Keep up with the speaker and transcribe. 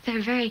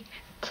They're very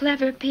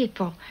clever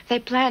people. They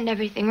planned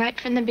everything right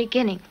from the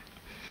beginning.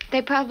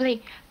 They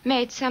probably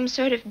made some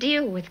sort of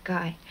deal with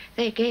Guy.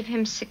 They gave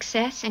him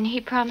success, and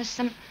he promised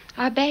them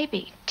our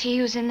baby to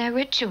use in their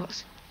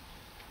rituals.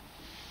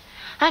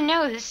 I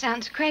know this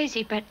sounds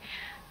crazy, but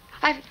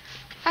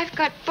I've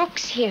got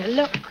books here.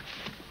 Look.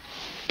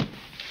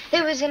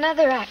 There was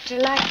another actor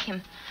like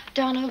him,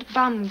 Donald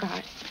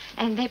Baumgart,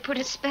 and they put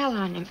a spell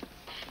on him.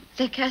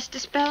 They cast a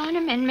spell on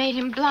him and made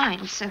him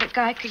blind so the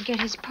guy could get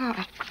his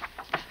part.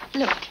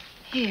 Look,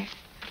 here.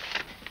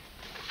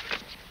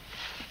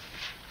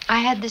 I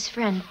had this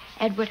friend,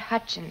 Edward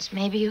Hutchins.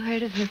 Maybe you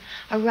heard of him.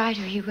 A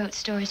writer. He wrote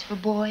stories for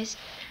boys.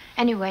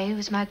 Anyway, he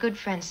was my good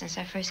friend since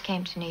I first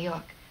came to New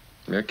York.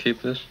 May I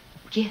keep this?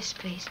 Yes,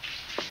 please.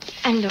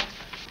 And look.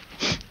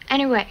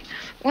 Anyway,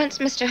 once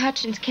Mr.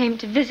 Hutchins came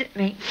to visit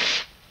me.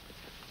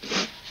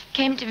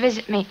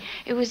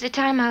 It was the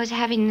time I was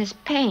having this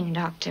pain,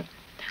 Doctor.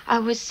 I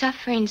was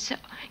suffering so...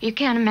 You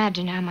can't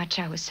imagine how much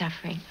I was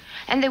suffering.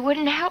 And they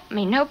wouldn't help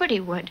me. Nobody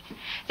would.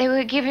 They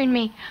were giving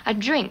me a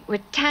drink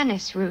with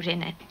tannis root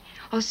in it.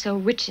 Also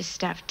witch's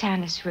stuff,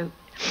 tannis root.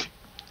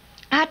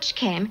 Hutch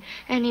came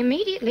and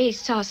immediately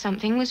saw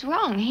something was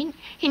wrong.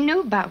 He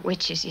knew about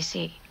witches, you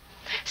see.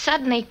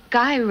 Suddenly,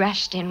 Guy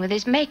rushed in with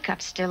his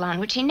makeup still on,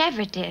 which he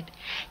never did.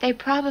 They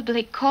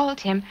probably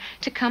called him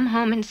to come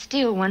home and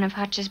steal one of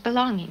Hutch's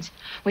belongings,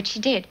 which he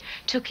did.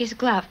 Took his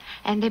glove,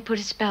 and they put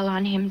a spell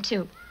on him,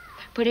 too.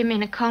 Put him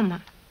in a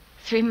coma.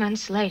 3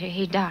 months later,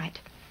 he died.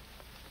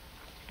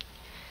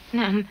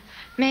 Now,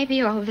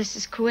 maybe all this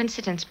is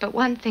coincidence, but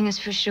one thing is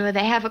for sure.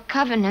 They have a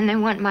coven and they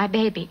want my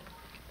baby.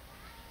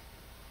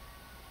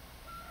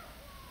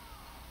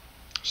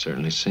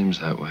 Certainly seems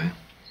that way.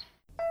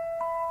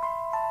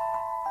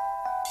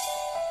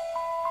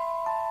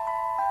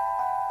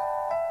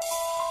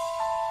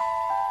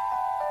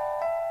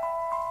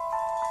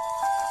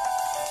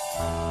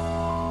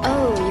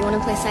 Oh, you want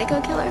to play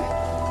psycho killer?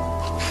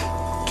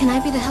 Can I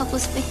be the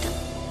helpless victim?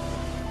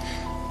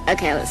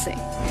 Okay, let's see.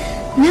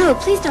 No,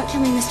 please don't kill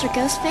me, Mr.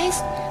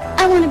 Ghostface.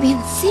 I want to be in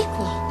the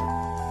sequel.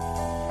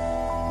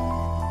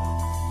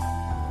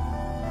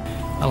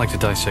 I like to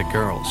dissect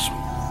girls.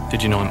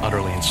 Did you know I'm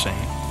utterly insane?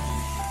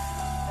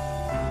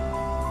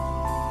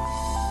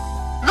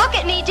 Look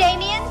at me,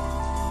 Damien.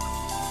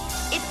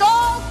 It's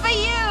all for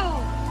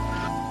you.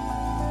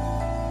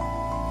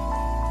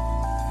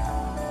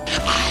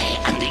 I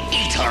am the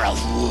eater of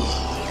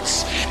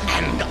wolves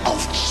and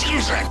of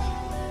children.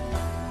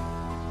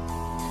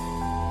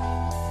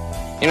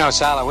 You know, it's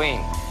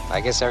Halloween. I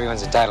guess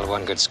everyone's entitled to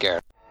one good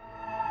scare.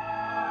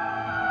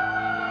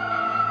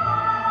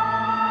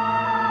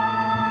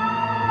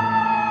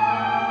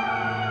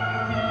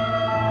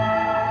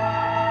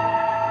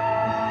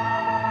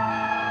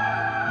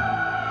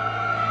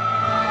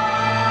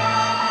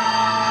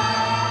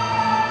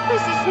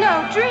 This is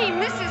no dream.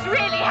 This is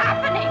really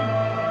happening.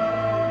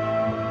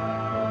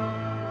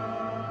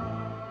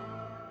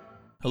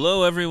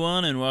 Hello,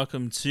 everyone, and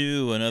welcome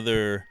to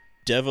another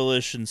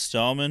devilish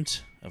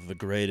installment of the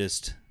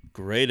greatest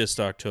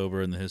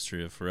October in the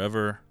history of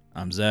forever.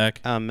 I'm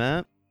Zach. I'm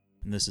Matt.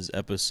 And this is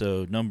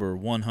episode number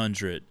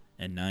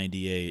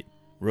 198,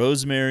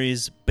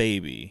 Rosemary's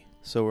Baby.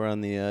 So we're on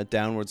the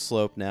downward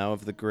slope now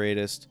of the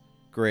greatest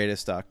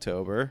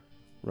October.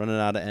 Running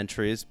out of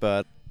entries,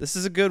 but this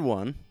is a good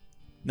one.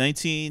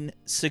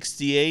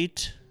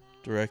 1968,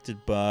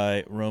 directed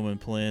by Roman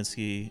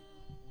Polanski,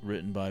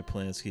 written by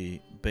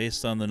Polanski,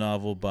 based on the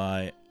novel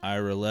by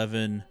Ira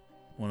Levin,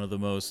 one of the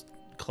most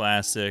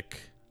classic,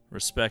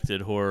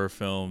 respected horror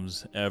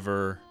films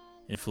ever,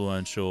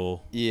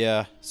 influential.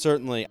 Yeah,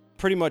 certainly.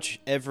 Pretty much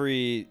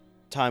every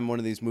time one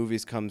of these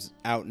movies comes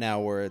out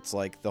now where it's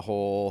like the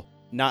whole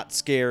not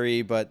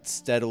scary but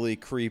steadily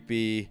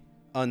creepy,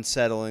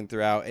 unsettling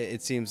throughout,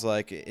 it seems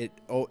like it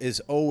is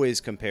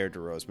always compared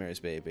to Rosemary's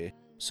Baby.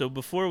 So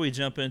before we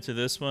jump into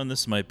this one,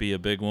 this might be a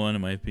big one, it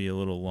might be a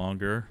little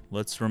longer.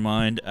 Let's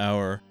remind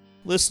our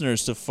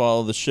listeners to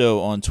follow the show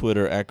on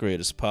Twitter at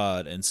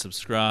GreatestPod and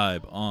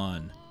subscribe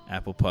on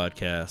Apple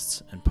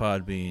Podcasts and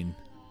Podbean.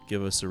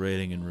 Give us a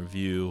rating and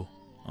review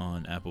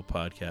on Apple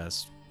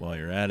Podcasts while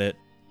you're at it.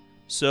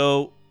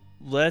 So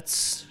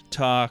let's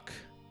talk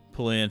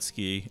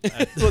Polanski.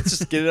 Let's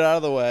just get it out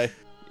of the way.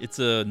 It's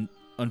a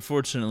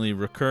unfortunately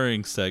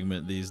recurring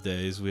segment these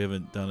days. We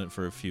haven't done it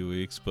for a few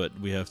weeks, but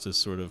we have to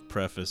sort of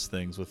preface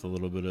things with a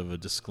little bit of a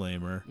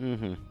disclaimer.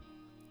 Mm-hmm.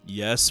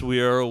 Yes,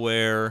 we are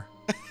aware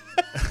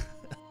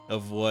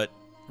of what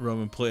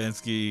Roman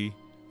Polanski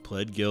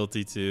pled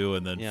guilty to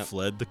and then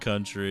fled the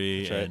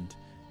country and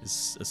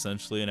is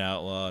essentially an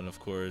outlaw. And of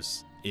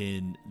course,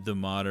 in the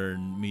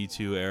modern Me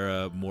Too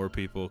era, more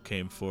people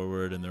came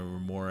forward and there were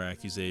more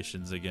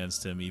accusations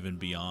against him, even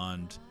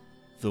beyond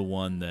the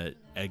one that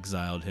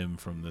exiled him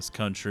from this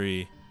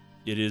country.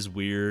 It is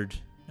weird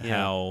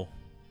how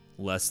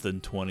less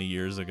than 20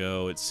 years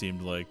ago it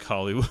seemed like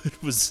Hollywood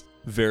was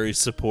very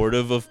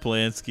supportive of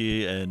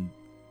Polanski and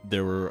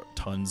there were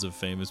tons of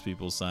famous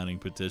people signing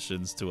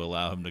petitions to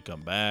allow him to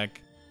come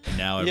back. And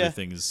now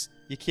everything is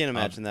you can't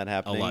imagine that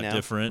happening a lot now,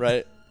 different.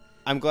 Right.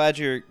 I'm glad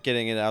you're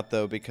getting it out,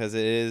 though, because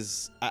it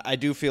is... I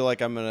do feel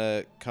like I'm going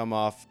to come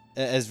off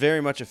as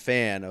very much a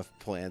fan of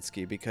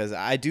Polanski, because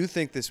I do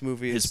think this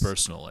movie is... His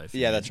personal life.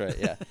 Yeah, that's right,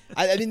 yeah.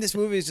 I mean, this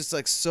movie is just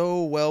like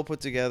so well put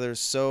together,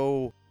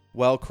 so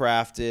well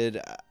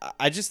crafted.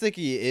 I just think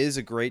he is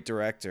a great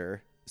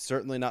director.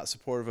 Certainly not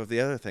supportive of the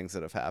other things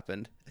that have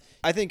happened.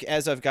 I think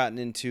as I've gotten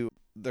into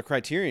the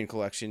Criterion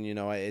Collection, you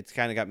know, it's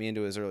kind of got me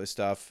into his early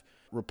stuff.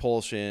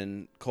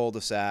 Repulsion,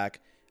 Cul-de-sac.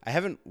 I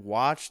haven't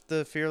watched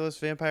the Fearless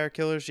Vampire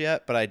Killers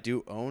yet, but I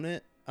do own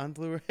it on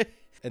Blu-ray.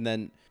 And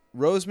then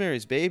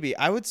Rosemary's Baby,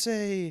 I would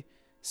say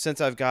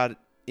since I've got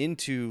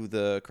into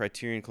the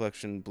Criterion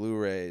Collection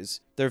Blu-rays,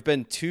 there have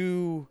been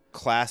two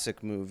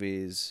classic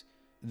movies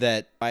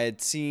that I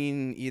had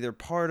seen either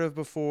part of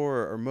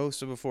before or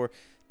most of before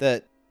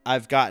that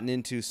I've gotten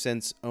into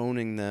since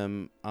owning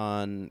them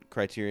on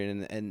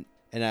Criterion,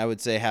 and I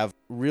would say have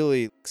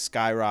really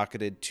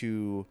skyrocketed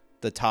to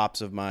the tops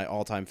of my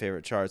all-time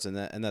favorite charts, and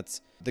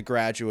that's The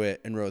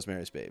Graduate and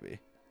Rosemary's Baby.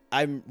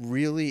 I'm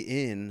really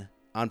in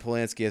on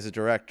Polanski as a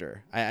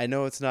director. I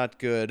know it's not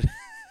good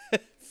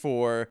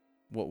for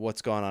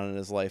what's gone on in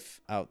his life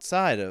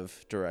outside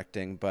of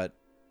directing, but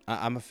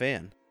I'm a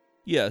fan.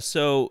 Yeah,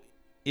 so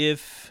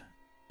if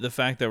the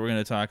fact that we're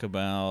going to talk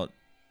about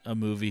a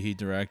movie he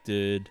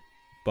directed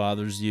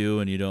bothers you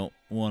and you don't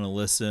want to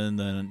listen,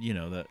 then, you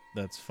know,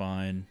 that's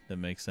fine. That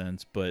makes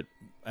sense. But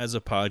as a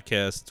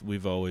podcast,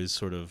 we've always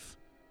sort of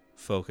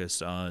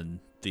focused on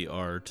the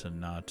art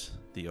and not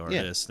the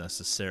artist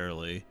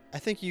necessarily. I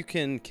think you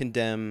can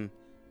condemn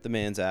the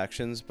man's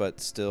actions, but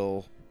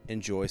still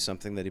enjoy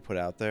something that he put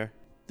out there.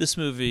 This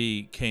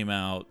movie came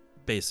out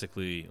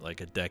basically like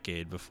a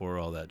decade before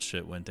all that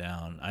shit went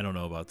down. I don't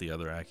know about the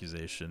other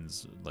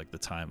accusations, like the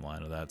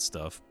timeline of that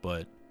stuff,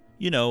 but,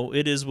 you know,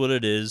 it is what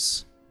it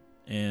is.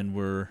 And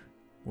we're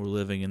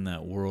living in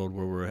that world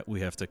where we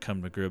have to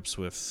come to grips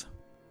with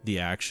the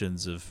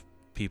actions of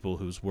people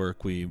whose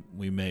work we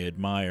may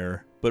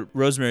admire. But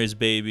Rosemary's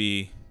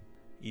Baby,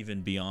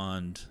 even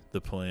beyond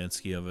the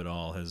Polanski of it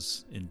all,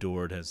 has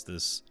endured as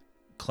this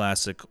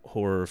classic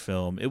horror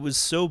film. It was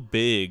so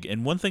big,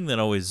 and one thing that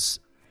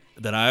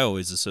I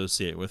always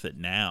associate with it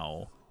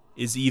now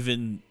is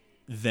even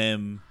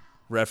them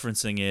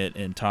referencing it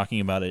and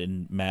talking about it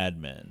in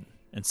Mad Men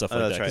and stuff like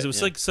that, because it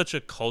was like such a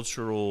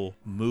cultural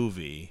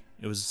movie.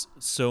 It was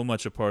so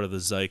much a part of the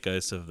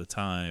zeitgeist of the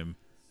time.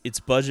 Its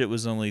budget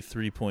was only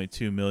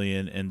 $3.2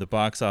 million, and the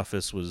box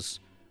office was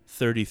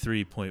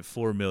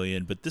 $33.4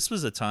 million. But this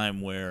was a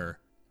time where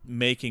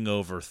making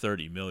over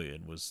 $30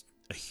 million was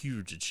a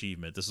huge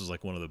achievement. This was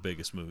like one of the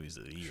biggest movies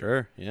of the year.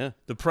 Sure, yeah.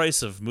 The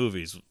price of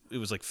movies, it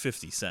was like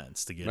 50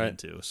 cents to get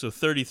into. So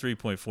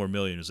 $33.4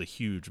 million was a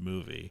huge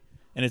movie,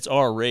 and it's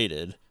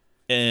R-rated,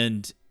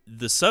 and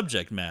the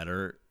subject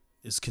matter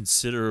is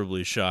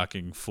considerably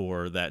shocking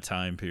for that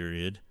time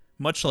period.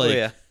 Much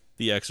like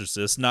The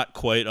Exorcist, not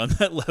quite on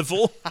that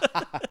level.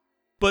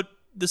 But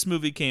this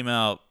movie came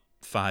out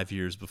 5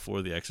 years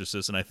before The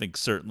Exorcist, and I think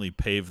certainly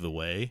paved the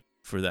way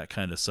for that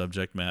kind of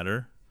subject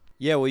matter.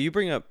 Yeah, well, you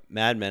bring up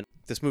Mad Men.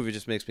 This movie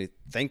just makes me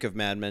think of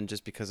Mad Men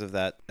just because of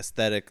that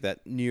aesthetic, that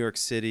New York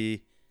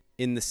City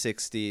in the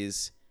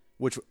 60s,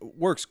 which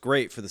works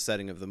great for the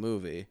setting of the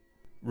movie.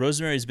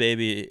 Rosemary's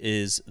Baby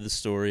is the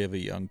story of a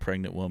young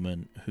pregnant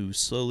woman who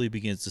slowly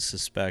begins to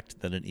suspect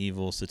that an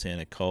evil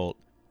satanic cult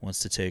wants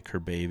to take her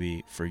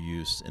baby for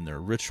use in their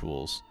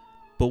rituals.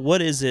 But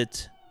what is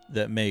it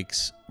that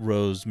makes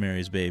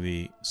Rosemary's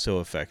Baby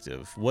so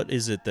effective? What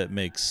is it that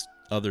makes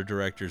other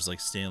directors like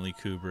Stanley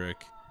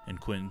Kubrick and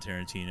Quentin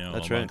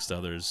Tarantino, amongst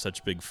others,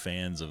 such big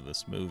fans of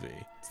this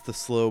movie? It's the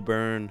slow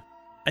burn.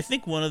 I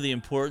think one of the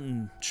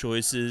important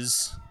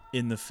choices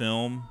in the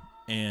film,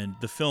 and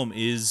the film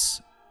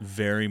is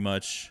very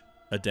much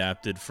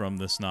adapted from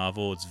this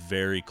novel. It's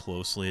very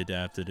closely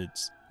adapted.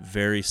 It's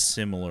very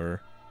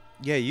similar.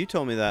 Yeah, you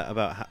told me that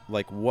about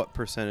what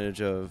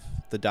percentage of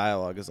the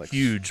dialogue is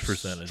huge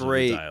percentage of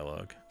the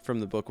dialogue from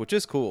the book, which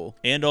is cool.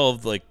 And all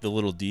of the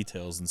little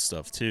details and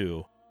stuff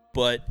too.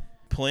 But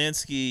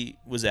Polanski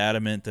was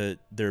adamant that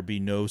there be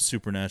no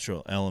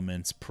supernatural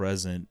elements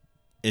present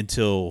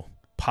until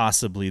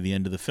possibly the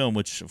end of the film,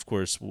 which of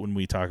course when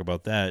we talk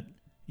about that,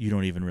 you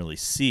don't even really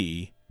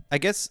see. I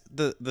guess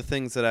the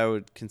things that I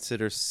would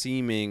consider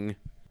seeming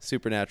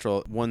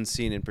supernatural, one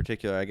scene in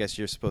particular, I guess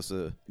you're supposed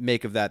to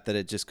make of that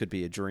it just could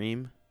be a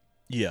dream.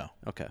 Yeah.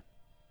 Okay.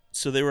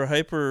 So they were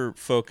hyper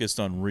focused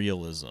on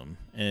realism,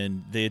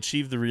 and they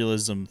achieved the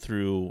realism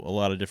through a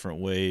lot of different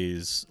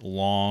ways.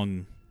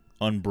 Long,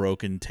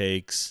 unbroken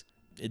takes,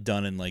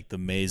 done in like the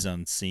mise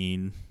en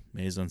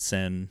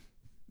scène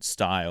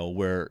style,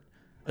 where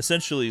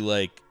essentially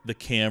like the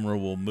camera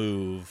will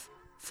move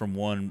from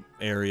one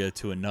area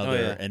to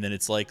another, and then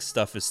it's like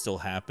stuff is still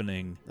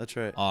happening. That's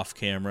right. Off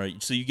camera.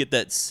 So you get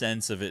that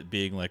sense of it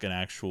being like an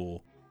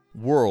actual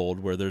world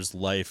where there's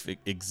life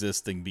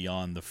existing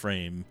beyond the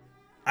frame.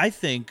 I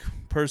think,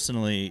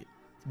 personally,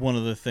 one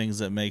of the things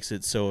that makes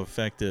it so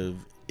effective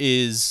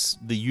is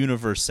the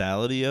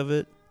universality of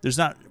it. There's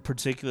not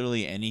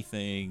particularly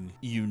anything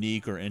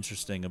unique or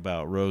interesting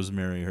about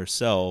Rosemary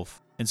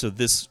herself. And so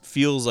this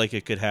feels like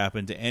it could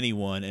happen to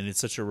anyone, and it's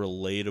such a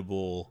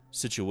relatable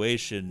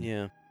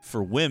situation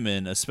for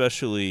women,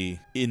 especially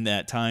in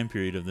that time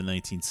period of the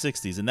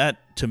 1960s. And that,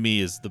 to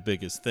me, is the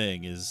biggest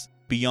thing, is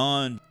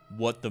beyond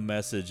what the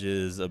message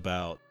is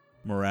about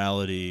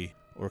morality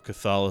or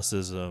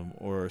Catholicism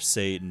or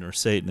Satan or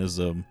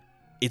Satanism.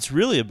 It's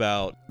really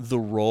about the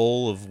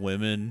role of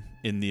women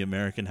in the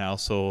American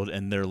household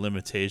and their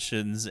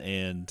limitations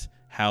and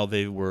how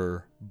they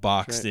were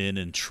boxed in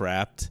and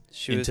trapped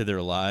into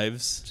their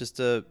lives. Just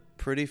a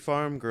pretty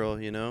farm girl,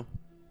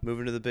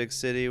 moving to the big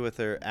city with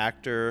her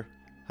actor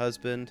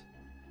husband.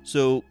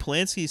 So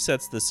Polanski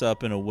sets this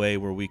up in a way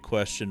where we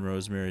question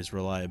Rosemary's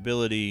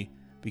reliability,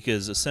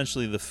 because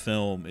essentially the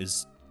film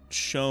is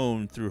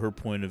shown through her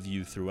point of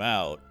view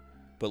throughout.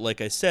 But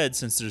like I said,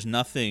 since there's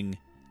nothing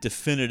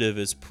definitive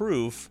as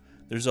proof,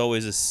 there's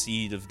always a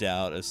seed of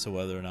doubt as to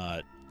whether or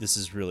not this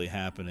is really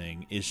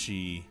happening. Is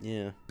she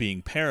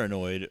being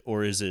paranoid,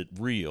 or is it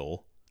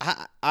real?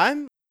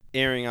 I'm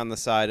erring on the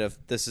side of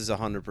this is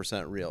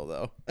 100% real,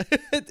 though.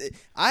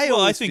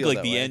 I think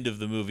like the end of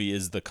the movie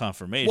is the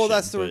confirmation. Well,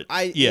 that's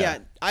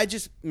I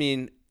just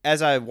mean,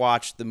 as I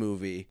watched the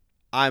movie,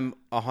 I'm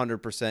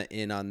 100%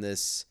 in on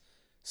this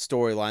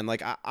storyline.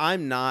 Like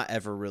I'm not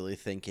ever really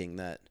thinking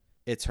that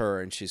it's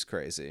her and she's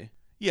crazy.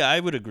 Yeah,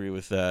 I would agree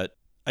with that.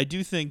 I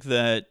do think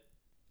that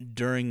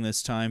during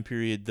this time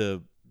period,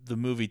 the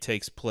movie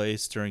takes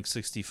place during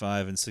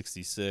 65 and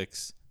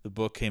 66. The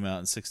book came out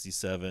in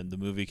 67. The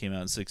movie came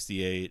out in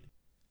 68.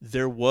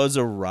 There was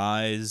a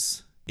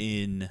rise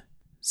in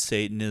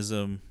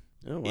Satanism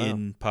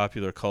in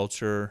popular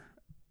culture.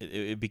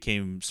 It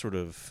became sort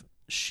of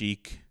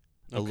chic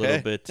a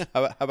little bit.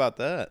 How about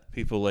that?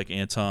 People like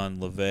Anton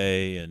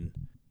LaVey and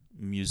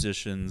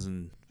musicians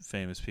and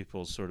famous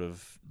people sort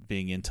of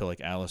being into like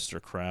Aleister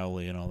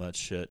Crowley and all that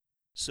shit.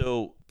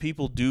 So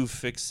people do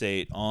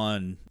fixate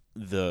on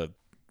the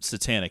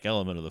satanic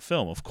element of the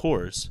film, of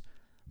course,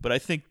 but I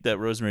think that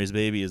Rosemary's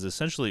Baby is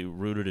essentially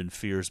rooted in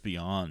fears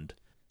beyond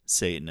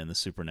Satan and the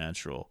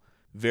supernatural.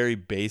 Very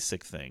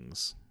basic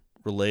things,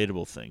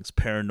 relatable things,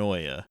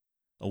 paranoia,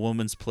 a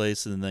woman's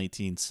place in the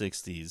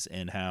 1960s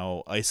and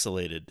how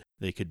isolated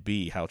they could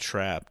be, how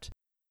trapped,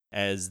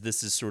 as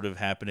this is sort of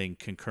happening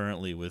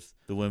concurrently with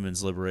the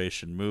women's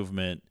liberation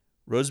movement.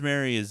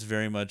 Rosemary is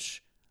very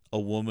much a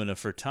woman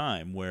of her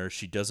time, where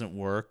she doesn't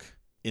work.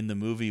 In the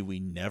movie, we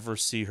never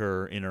see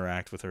her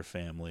interact with her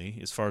family.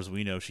 As far as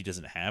we know, she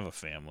doesn't have a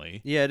family.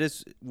 Yeah, it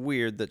is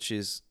weird that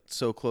she's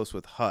so close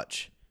with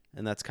Hutch,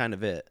 and that's kind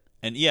of it.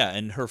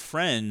 And her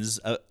friends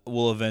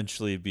will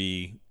eventually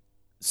be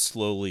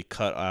slowly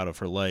cut out of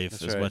her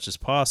life much as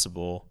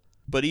possible.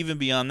 But even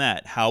beyond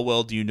that, how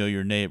well do you know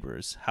your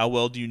neighbors? How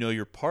well do you know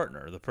your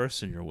partner, the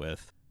person you're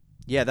with?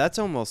 Yeah, that's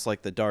almost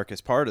like the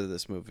darkest part of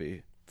this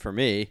movie for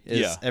me,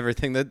 is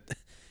everything that...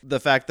 The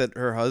fact that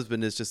her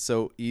husband is just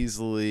so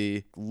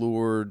easily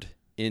lured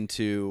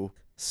into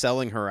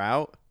selling her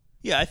out.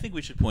 Yeah, I think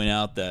we should point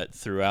out that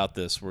throughout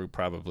this, we're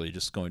probably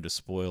just going to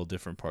spoil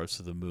different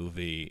parts of the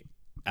movie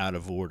out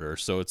of order.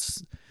 So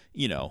it's,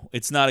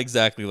 it's not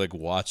exactly like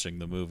watching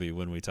the movie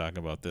when we talk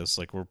about this.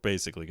 Like, we're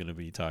basically going to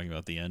be talking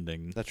about the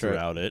ending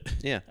throughout it.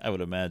 Yeah. I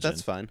would imagine.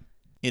 That's fine.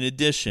 In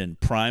addition,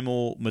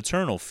 primal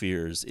maternal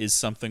fears. Is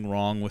something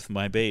wrong with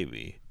my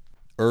baby?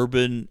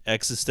 Urban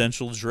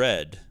existential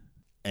dread.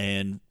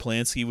 And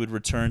Polanski would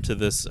return to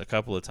this a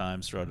couple of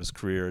times throughout his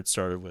career. It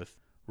started with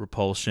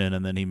Repulsion,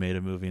 and then he made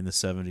a movie in the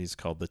 70s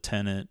called The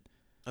Tenant.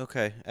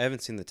 Okay, I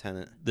haven't seen The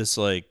Tenant. This,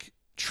 like,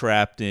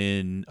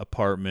 trapped-in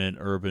apartment,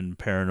 urban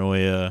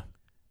paranoia.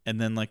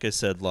 And then, like I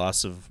said,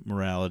 loss of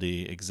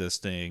morality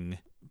existing,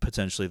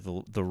 potentially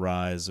the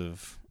rise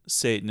of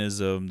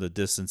Satanism, the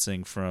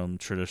distancing from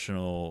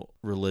traditional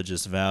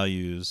religious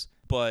values.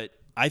 But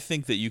I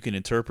think that you can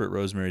interpret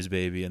Rosemary's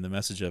Baby and the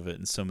message of it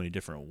in so many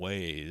different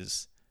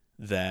ways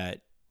that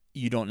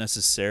you don't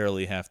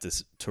necessarily have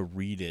to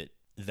read it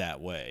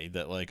that way,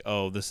 that like,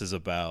 oh, this is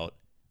about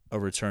a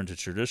return to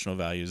traditional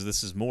values.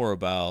 This is more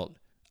about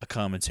a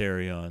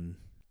commentary on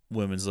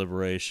women's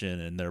liberation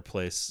and their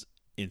place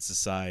in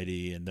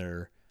society and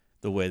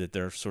the way that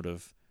they're sort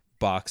of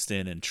boxed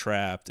in and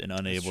trapped and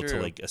unable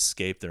to like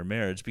escape their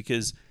marriage.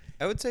 Because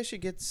I would say she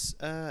gets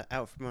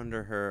out from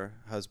under her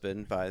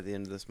husband by the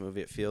end of this movie,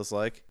 it feels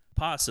like.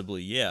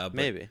 Possibly, yeah. But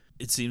maybe.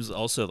 It seems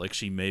also like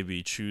she may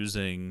be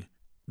choosing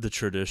the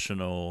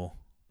traditional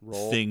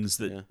things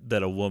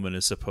that a woman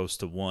is supposed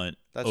to want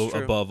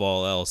above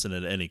all else and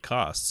at any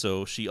cost.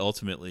 So she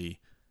ultimately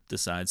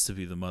decides to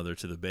be the mother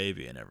to the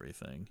baby and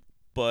everything.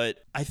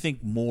 But I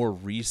think more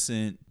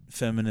recent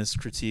feminist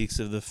critiques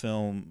of the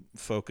film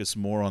focus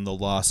more on the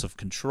loss of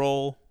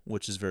control,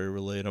 which is very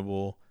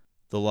relatable,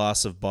 the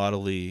loss of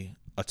bodily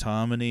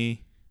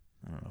autonomy.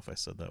 I don't know if I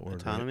said that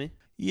word. Autonomy? Right.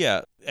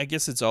 Yeah, I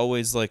guess it's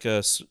always like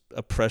a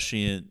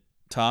prescient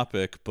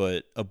topic,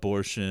 but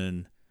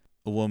abortion,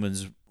 a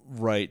woman's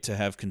right to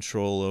have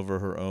control over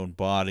her own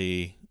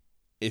body.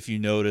 If you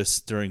notice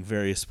during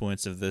various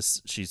points of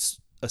this, she's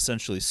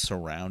essentially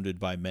surrounded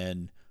by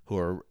men who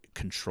are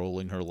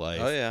controlling her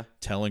life,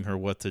 telling her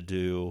what to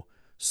do,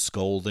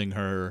 scolding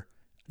her.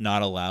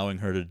 not allowing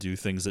her to do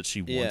things that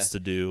she wants to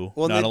do,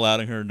 well, not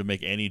allowing her to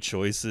make any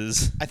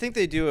choices. I think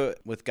they do it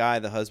with Guy,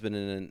 the husband,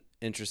 in an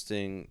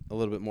interesting, a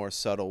little bit more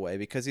subtle way,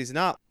 because he's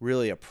not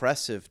really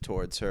oppressive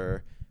towards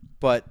her,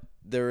 but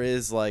there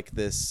is like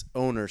this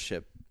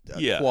ownership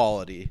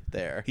quality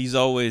there. He's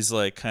always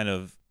like kind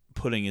of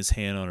putting his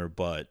hand on her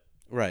butt,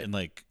 right, and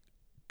like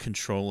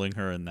controlling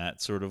her in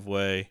that sort of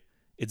way.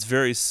 It's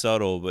very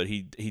subtle, but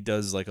he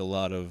does like a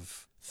lot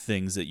of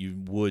things that you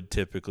would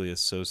typically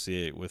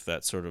associate with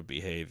that sort of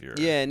behavior.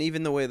 Yeah, and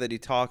even the way that he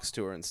talks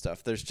to her and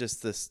stuff, there's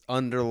just this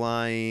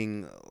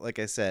underlying, like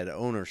I said,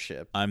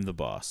 ownership. I'm the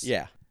boss.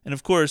 Yeah. And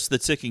of course, the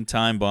ticking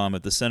time bomb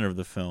at the center of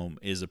the film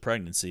is a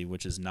pregnancy,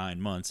 which is 9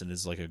 months, and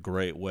is like a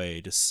great way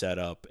to set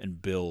up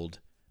and build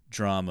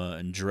drama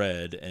and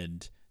dread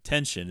and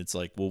tension. It's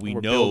like, well, we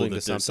know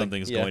that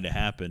something's going to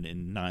happen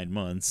in 9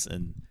 months,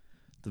 and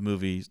the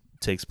movie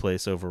takes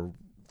place over,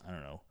 I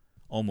don't know,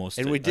 almost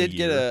and we did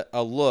get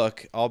a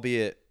look,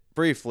 albeit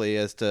briefly,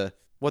 as to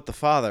what the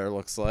father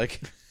looks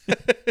like.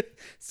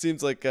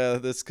 Seems like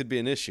this could be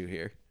an issue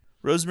here.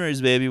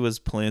 Rosemary's Baby was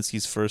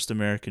Polanski's first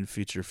American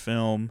feature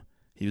film.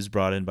 He was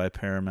brought in by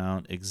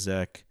Paramount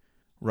exec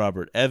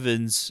Robert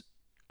Evans,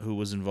 who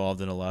was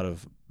involved in a lot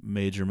of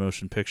major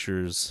motion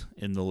pictures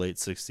in the late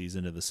 60s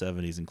into the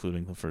 70s,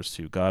 including the first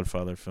 2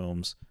 Godfather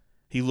films.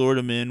 He lured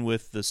him in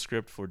with the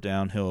script for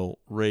Downhill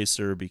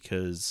Racer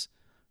because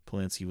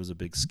Polanski was a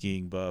big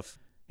skiing buff.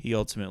 He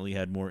ultimately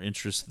had more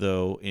interest,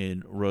 though,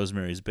 in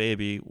Rosemary's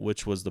Baby,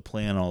 which was the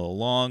plan all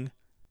along.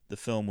 The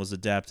film was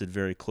adapted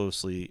very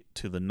closely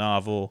to the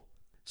novel.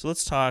 So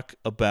let's talk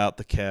about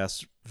the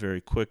cast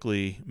very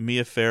quickly.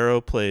 Mia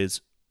Farrow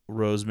plays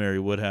Rosemary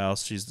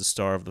Woodhouse. She's the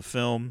star of the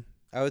film.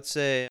 I would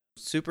say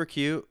super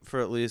cute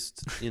for at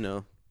least,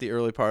 the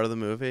early part of the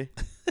movie.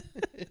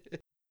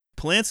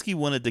 Polanski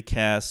wanted to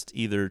cast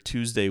either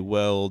Tuesday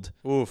Weld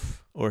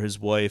or his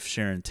wife,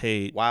 Sharon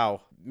Tate.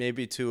 Wow.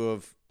 Maybe 2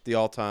 of the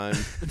all-time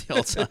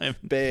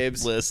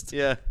babes list.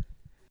 Yeah.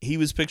 He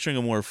was picturing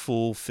a more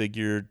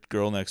full-figured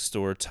girl next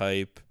door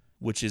type,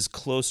 which is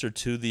closer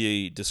to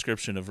the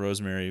description of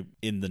Rosemary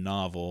in the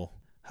novel.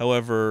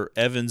 However,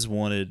 Evans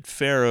wanted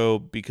Farrow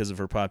because of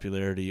her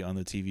popularity on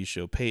the TV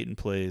show Peyton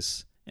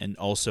Place, and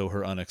also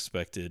her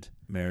unexpected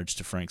marriage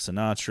to Frank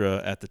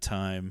Sinatra at the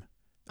time.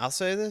 I'll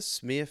say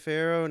this, Mia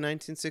Farrow,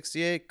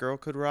 1968, girl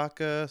could rock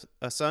a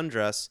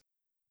sundress.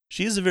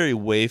 She has a very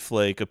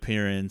waif-like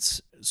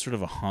appearance, sort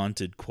of a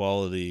haunted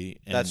quality.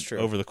 And that's true.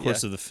 Over the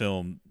course of the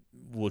film,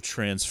 will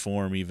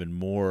transform even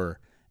more.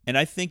 And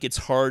I think it's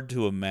hard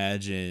to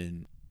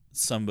imagine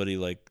somebody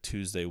like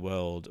Tuesday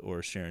Weld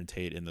or Sharon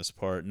Tate in this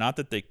part. Not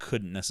that they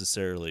couldn't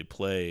necessarily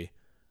play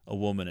a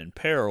woman in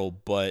peril,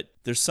 but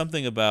there's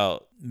something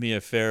about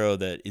Mia Farrow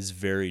that is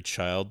very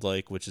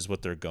childlike, which is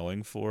what they're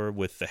going for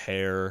with the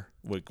hair,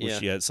 which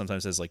she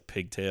sometimes has like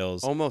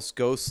pigtails. Almost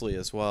ghostly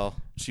as well.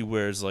 She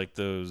wears like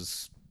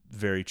those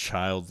very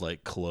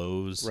childlike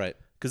clothes. Right.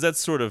 Because that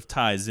sort of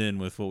ties in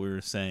with what we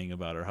were saying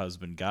about her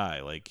husband,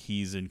 Guy. Like,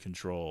 he's in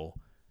control.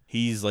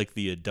 He's like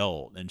the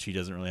adult, and she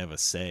doesn't really have a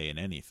say in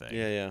anything.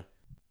 Yeah.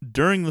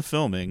 During the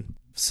filming,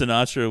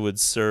 Sinatra would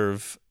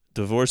serve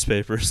divorce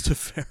papers to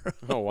Farrow.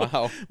 Oh,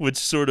 wow. Which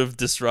sort of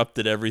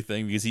disrupted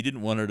everything because he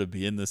didn't want her to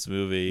be in this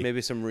movie.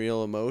 Maybe some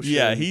real emotion.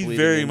 Yeah, he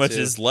very much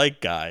is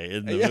like Guy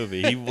in the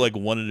movie. He like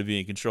wanted to be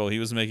in control. He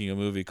was making a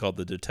movie called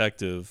The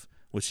Detective,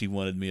 which he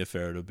wanted Mia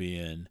Farrow to be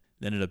in.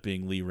 It ended up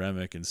being Lee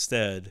Remick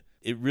instead.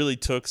 It really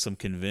took some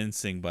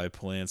convincing by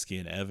Polanski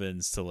and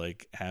Evans to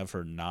like have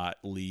her not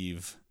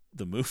leave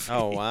the movie.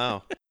 Oh,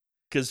 wow.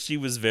 Because she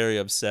was very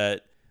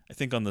upset. I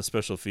think on the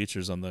special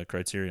features on the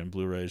Criterion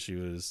Blu-ray, she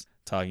was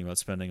talking about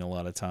spending a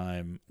lot of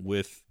time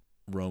with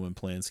Roman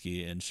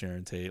Polanski and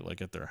Sharon Tate,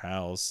 like at their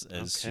house,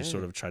 as she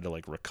sort of tried to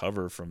like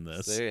recover from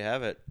this. So there you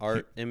have it.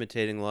 Art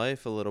imitating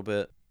life a little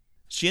bit.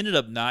 She ended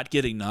up not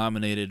getting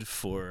nominated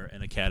for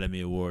an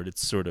Academy Award.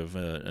 It's sort of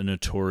a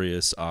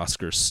notorious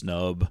Oscar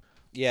snub.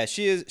 Yeah,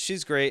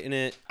 she's great in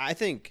it. I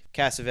think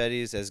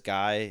Cassavetes as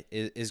Guy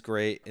is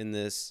great in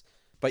this.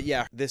 But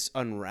yeah, this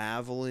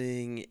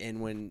unraveling,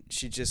 and when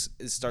she just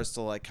starts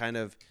to like kind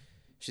of,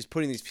 she's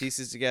putting these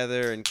pieces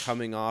together and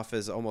coming off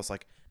as almost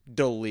like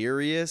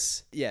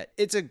delirious. Yeah,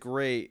 it's a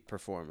great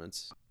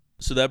performance.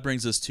 So that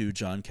brings us to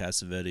John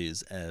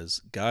Cassavetes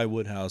as Guy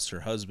Woodhouse,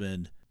 her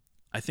husband.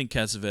 I think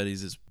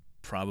Cassavetes is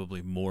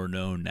probably more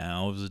known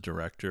now as a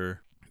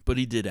director, but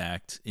he did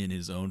act in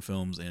his own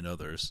films and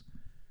others.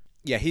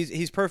 Yeah,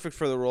 he's perfect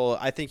for the role.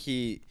 I think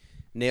he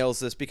nails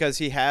this because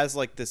he has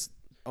like this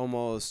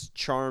almost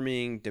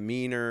charming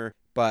demeanor,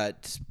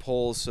 but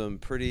pulls some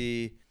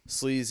pretty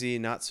sleazy,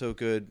 not so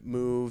good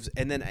moves.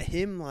 And then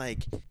him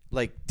like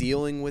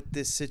dealing with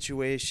this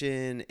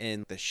situation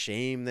and the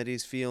shame that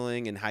he's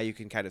feeling and how you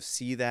can kind of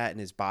see that in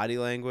his body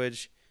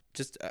language.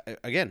 Just,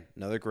 again,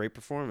 another great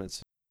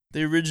performance.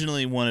 They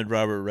originally wanted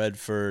Robert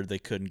Redford. They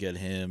couldn't get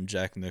him.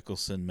 Jack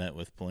Nicholson met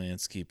with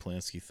Polanski.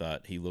 Polanski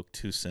thought he looked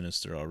too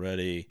sinister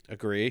already.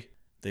 Agree.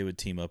 They would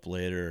team up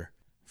later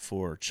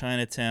for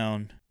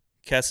Chinatown.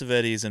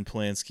 Cassavetes and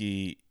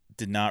Polanski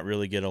did not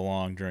really get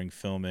along during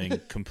filming.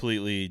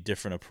 Completely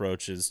different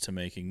approaches to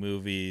making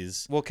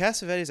movies. Well,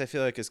 Cassavetes, I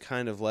feel like, is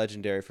kind of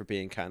legendary for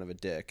being kind of a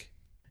dick.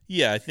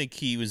 Yeah, I think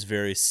he was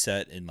very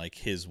set in like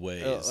his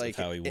ways of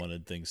how he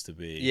wanted things to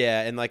be.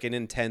 Yeah, and like an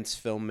intense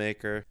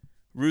filmmaker.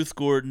 Ruth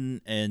Gordon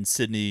and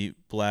Sidney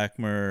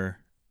Blackmer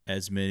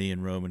as Minnie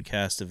and Roman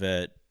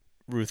Castevet.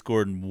 Ruth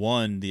Gordon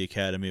won the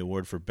Academy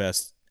Award for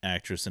Best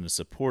Actress in a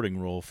Supporting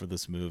Role for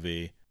this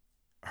movie.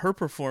 Her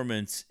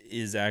performance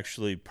is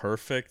actually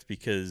perfect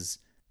because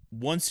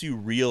once you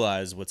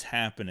realize what's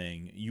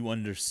happening, you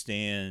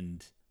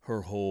understand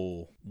her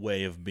whole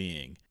way of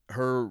being.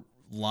 Her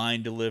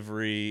line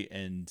delivery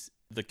and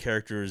the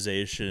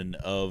characterization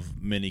of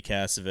Minnie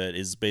Castevet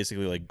is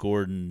basically like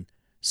Gordon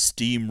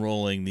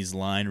steamrolling these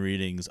line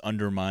readings,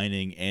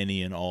 undermining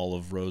any and all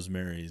of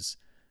Rosemary's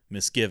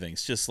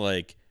misgivings. Just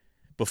like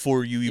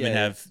before you even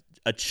have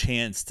a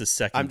chance to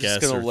second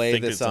guess or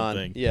think of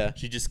something. Yeah.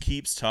 She just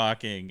keeps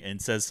talking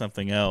and says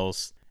something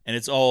else. And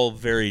it's all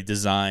very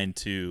designed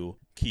to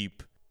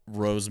keep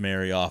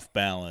Rosemary off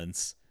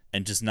balance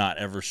and just not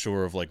ever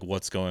sure of like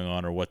what's going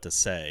on or what to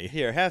say.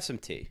 Here, have some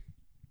tea.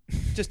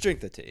 Just drink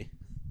the tea.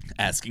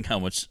 Asking how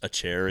much a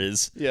chair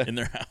is in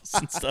their house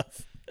and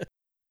stuff.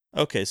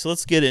 Okay, so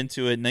let's get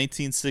into it.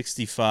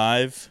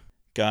 1965,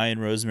 Guy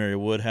and Rosemary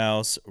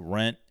Woodhouse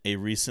rent a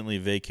recently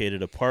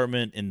vacated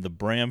apartment in the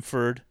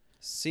Bramford.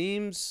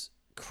 Seems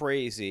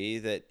crazy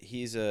that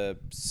he's a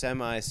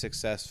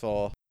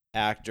semi-successful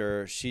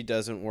actor. She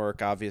doesn't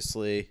work,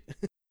 obviously.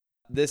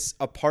 This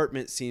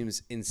apartment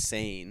seems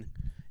insane.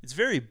 It's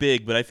very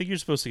big, but I think you're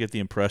supposed to get the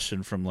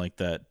impression from like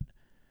that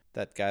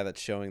guy that's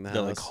showing the house.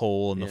 The like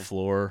hole in the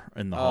floor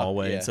in the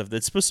hallway and stuff.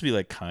 It's supposed to be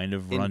like kind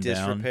of run in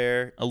down.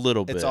 Disrepair. A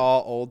little bit. It's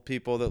all old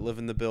people that live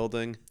in the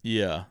building.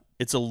 Yeah.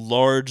 It's a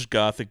large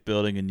Gothic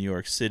building in New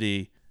York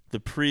City. The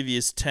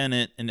previous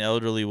tenant, an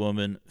elderly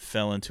woman,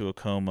 fell into a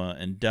coma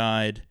and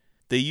died.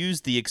 They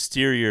used the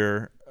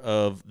exterior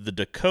of the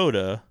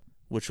Dakota,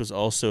 which was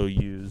also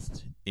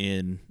used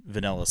in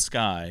Vanilla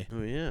Sky.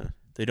 Oh, yeah.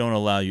 They don't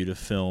allow you to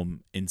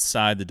film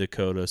inside the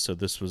Dakota, so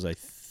this was, I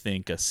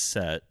think, a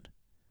set.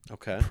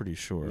 Okay. Pretty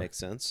sure. Makes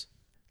sense.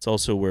 It's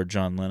also where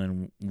John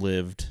Lennon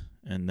lived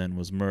and then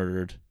was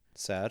murdered.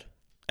 Sad.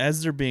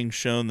 As they're being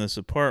shown this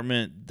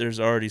apartment, there's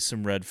already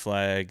some red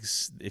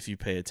flags. If you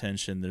pay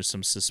attention, there's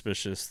some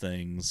suspicious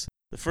things.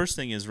 The first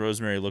thing is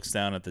Rosemary looks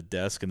down at the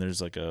desk and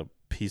there's like a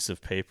piece of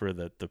paper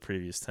that the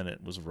previous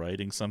tenant was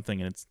writing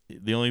something. And it's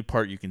the only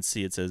part you can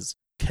see, it says,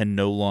 "Can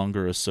no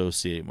longer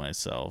associate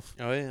myself."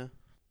 Oh, yeah.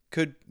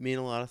 Could mean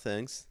a lot of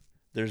things.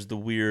 There's the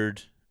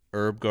weird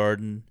herb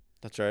garden.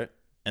 That's right.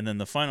 And then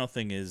the final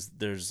thing is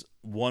there's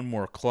one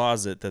more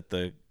closet that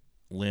the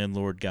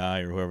landlord guy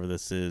or whoever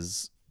this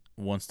is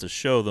wants to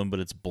show them, but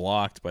it's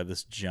blocked by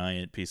this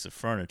giant piece of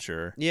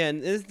furniture. Yeah,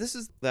 and this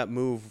is that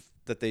move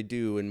that they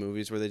do in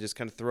movies where they just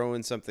kind of throw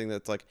in something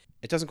that's like,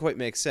 it doesn't quite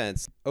make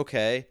sense.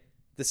 Okay,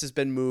 this has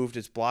been moved,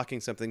 it's blocking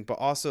something, but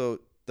also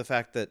the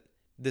fact that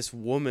this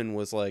woman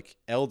was like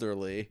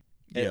elderly.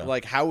 Yeah.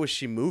 Like, how was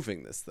she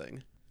moving this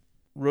thing?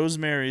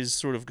 Rosemary's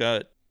sort of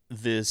got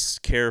this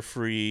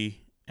carefree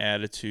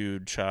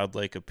attitude,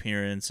 childlike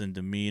appearance and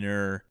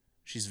demeanor.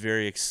 She's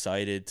very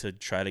excited to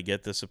try to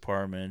get this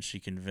apartment. She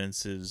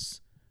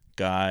convinces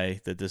Guy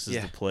that this is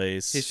the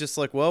place. He's just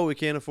like, well, we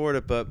can't afford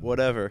it, but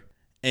whatever.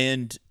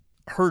 And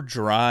her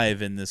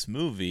drive in this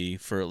movie,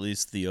 for at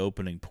least the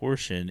opening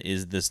portion,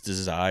 is this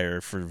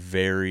desire for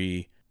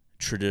very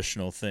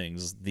traditional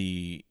things.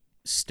 The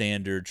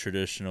standard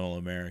traditional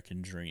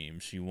American dream.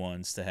 She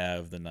wants to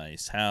have the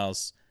nice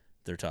house.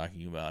 They're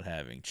talking about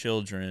having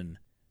children.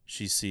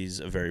 She sees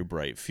a very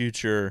bright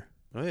future.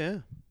 Oh, yeah.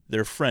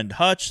 Their friend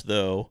Hutch,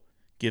 though,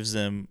 gives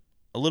them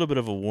a little bit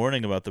of a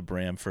warning about the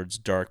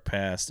Bramfords' dark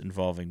past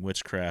involving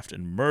witchcraft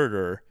and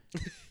murder.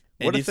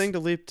 What a thing to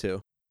leap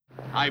to.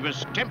 I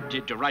was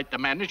tempted to write the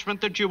management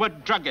that you were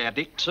drug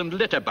addicts and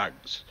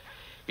litterbugs.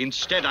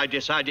 Instead, I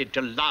decided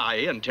to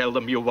lie and tell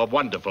them you were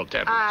wonderful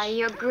tenants. Ah,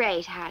 you're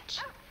great, Hutch.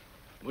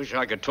 Wish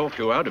I could talk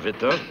you out of it,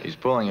 though. He's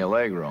pulling your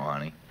leg,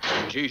 honey.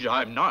 Geez,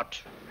 I'm not.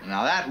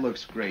 Now that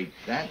looks great.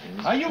 That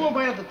is... Are you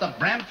aware that the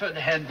Bramford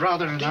had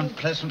rather an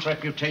unpleasant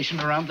reputation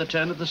around the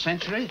turn of the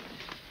century?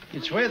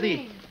 It's where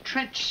the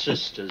Trench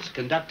sisters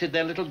conducted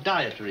their little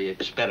dietary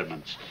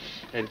experiments.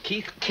 And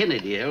Keith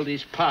Kennedy held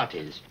his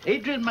parties.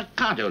 Adrian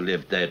Mercato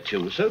lived there,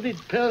 too. So did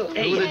Pearl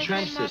A. Who were the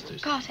Trench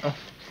sisters?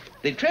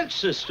 The Trench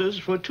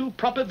sisters were two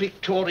proper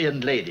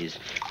Victorian ladies.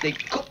 They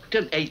cooked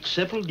and ate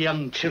several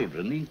young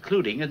children,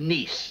 including a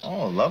niece.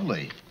 Oh,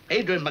 lovely.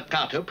 Adrian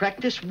Mercato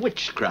practiced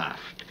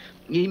witchcraft.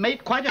 He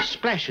made quite a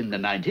splash in the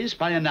 90s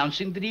by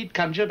announcing that he'd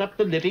conjured up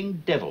the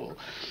living devil.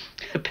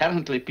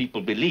 Apparently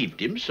people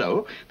believed him,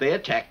 so they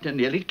attacked and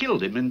nearly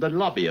killed him in the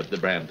lobby of the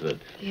Bramford.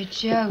 You're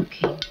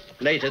joking.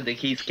 Later, the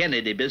Keith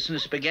Kennedy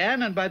business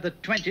began, and by the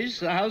 20s,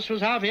 the house was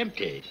half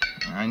empty.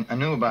 I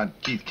knew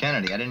about Keith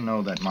Kennedy. I didn't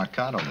know that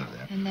Mercato lived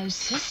there. And those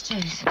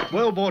sisters.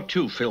 World War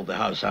II filled the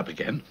house up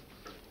again.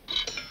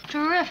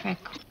 Terrific.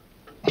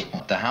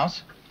 The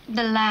house?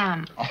 The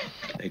lamb.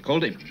 They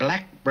called it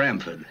Black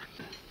Bramford.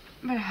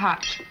 But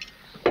Hutch,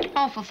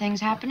 Awful things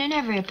happen in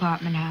every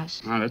apartment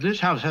house. This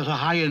house has a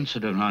high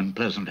incidence of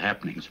unpleasant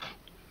happenings.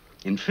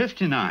 In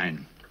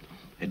 '59,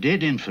 a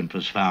dead infant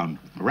was found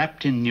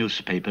wrapped in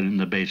newspaper in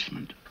the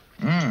basement.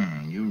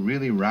 You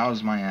really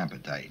roused my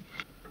appetite.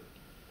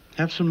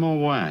 Have some more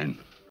wine.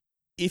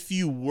 If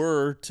you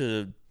were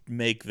to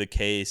make the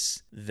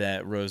case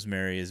that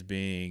Rosemary is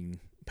being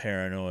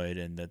paranoid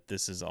and that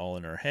this is all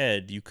in her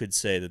head, you could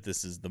say that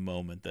this is the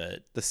moment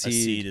that a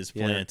seed is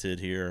planted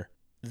here.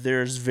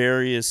 There's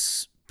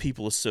various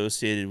people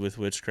associated with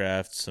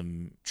witchcraft,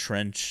 some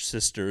Trench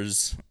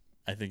sisters,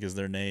 I think is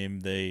their name.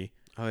 They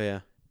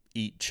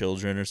eat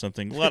children or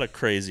something. A lot of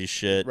crazy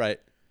shit. Right.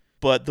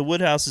 But the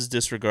Woodhouses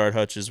disregard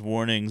Hutch's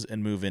warnings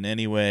and move in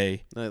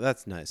anyway.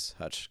 That's nice,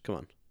 Hutch. Come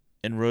on.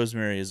 And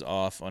Rosemary is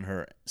off on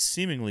her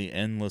seemingly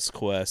endless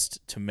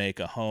quest to make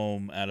a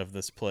home out of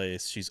this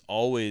place. She's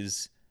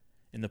always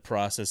in the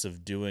process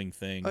of doing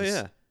things. Oh,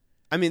 yeah.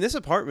 I mean, this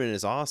apartment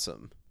is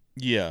awesome.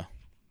 Yeah.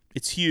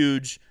 It's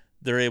huge.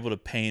 They're able to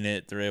paint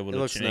it. They're able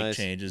to make nice.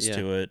 changes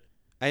to it.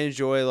 I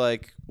enjoy,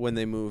 like, when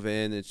they move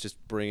in, it's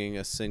just bringing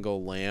a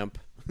single lamp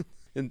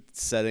and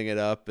setting it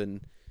up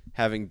and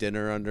having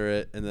dinner under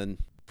it and then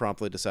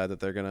promptly decide that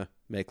they're going to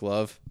make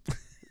love.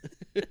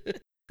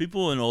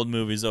 People in old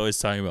movies always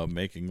talking about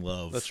making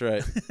love. That's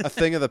right. A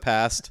thing of the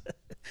past.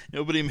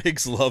 Nobody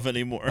makes love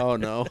anymore. Oh,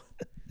 no.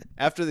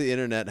 After the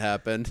internet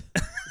happened.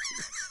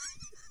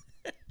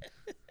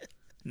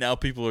 Now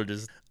people are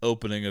just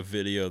opening a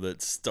video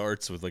that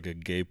starts with like a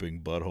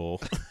gaping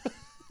butthole.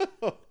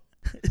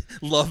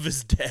 Love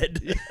is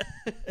dead.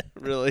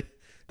 Really?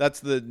 That's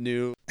the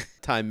new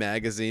Time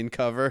magazine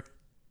cover.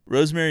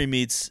 Rosemary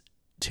meets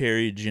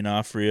Terry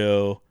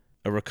Giannoffrio,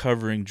 a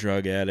recovering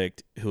drug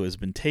addict who has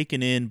been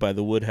taken in by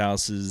the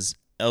Woodhouse's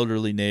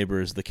elderly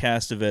neighbors, the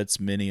Castevets,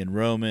 Minnie and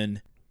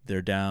Roman.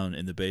 They're down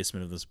in the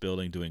basement of this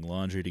building doing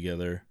laundry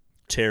together.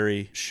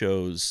 Terry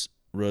shows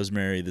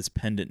Rosemary this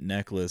pendant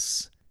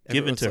necklace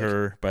given to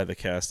her by the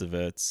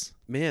Castevets.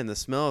 Man, the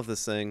smell of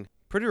this thing,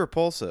 pretty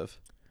repulsive.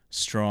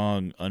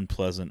 Strong,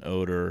 unpleasant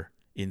odor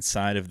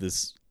inside of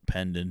this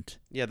pendant.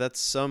 Yeah, that's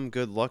some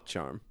good luck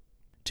charm.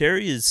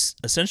 Terry is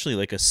essentially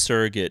like a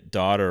surrogate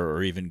daughter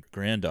or even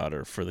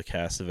granddaughter for the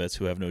Castevets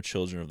who have no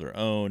children of their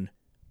own.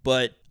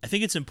 But I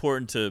think it's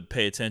important to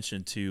pay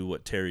attention to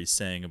what Terry's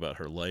saying about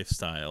her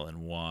lifestyle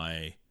and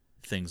why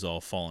things all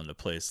fall into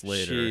place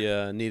later.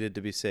 She needed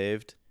to be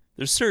saved.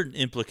 There's certain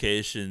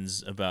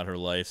implications about her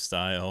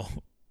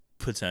lifestyle,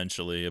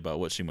 potentially, about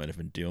what she might have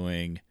been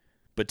doing.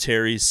 But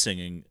Terry's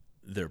singing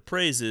their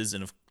praises,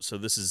 and so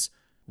this is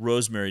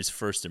Rosemary's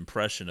first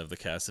impression of the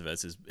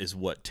Castevets is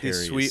what Terry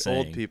These sweet is saying.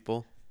 old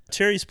people.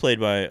 Terry's played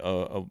by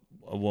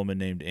a woman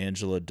named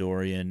Angela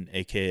Dorian,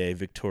 a.k.a.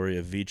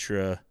 Victoria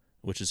Vitra,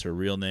 which is her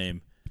real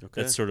name.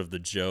 Okay. That's sort of the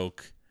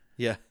joke.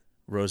 Yeah.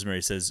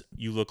 Rosemary says,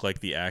 "You look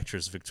like the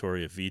actress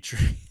Victoria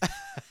Vitri."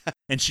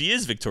 And she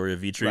is Victoria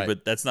Vitri, right.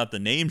 But that's not the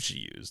name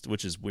she used,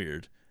 which is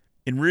weird.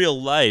 In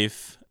real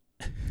life,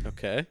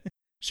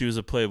 she was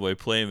a Playboy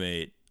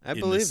playmate in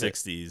the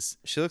 60s.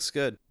 She looks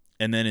good.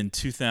 And then in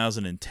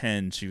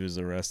 2010, she was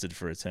arrested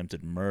for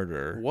attempted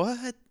murder.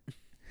 What?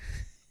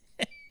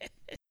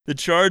 The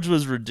charge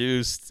was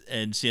reduced,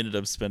 and she ended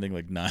up spending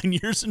like 9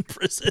 years in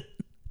prison.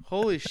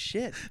 Holy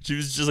shit. She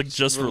was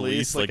just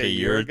released like a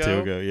year or two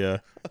ago. Yeah.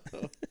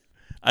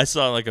 I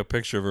saw like a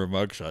picture of her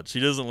mugshot. She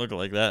doesn't look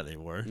like that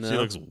anymore. No. She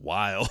looks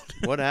wild.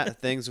 What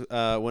things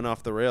went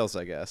off the rails,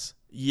 I guess.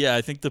 Yeah,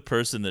 I think the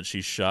person that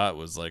she shot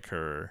was like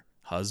her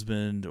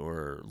husband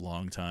or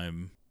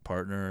longtime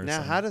partner.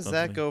 Now, how does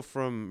that go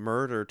from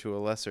murder to a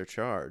lesser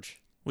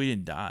charge? We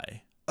didn't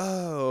die.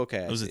 Oh,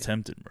 okay. It was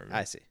attempted murder.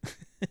 I see.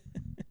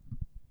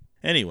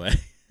 Anyway.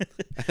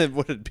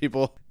 What, did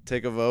people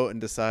take a vote and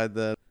decide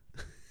that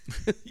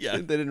yeah,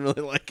 they didn't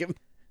really like him?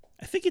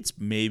 I think it's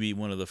maybe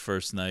one of the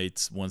first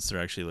nights once they're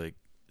actually like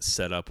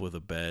set up with a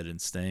bed and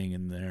staying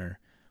in there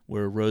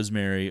where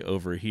Rosemary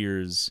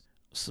overhears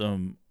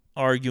some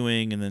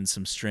arguing and then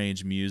some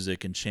strange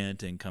music and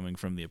chanting coming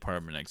from the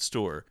apartment next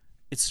door.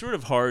 It's sort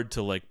of hard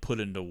to like put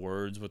into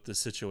words what the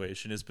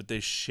situation is, but they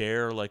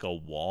share like a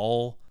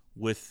wall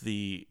with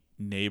the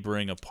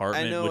neighboring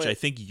apartment, which I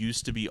think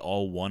used to be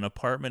all one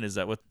apartment. Is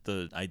that what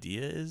the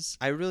idea is?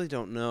 I really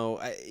don't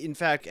know. In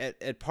fact,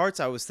 at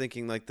parts I was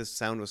thinking like the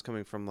sound was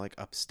coming from like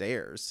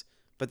upstairs,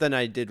 but then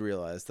I did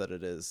realize that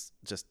it is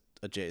just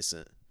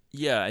adjacent.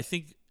 Yeah, I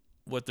think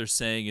what they're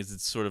saying is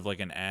it's sort of like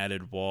an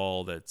added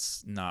wall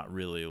that's not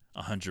really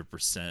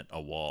 100%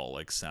 a wall,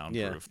 like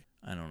soundproof.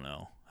 Yeah. I don't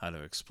know how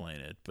to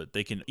explain it, but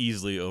they can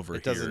easily overhear.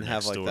 It doesn't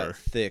have like that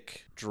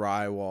thick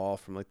dry wall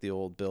from like the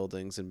old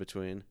buildings in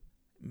between.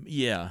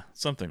 Yeah,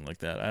 something like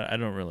that. I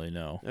don't really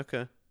know.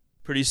 Okay.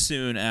 Pretty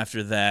soon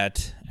after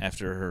that,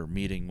 after her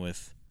meeting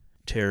with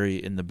Terry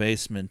in the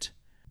basement,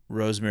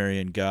 Rosemary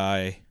and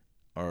Guy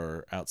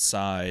are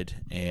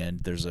outside,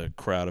 and there's a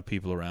crowd of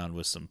people around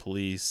with some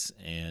police,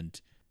 and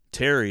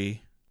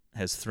Terry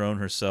has thrown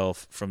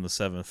herself from the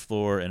 7th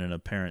floor in an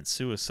apparent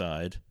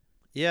suicide.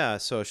 Yeah,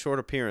 so a short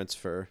appearance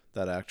for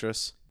that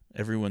actress.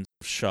 Everyone's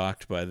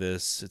shocked by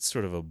this. It's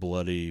sort of a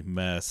bloody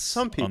mess.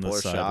 Some people on the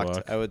are sidewalk.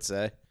 shocked, I would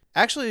say.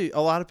 Actually, a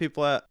lot of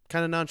people are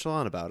kind of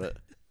nonchalant about it.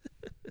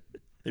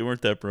 They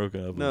weren't that broke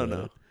up. No.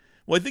 It.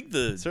 Well, I think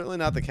certainly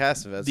not the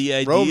Cassavetes. The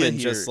idea Roman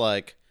here, just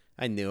like,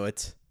 I knew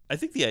it. I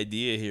think the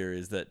idea here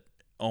is that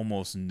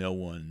almost no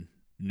one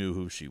knew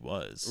who she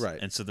was. Right.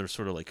 And so they're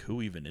sort of like,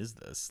 who even is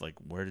this? Like,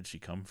 where did she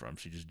come from?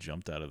 She just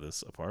jumped out of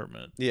this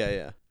apartment.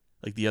 Yeah.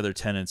 Like, the other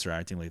tenants are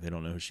acting like they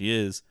don't know who she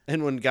is.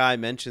 And when Guy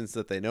mentions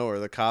that they know her,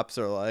 the cops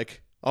are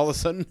like, all of a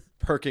sudden,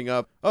 perking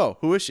up. Oh,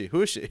 who is she?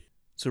 Who is she?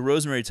 So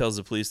Rosemary tells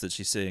the police that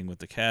she's staying with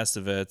the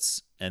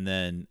Cassavetes, and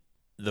then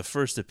the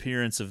first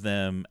appearance of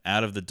them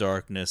out of the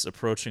darkness,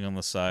 approaching on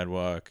the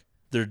sidewalk,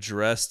 they're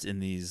dressed in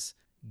these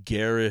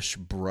garish,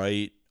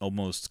 bright,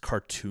 almost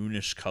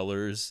cartoonish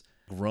colors.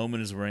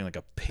 Roman is wearing like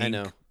a pink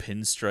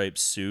pinstripe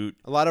suit.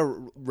 A lot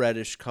of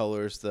reddish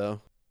colors,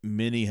 though.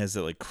 Minnie has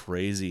that like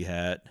crazy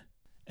hat,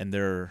 and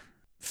they're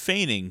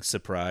feigning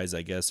surprise,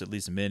 I guess. At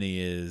least Minnie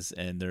is,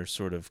 and they're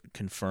sort of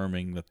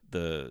confirming that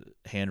the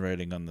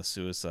handwriting on the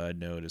suicide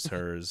note is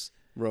hers.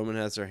 Roman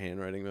has her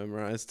handwriting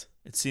memorized.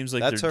 It seems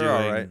like That's they're her,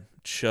 doing all right.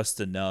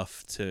 just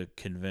enough to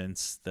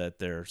convince that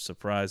they're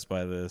surprised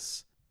by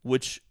this,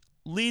 which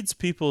leads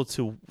people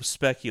to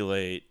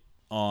speculate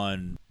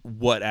on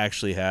what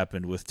actually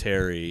happened with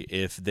Terry,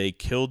 if they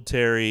killed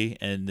Terry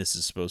and this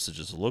is supposed to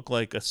just look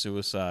like a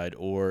suicide,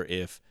 or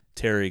if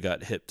Terry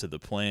got hip to the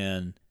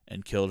plan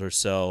and killed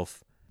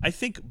herself. I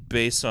think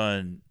based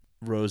on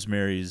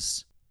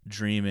Rosemary's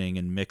dreaming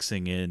and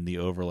mixing in the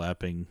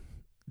overlapping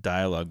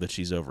dialogue that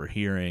she's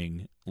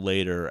overhearing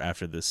later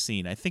after this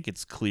scene, I think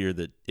it's clear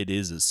that it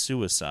is a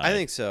suicide. I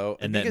think so.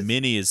 And that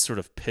Minnie is sort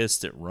of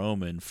pissed at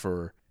Roman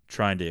for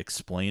trying to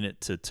explain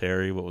it to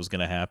Terry what was going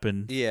to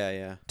happen.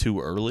 Yeah.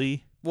 Too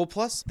early. Well,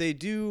 plus they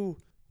do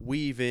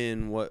weave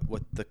in what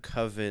the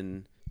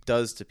coven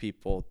does to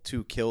people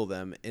to kill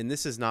them, and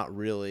this is not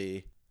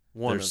really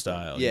one their of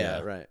style. them.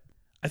 Yeah, right.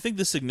 I think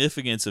the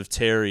significance of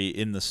Terry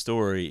in the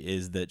story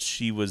is that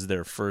she was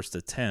their first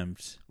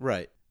attempt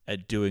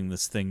at doing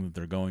this thing that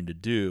they're going to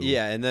do.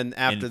 Yeah, and then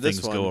after this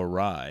things one, go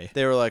awry.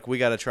 They were like, we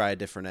got to try a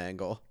different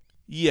angle.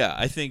 Yeah,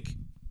 I think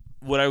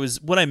what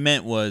I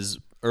meant was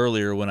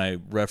earlier when I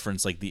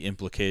referenced like the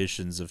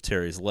implications of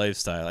Terry's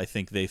lifestyle, I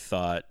think they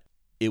thought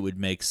it would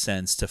make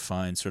sense to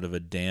find sort of a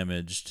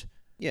damaged,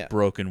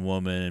 broken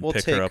woman and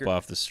pick her up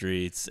off the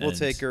streets. We'll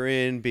take her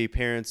in, be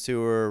parents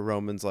to her.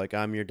 Roman's like,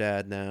 I'm your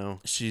dad now.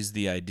 She's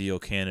the ideal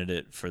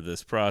candidate for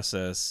this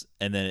process.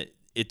 And then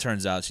it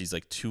turns out she's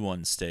like too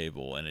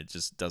unstable and it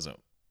just doesn't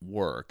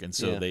work. And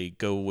so they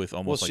go with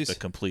almost like the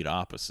complete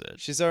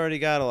opposite. She's already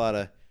got a lot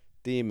of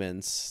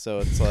demons, so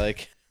it's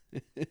like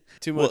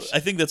too much. Well, I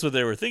think that's what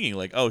they were thinking.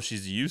 Like, oh,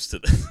 she's used to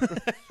this.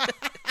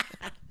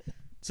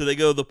 So they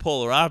go the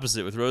polar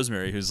opposite with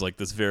Rosemary, who's like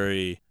this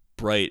very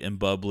bright and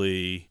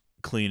bubbly,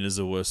 clean as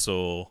a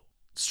whistle,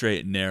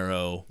 straight and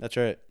narrow. That's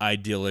right.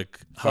 Idyllic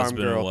Farm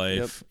husband girl. and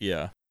wife. Yep.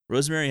 Yeah.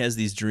 Rosemary has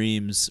these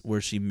dreams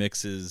where she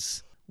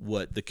mixes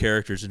what the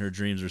characters in her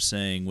dreams are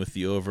saying with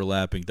the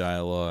overlapping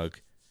dialogue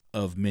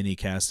of Minnie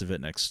Cassavet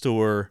next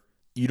door.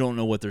 You don't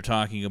know what they're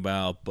talking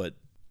about, but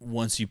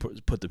once you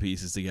put the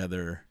pieces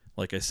together,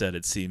 like I said,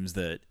 it seems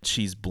that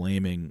she's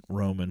blaming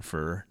Roman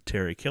for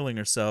Terry killing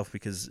herself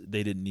because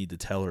they didn't need to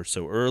tell her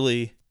so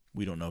early.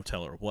 We don't know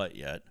tell her what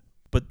yet.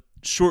 But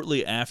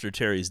shortly after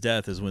Terry's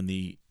death is when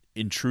the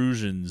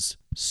intrusions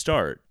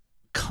start.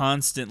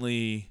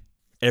 Constantly,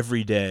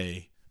 every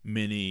day,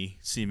 Minnie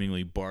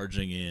seemingly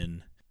barging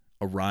in,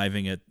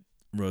 arriving at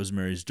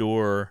Rosemary's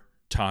door,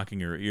 talking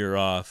her ear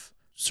off,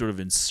 sort of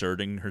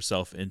inserting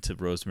herself into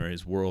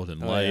Rosemary's world and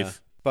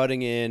life. Yeah.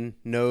 Butting in,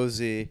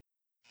 nosy.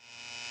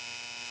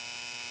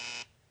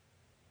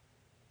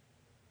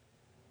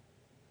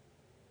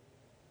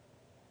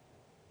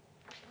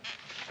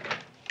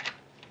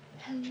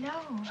 Hello,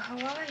 how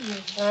are you?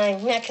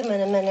 Fine. May I come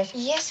in a minute?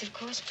 Yes, of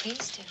course,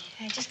 please do.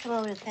 I just come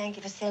over to thank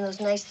you for saying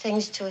those nice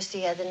things to us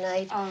the other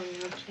night. Oh,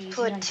 no, please.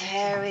 Poor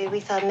Terry. We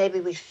thought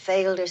maybe we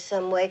failed her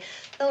some way.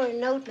 Though her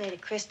note made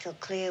it crystal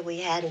clear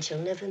we had, and she'll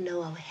never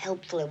know how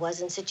helpful it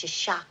was in such a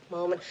shock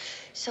moment.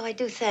 So I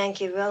do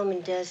thank you.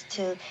 Roman does,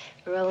 too.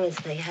 Roman's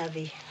the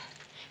hubby.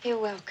 You're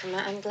welcome.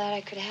 I'm glad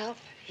I could help.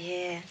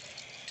 Yeah.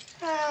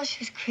 Well, she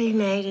was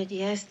cremated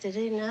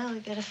yesterday. Now we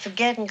gotta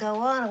forget and go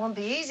on. It won't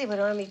be easy with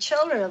only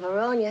children of her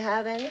own. You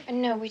have any?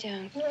 No, we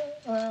don't. No.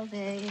 Well,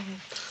 there you go.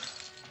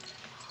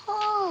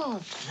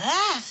 Oh,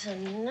 that's a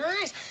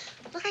nice.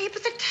 Look how you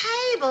put the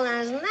table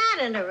in. Isn't that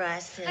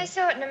interesting? I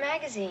saw it in a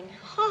magazine.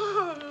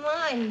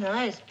 Oh, my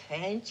nice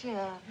paint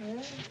job.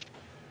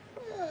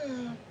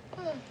 Huh?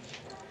 Oh.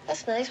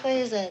 That's nice. Where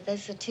is that?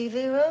 That's the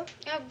TV room?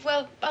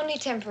 Well, only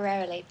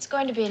temporarily. It's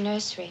going to be a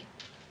nursery.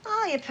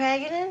 Oh, you're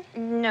pregnant?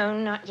 No,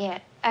 not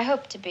yet. I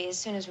hope to be as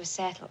soon as we're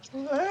settled.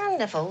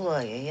 Wonderful.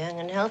 Well, you're young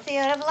and healthy.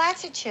 You'll have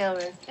lots of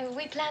children.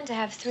 We plan to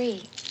have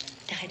 3.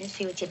 I didn't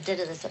see what you did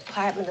to this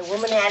apartment. The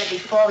woman had it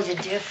before was a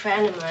dear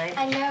friend of mine.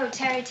 I know.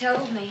 Terry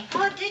told me.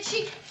 Oh, did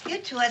she? You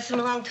two had some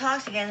long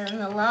talks together in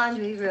the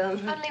laundry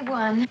room. Only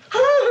one.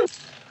 Oh,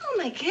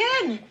 my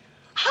goodness.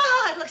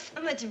 Oh, it looks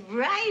so much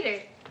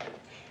brighter.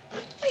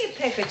 Why do you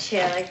pick a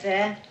chair like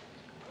that?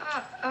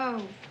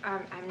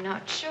 I'm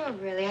not sure,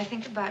 really. I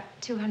think about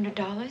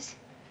 $200.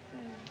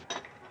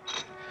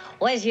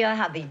 Where's your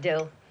hubby,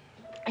 do?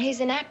 He's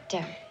an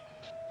actor.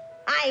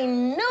 I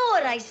knew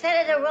it. I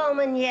said it to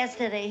Roman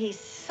yesterday. He's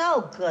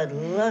so good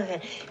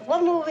looking.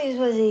 What movies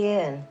was he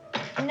in?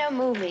 No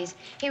movies.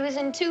 He was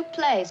in 2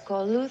 plays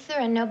called Luther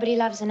and Nobody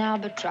Loves an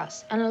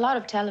Albatross, and a lot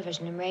of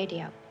television and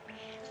radio.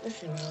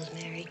 Listen,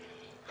 Rosemary,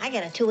 I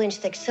got a 2-inch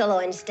thick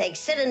sirloin steak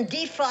sitting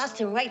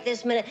defrosting right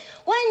this minute.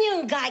 Why don't you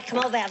and Guy come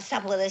over and have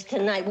supper with us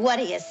tonight? What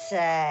do you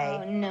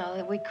say? Oh,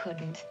 no, we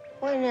couldn't.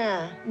 Why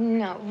not?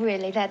 No,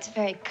 really, that's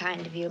very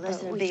kind of you.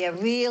 Listen, it'd be a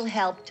real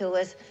help to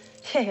us.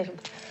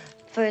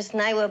 First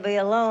night we'll be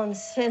alone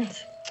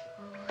since.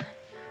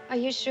 Are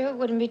you sure it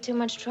wouldn't be too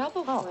much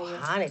trouble for you? Oh,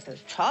 honey, if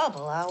there's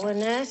trouble, I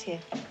wouldn't ask you.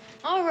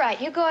 All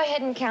right, you go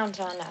ahead and count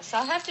on us.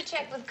 I'll have to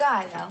check with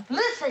Guy, though.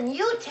 Listen,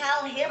 you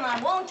tell him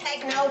I won't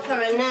take no for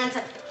an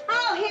answer.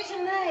 Oh, here's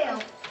your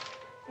mail.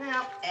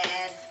 Now,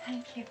 Ed.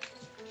 Thank you.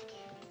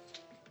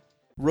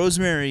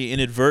 Rosemary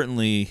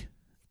inadvertently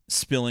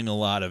spilling a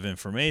lot of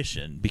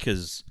information,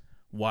 because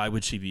why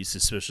would she be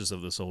suspicious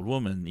of this old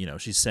woman? You know,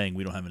 she's saying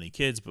we don't have any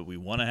kids, but we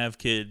want to have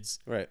kids.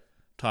 Right.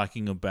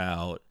 Talking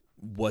about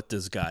what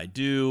does Guy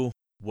do?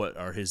 What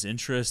are his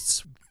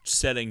interests?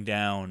 Setting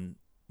down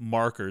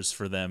markers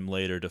for them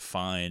later to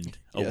find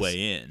a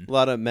way in. A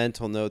lot of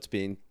mental notes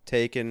being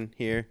taken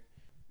here.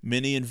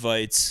 Minnie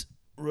invites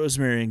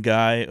Rosemary and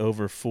Guy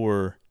over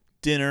for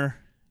dinner.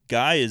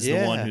 Guy is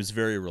the one who's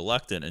very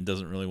reluctant and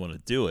doesn't really want to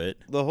do it.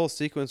 The whole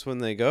sequence when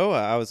they go,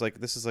 I was like,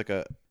 this is like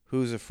a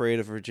Who's Afraid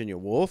of Virginia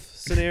Woolf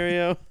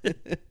scenario.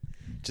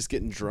 Just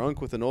getting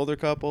drunk with an older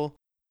couple.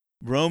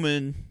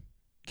 Roman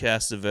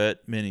Castevet,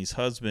 Minnie's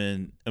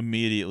husband,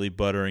 immediately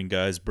buttering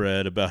Guy's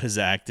bread about his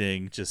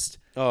acting. Just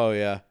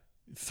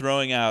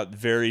throwing out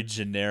very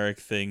generic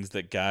things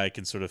that Guy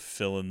can sort of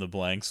fill in the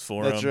blanks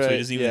for him. Right, so he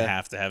doesn't even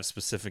have to have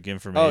specific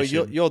information.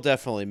 Oh, you'll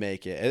definitely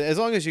make it. As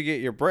long as you get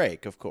your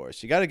break, of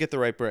course. You got to get the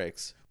right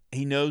breaks.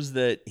 He knows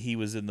that he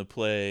was in the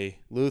play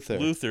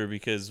Luther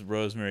because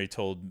Rosemary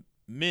told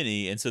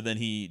Minnie, and so then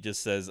he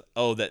just says,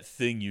 oh, that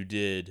thing you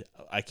did,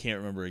 I can't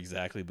remember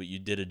exactly, but you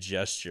did a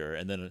gesture,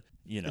 and then,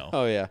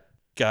 Oh, yeah.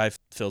 Guy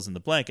fills in the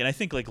blank. And I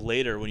think like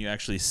later when you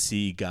actually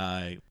see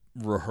Guy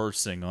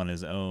rehearsing on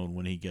his own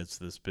when he gets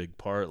this big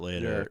part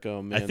later,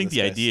 man, I think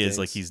the idea is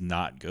like he's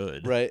not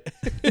good. Right.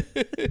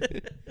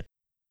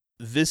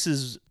 This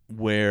is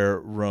where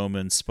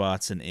Roman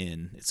spots an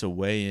inn. It's a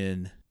way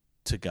in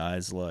to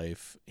Guy's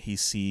life. He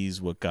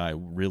sees what Guy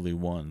really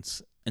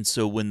wants. And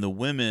so when the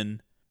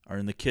women are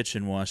in the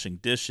kitchen washing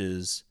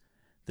dishes,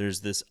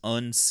 there's this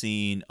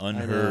unseen,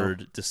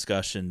 unheard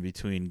discussion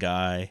between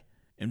Guy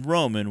and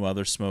Roman while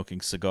they're smoking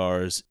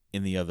cigars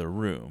in the other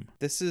room.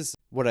 This is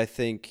what I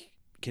think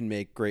can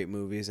make great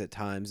movies at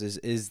times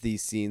is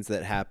these scenes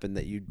that happen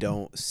that you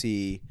don't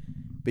see,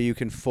 but you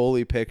can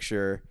fully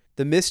picture.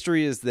 The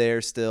mystery is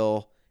there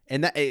still,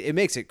 and that it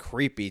makes it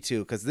creepy too,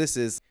 because this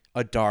is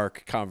a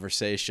dark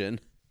conversation.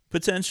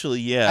 Potentially,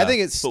 yeah. I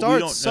think it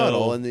starts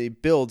subtle and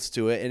it builds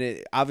to it, and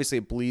it obviously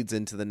it bleeds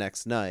into the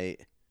next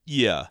night.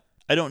 Yeah.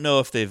 I don't know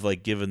if they've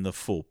like given the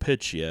full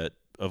pitch yet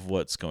of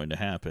what's going to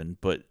happen,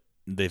 but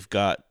they've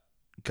got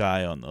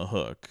Guy on the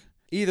hook.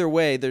 Either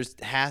way, there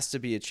has to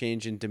be a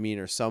change in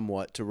demeanor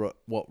somewhat to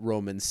what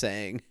Roman's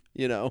saying,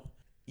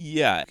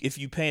 Yeah, if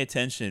you pay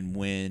attention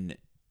when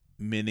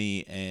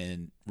Minnie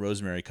and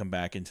Rosemary come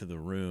back into the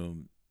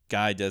room,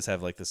 Guy does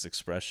have like this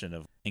expression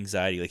of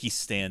anxiety. Like he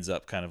stands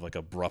up kind of like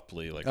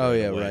abruptly, like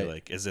away,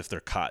 like as if they're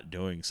caught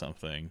doing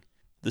something.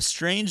 The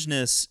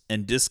strangeness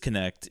and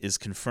disconnect is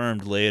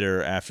confirmed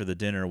later after the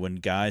dinner when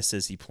Guy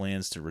says he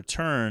plans to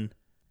return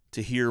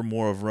to hear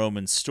more of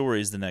Roman's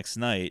stories the next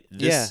night.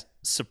 This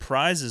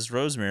surprises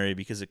Rosemary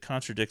because it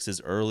contradicts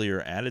his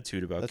earlier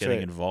attitude about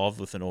getting involved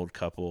with an old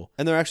couple.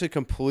 And they're actually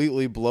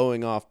completely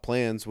blowing off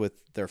plans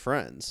with their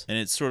friends. And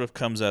it sort of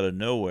comes out of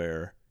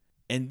nowhere.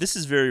 And this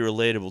is very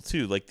relatable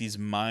too, like these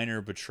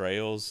minor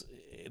betrayals.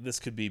 This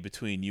could be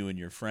between you and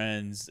your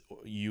friends,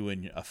 you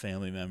and a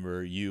family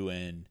member, you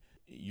and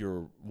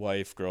your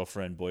wife,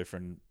 girlfriend,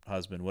 boyfriend,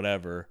 husband,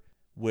 whatever,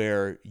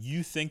 where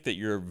you think that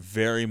you're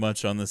very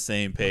much on the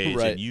same page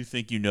and you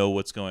think you know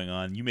what's going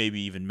on. You maybe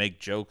even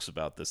make jokes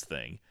about this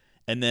thing.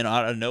 And then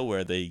out of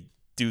nowhere, they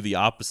do the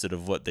opposite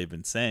of what they've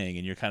been saying.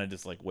 And you're kind of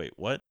just like, wait,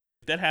 what?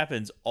 That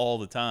happens all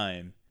the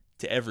time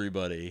to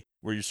everybody,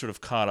 where you're sort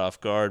of caught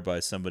off guard by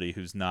somebody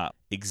who's not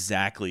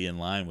exactly in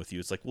line with you.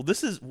 It's like, well,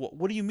 this is,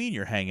 what do you mean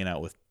you're hanging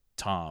out with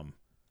Tom?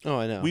 Oh,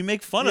 I know. We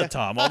make fun of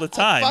Tom all the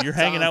time. You're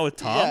hanging out with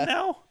Tom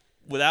now?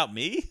 Without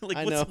me?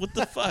 Like, what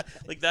the fuck?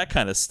 Like, that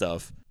kind of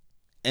stuff.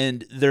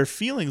 And their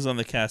feelings on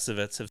the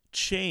Castevets have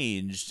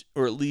changed,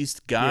 or at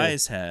least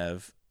Guy's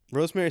have.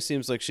 Rosemary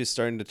seems like she's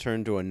starting to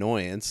turn to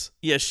annoyance.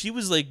 Yeah, she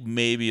was like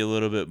maybe a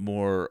little bit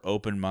more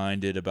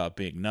open-minded about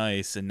being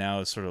nice, and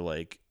now is sort of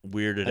like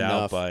weirded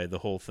out by the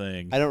whole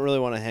thing. I don't really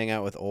want to hang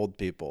out with old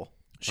people.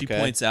 She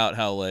points out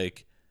how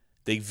like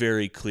they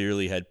very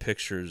clearly had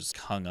pictures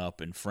hung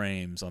up in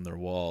frames on their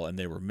wall, and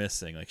they were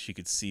missing. Like, she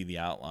could see the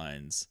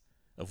outlines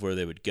of where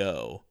they would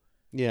go.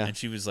 Yeah. And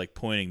she was, like,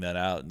 pointing that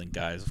out, and then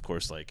guys, of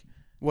course, like,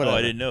 Whatever. oh,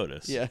 I didn't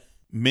notice. Yeah.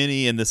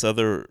 Minnie and this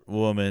other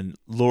woman,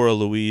 Laura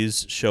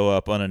Louise, show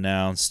up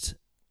unannounced,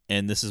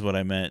 and this is what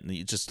I meant,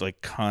 and just,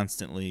 like,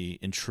 constantly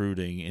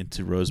intruding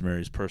into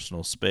Rosemary's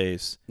personal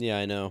space. Yeah,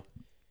 I know.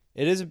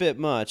 It is a bit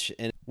much,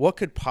 and what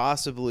could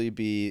possibly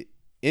be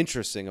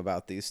interesting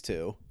about these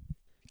two?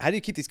 How do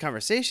you keep these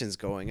conversations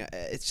going?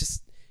 It's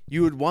just,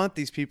 you would want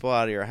these people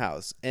out of your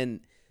house.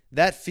 And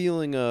that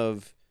feeling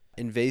of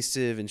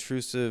invasive,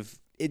 intrusive,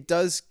 it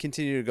does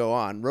continue to go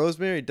on.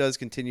 Rosemary does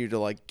continue to,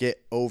 like,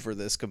 get over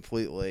this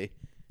completely,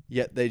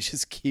 yet they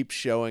just keep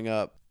showing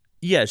up.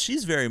 Yeah,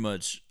 she's very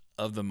much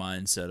of the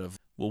mindset of,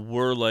 well,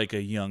 we're like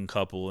a young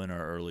couple in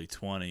our early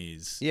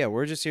 20s. Yeah,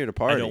 we're just here to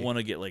party. I don't want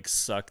to get, like,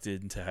 sucked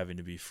into having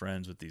to be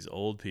friends with these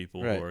old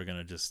people Right. who are going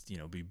to just,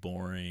 be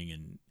boring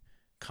and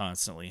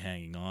constantly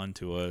hanging on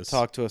to us.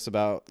 Talk to us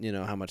about,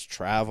 how much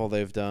travel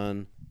they've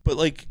done. But,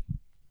 like,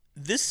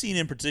 this scene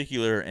in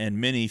particular, and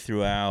Minnie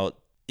throughout,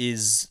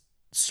 is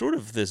sort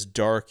of this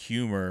dark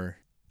humor.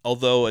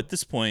 Although at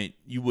this point,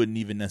 you wouldn't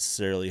even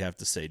necessarily have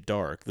to say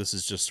dark. This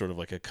is just sort of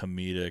like a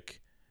comedic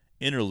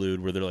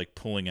interlude where they're, like,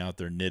 pulling out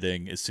their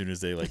knitting as soon as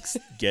they, like,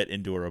 get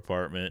into her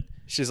apartment.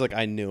 She's like,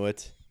 I knew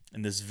it.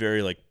 And this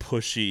very, like,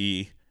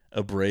 pushy,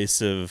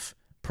 abrasive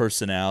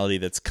personality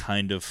that's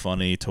kind of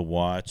funny to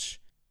watch.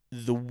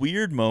 The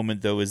weird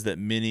moment, though, is that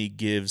Minnie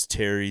gives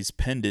Terry's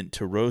pendant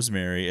to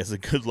Rosemary as a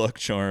good luck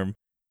charm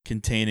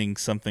containing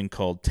something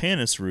called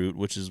tannis root,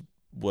 which is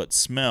what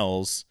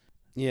smells.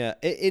 Yeah,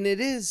 and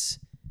it is...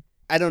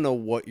 I don't know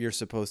what you're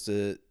supposed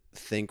to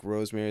think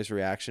Rosemary's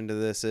reaction to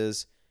this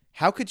is.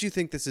 How could you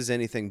think this is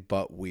anything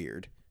but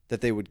weird that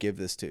they would give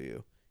this to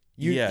you?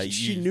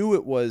 She knew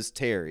it was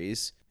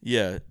Terry's.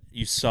 Yeah,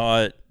 you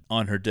saw it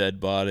on her dead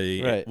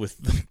body, right,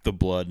 with the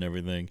blood and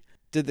everything.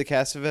 Did the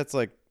Cassavetes,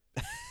 like,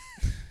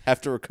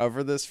 have to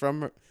recover this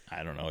from her?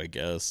 I don't know, I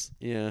guess.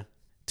 Yeah.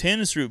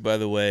 Tannis root, by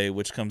the way,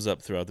 which comes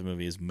up throughout the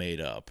movie, is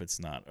made up. It's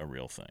not a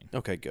real thing.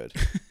 Okay, good.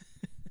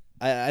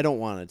 I don't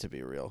want it to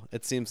be real.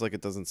 It seems like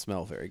it doesn't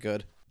smell very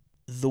good.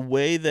 The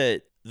way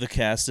that the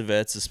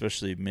Cassavetes,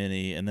 especially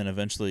Minnie, and then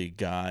eventually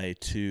Guy,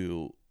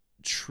 too,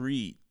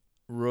 treat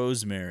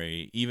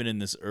Rosemary, even in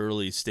this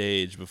early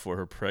stage before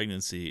her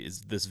pregnancy,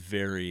 is this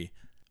very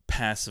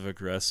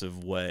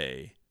passive-aggressive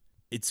way.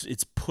 It's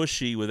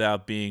pushy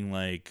without being,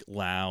 like,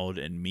 loud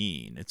and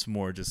mean. It's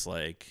more just,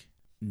 like,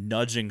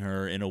 nudging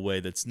her in a way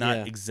that's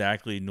not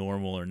exactly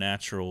normal or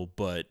natural,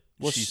 but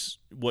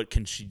what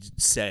can she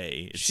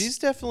say? She's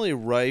definitely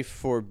rife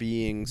for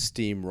being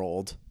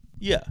steamrolled.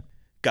 Yeah.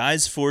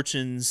 Guy's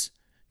fortunes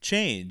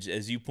change.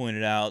 As you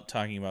pointed out,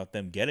 talking about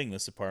them getting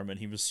this apartment,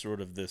 he was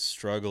sort of this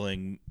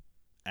struggling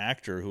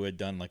actor who had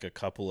done, like, a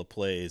couple of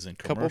plays and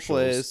commercials. Couple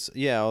plays,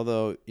 yeah,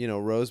 although,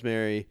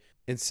 Rosemary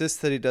insists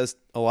that he does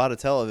a lot of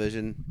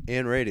television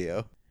and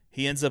radio.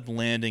 He ends up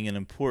landing an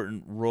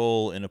important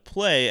role in a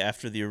play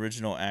after the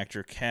original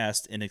actor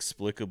cast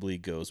inexplicably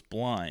goes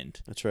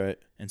blind. That's right.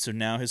 And so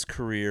now his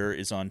career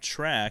is on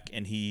track,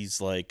 and he's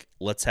like,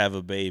 let's have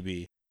a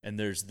baby. And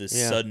there's this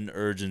sudden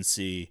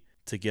urgency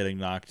to getting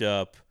knocked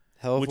up,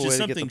 which is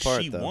something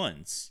she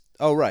wants.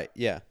 Oh, right,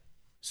 yeah.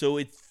 So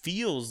it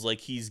feels like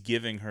he's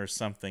giving her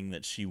something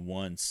that she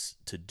wants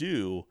to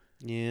do.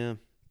 Yeah.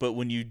 But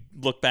when you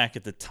look back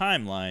at the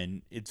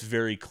timeline, it's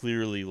very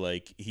clearly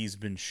like he's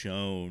been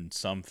shown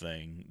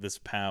something, this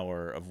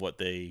power of what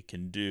they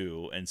can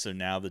do. And so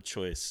now the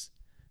choice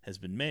has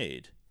been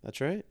made.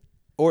 That's right.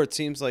 Or it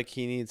seems like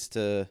he needs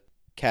to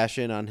cash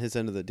in on his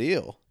end of the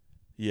deal.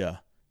 Yeah.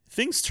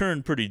 Things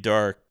turn pretty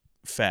dark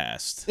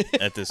fast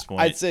at this point.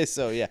 I'd say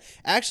so, yeah.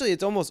 Actually,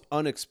 it's almost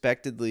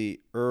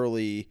unexpectedly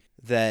early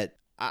that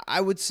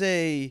I would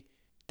say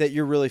that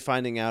you're really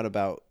finding out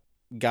about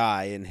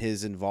Guy and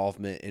his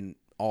involvement in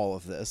all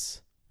of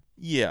this.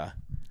 Yeah.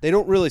 They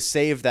don't really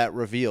save that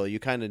reveal. You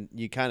kind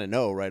of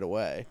know right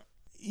away.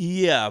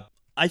 Yeah.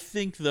 I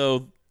think,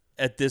 though,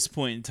 at this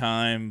point in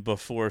time,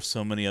 before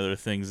so many other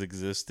things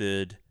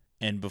existed,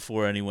 and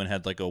before anyone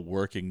had, like, a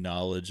working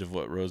knowledge of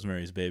what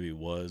Rosemary's Baby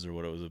was or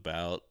what it was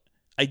about,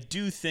 I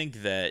do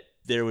think that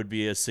there would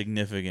be a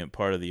significant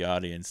part of the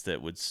audience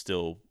that would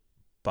still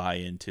buy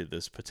into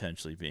this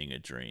potentially being a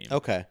dream.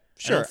 Okay.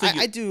 Sure.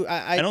 I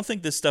don't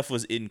think this stuff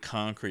was in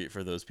concrete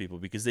for those people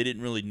because they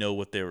didn't really know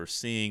what they were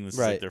seeing. This is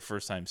like their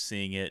first time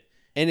seeing it.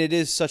 And it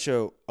is such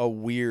a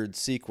weird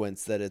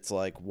sequence that it's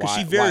like,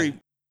 why?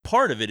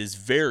 Part of it is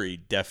very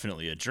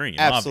definitely a dream,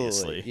 absolutely,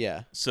 obviously.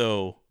 Yeah.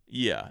 So,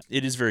 yeah,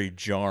 it is very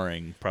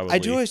jarring probably. I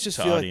do always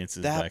just feel like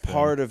that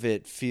part then. of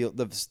it,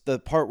 the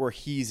part where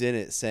he's in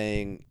it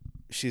saying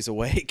she's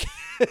awake,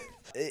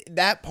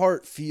 that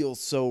part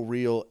feels so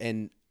real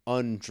and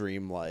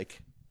undreamlike.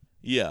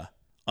 Yeah.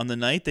 On the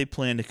night they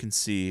plan to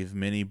conceive,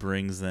 Minnie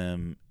brings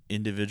them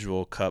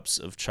individual cups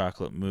of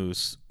chocolate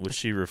mousse, which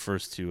she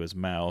refers to as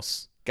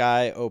mouse.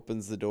 Guy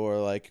opens the door,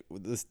 like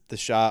the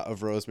shot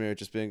of Rosemary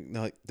just being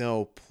like,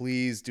 no,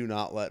 please do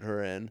not let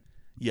her in.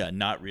 Yeah,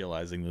 not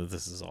realizing that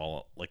this is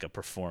all like a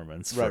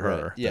performance for Right,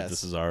 her. right. Yes. That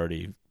this has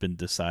already been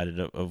decided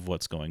of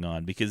what's going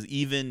on. Because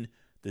even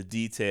the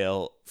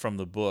detail from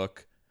the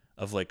book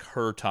of like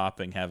her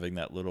topping having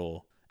that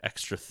little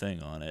extra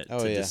thing on it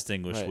to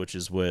distinguish which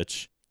is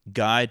which.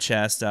 Guy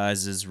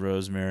chastises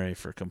Rosemary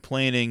for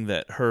complaining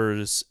that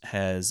hers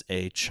has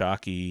a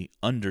chalky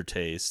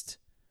undertaste.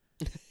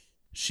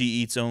 She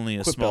eats only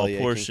a small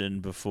portion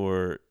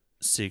before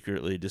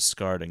secretly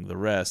discarding the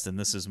rest, and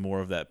this is more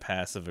of that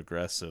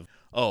passive-aggressive,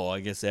 oh, I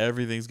guess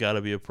everything's got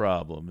to be a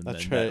problem, and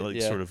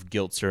that sort of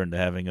guilts her into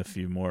having a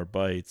few more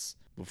bites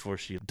before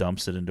she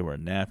dumps it into her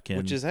napkin.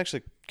 Which is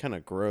actually kind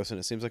of gross, and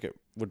it seems like it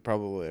would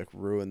probably like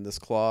ruin this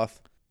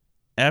cloth.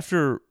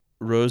 After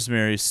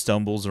Rosemary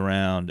stumbles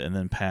around and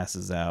then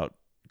passes out,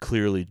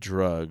 clearly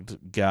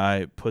drugged,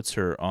 Guy puts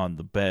her on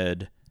the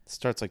bed.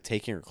 Starts like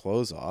taking her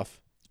clothes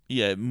off.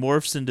 Yeah, it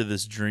morphs into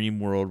this dream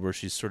world where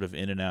she's sort of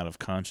in and out of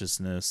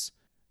consciousness.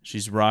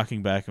 She's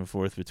rocking back and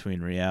forth between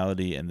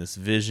reality and this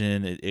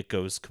vision. It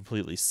goes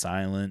completely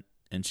silent,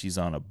 and she's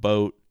on a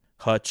boat.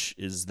 Hutch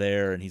is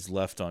there, and he's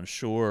left on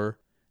shore,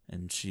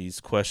 and she's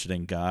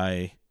questioning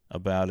Guy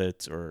about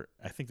it, or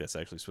I think that's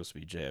actually supposed to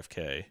be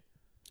JFK.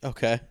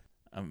 Okay.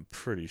 I'm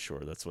pretty sure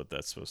that's what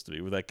that's supposed to be.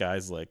 Where that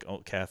guy's like, oh,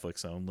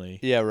 Catholics only.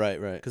 Yeah, right.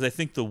 Because I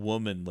think the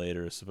woman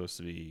later is supposed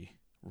to be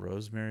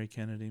Rosemary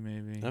Kennedy,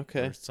 maybe.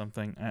 Okay. Or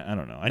something. I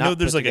don't know. I know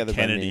there's like a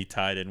Kennedy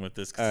tied in with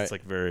this because it's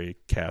like very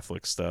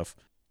Catholic stuff.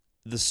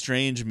 The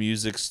strange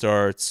music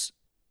starts.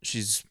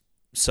 She's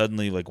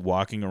suddenly like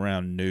walking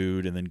around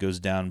nude and then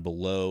goes down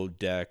below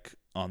deck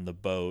on the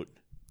boat.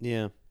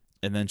 Yeah.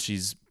 And then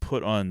she's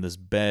put on this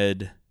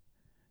bed.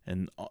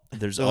 And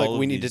there's so all like, of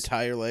we need these to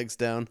tie your legs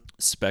down.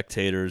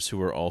 Spectators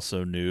who are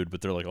also nude,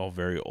 but they're like all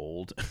very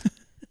old.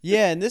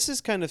 Yeah, and this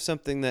is kind of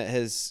something that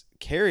has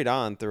carried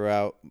on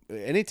throughout.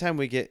 Anytime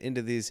we get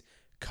into these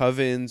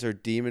covens or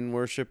demon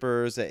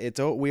worshippers,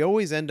 we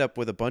always end up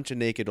with a bunch of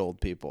naked old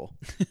people.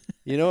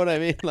 You know what I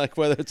mean? Like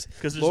whether it's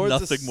because there's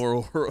nothing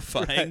more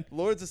horrifying. Right,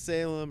 Lords of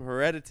Salem,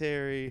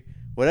 Hereditary,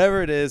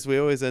 whatever it is, we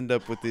always end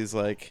up with these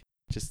like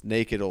just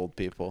naked old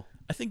people.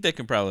 I think that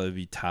can probably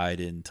be tied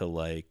into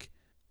like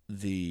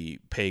the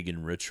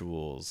pagan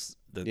rituals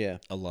that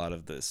a lot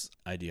of this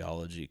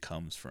ideology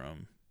comes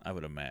from, I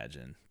would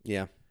imagine.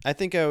 Yeah. I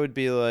think I would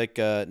be like,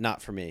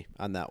 not for me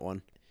on that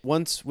one.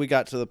 Once we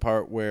got to the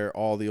part where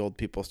all the old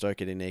people start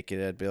getting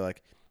naked, I'd be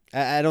like,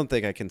 I don't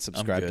think I can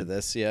subscribe to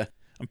this. Yeah.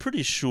 I'm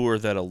pretty sure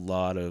that a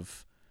lot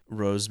of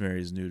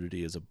Rosemary's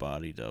nudity is a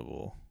body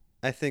double.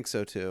 I think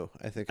so too.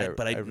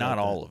 But not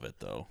all of it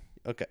though.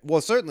 Okay.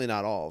 Well, certainly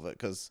not all of it,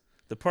 because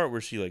the part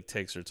where she like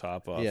takes her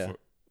top off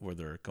where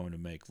they're going to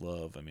make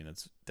love, I mean,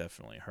 that's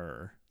definitely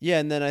her. Yeah,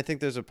 and then I think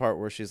there's a part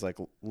where she's like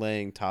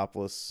laying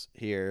topless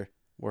here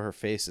where her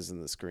face is in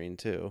the screen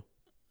too.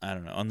 I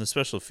don't know. On the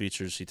special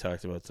features, she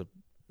talked about the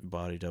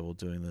body double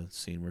doing the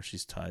scene where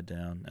she's tied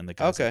down and the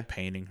guy's like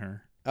painting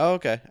her. Oh,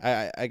 okay.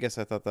 I guess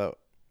I thought that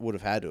would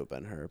have had to have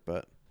been her,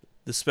 but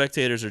the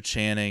spectators are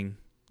chanting.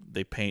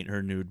 They paint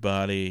her nude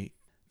body.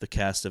 The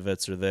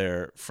Castavets are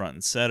there, front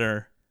and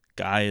center.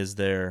 Guy is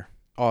there,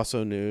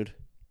 also nude.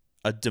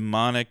 A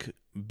demonic,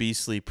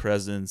 beastly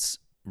presence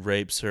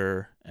rapes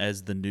her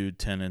as the nude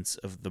tenants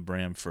of the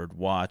Bramford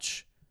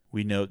watch.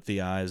 We note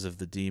the eyes of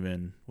the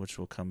demon, which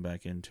we'll come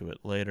back into it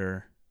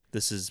later.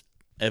 This is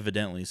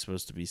evidently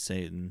supposed to be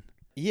Satan.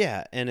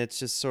 Yeah, and it's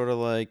just sort of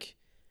like,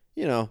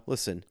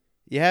 listen,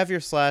 you have your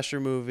slasher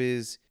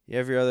movies, you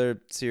have your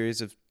other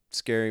series of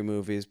scary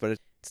movies, but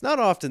it's not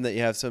often that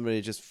you have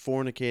somebody just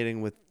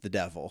fornicating with the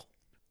devil.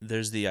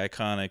 There's the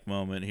iconic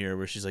moment here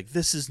where she's like,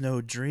 this is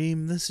no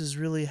dream, this is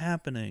really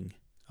happening.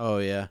 Oh,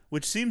 yeah.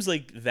 Which seems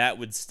like that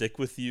would stick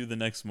with you the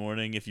next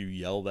morning if you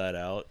yell that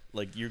out.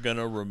 Like, you're going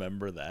to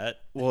remember that.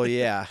 Well,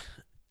 yeah.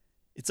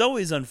 It's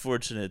always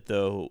unfortunate,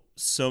 though,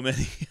 so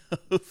many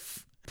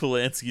of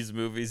Polanski's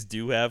movies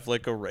do have,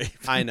 like, a rape.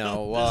 I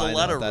know. Well, There's a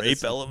lot of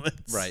rape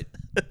elements. Right.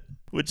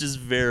 Which is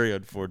very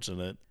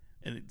unfortunate.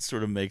 And it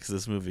sort of makes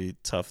this movie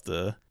tough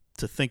to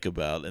think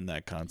about in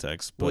that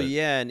context. But, well,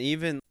 yeah, and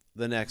even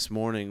the next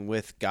morning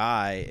with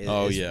Guy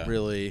is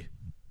really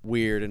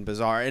weird and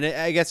bizarre. And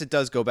I guess it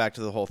does go back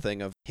to the whole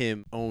thing of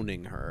him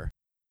owning her.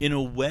 In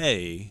a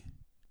way,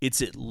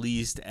 it's at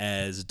least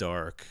as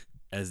dark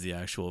as the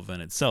actual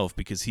event itself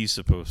because he's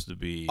supposed to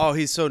be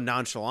he's so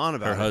nonchalant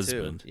about her it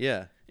husband. Too.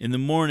 Yeah. In the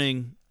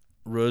morning,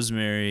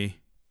 Rosemary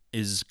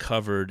is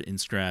covered in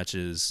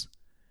scratches,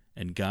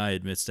 and Guy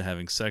admits to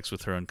having sex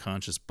with her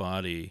unconscious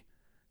body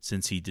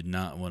since he did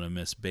not want to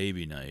miss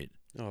baby night.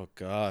 Oh,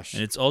 gosh.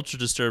 And it's ultra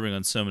disturbing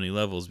on so many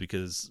levels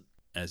because,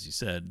 as you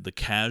said, the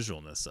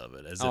casualness of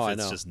it, as if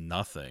it's just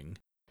nothing.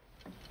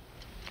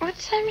 What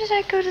time did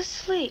I go to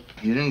sleep?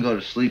 You didn't go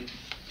to sleep.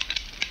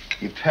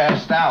 You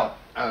passed out.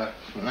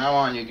 From now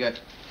on, you get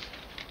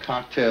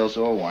cocktails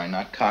or wine,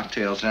 not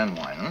cocktails and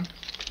wine, huh?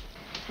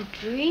 The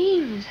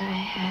dreams I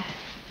had.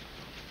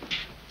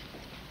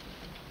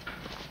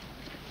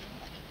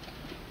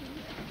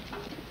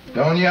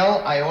 Don't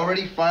yell. I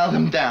already filed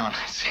them down.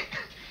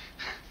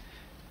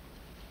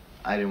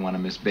 I didn't want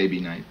to miss baby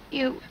night.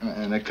 You...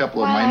 And a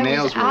couple of While my I was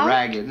nails were out?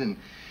 ragged, and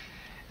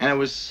it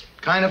was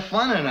kind of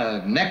fun in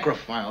a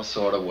necrophile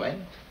sort of way.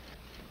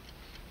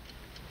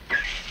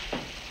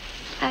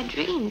 I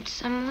dreamed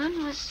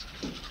someone was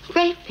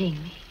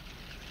raping me.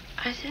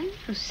 I don't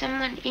know,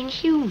 someone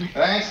inhuman.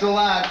 Thanks a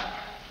lot.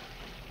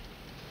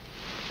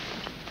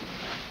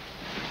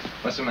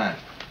 What's the matter?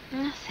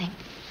 Nothing.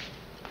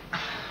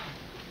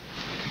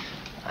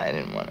 I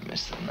didn't want to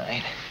miss the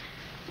night.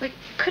 We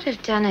could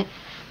have done it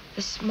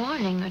this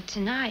morning or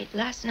tonight.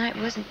 Last night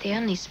wasn't the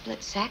only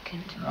split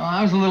second. No,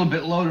 I was a little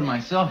bit loaded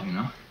myself, you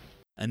know.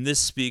 And this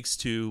speaks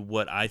to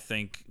what I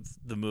think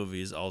the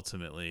movie is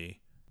ultimately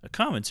a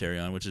commentary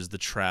on, which is the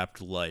trapped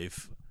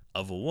life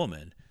of a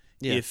woman.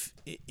 Yeah. If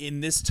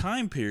in this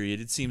time period,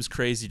 it seems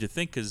crazy to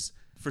think, because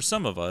for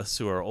some of us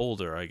who are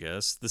older, I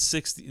guess, the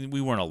 60s,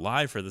 we weren't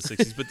alive for the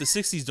 60s, but the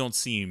 60s don't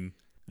seem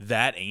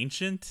that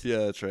ancient.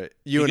 Yeah, that's right.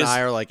 You and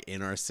I are like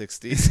in our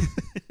 60s.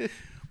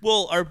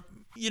 Well,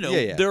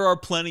 Yeah. there are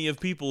plenty of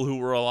people who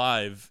were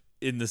alive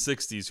in the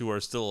 60s who are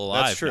still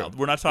alive. That's true. Now.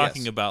 We're not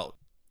talking Yes. about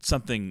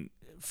something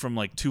from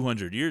like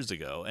 200 years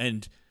ago.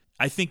 And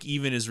I think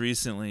even as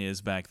recently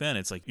as back then,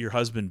 it's like your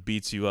husband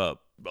beats you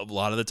up. A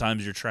lot of the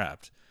times you're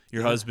trapped.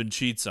 Your husband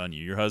cheats on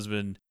you. Your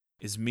husband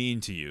is mean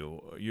to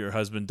you. Your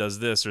husband does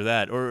this or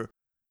that. Or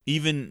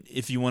even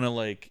if you want to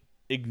like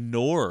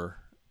ignore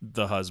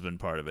the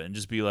husband part of it and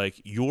just be like,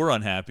 you're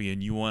unhappy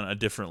and you want a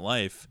different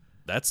life,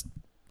 that's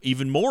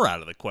even more out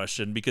of the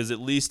question, because at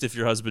least if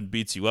your husband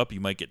beats you up, you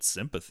might get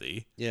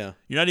sympathy. Yeah.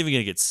 You're not even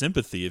going to get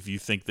sympathy if you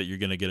think that you're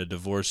going to get a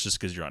divorce just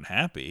because you're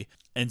unhappy.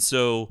 And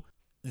so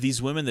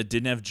these women that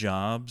didn't have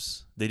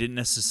jobs, they didn't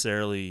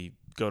necessarily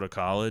go to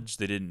college.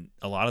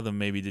 A lot of them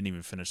maybe didn't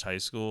even finish high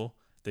school.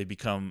 They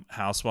become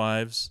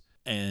housewives,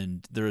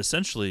 and they're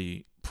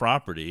essentially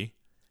property.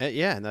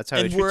 Yeah, and that's how.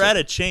 And we're at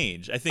a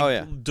change. I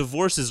think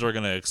divorces are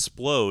going to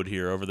explode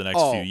here over the next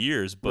few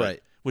years,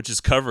 but which is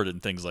covered in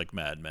things like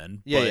Mad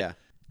Men. Yeah, but yeah.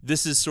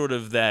 This is sort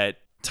of that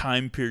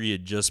time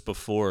period just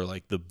before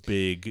like the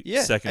big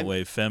second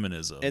wave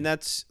feminism. And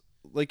that's,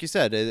 like you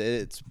said,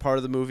 it's part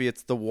of the movie.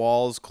 It's the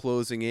walls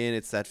closing in.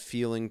 It's that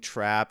feeling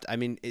trapped. I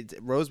mean,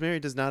 Rosemary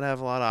does not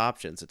have a lot of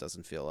options, it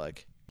doesn't feel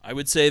like. I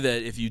would say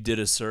that if you did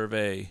a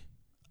survey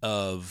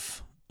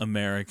of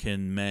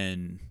American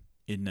men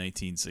in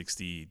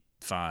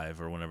 1965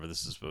 or whenever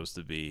this is supposed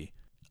to be,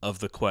 of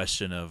the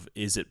question of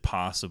is it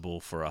possible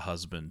for a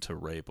husband to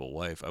rape a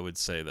wife, I would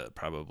say that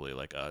probably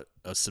like a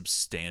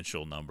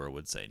substantial number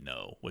would say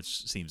no,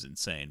 which seems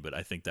insane, but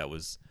I think that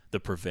was the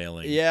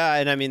prevailing. Yeah,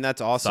 and I mean that's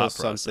also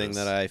something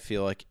process that I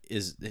feel like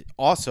is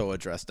also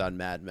addressed on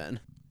Mad Men.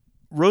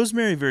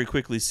 Rosemary very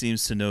quickly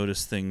seems to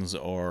notice things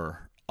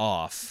are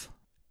off.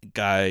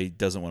 Guy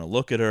doesn't want to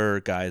look at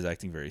her. Guy's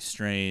acting very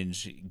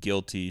strange,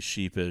 guilty,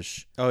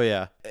 sheepish. Oh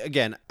yeah.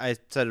 Again, I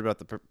said about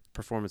the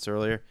performance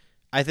earlier.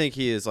 I think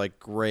he is like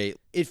great.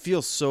 It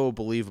feels so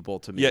believable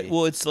to me. Yeah,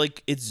 well, it's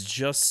like it's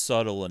just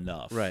subtle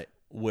enough, right,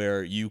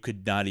 where you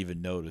could not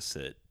even notice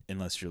it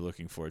unless you're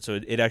looking for it. So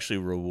it actually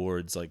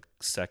rewards like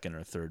second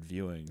or third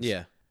viewings.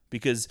 Yeah,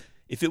 because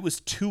if it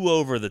was too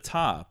over the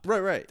top,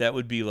 right, that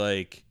would be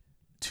like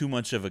too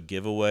much of a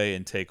giveaway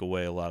and take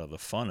away a lot of the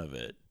fun of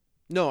it.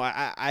 No,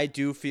 I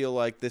do feel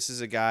like this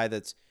is a guy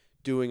that's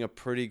doing a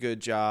pretty good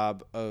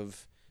job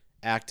of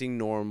acting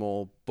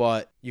normal,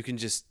 but you can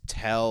just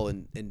tell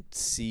and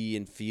see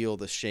and feel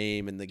the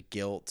shame and the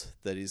guilt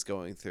that he's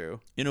going through.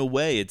 In a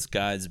way, it's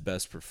Guy's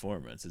best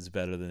performance. It's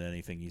better than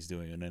anything he's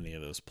doing in any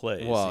of those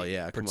plays. Well,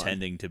 yeah,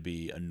 pretending to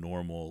be a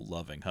normal,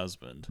 loving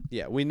husband.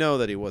 Yeah, we know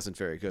that he wasn't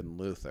very good in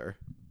Luther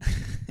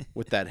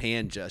with that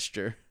hand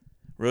gesture.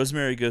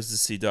 Rosemary goes to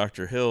see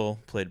Dr. Hill,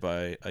 played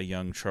by a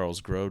young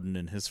Charles Grodin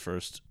in his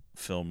first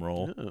film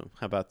role. Oh,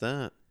 how about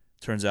that?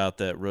 Turns out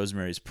that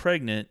Rosemary's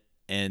pregnant,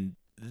 and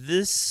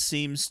this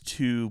seems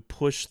to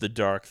push the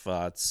dark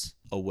thoughts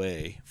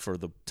away for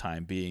the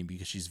time being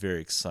because she's very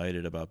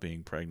excited about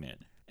being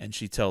pregnant. And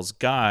she tells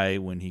Guy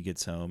when he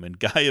gets home, and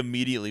Guy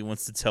immediately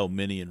wants to tell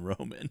Minnie and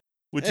Roman,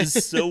 which is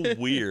so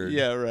weird.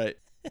 Yeah, right.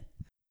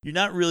 You're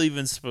not really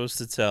even supposed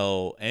to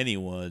tell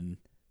anyone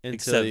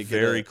except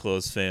very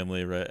close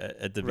family right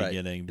at the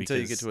beginning. Until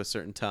you get to a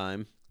certain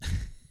time.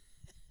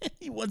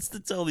 He wants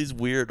to tell these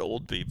weird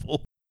old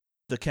people.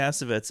 The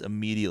Cassavetes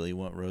immediately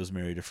want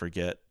Rosemary to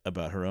forget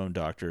about her own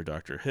doctor,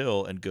 Dr.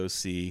 Hill, and go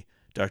see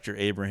Dr.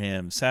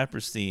 Abraham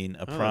Saperstein,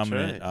 a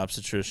prominent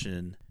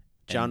obstetrician.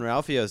 John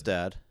Ralphio's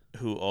dad.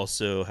 Who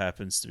also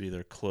happens to be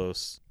their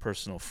close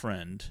personal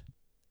friend.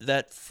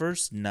 That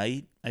first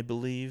night, I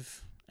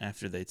believe,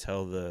 after they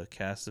tell the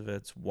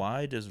Cassavetes,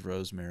 why does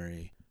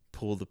Rosemary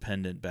pull the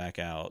pendant back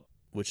out,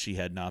 which she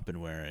had not been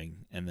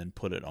wearing, and then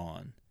put it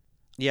on?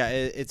 Yeah,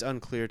 it's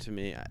unclear to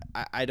me.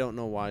 I don't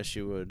know why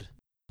she would.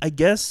 I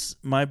guess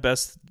my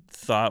best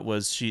thought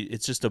was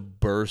it's just a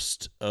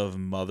burst of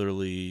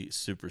motherly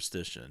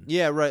superstition.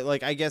 Yeah, right.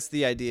 Like, I guess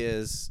the idea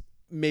is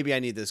maybe I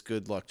need this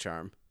good luck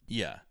charm.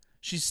 Yeah.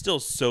 She's still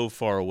so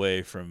far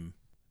away from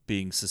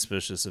being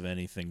suspicious of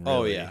anything, really.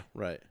 Oh, yeah,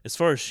 right. As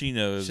far as she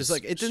knows, she's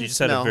like, it didn't she just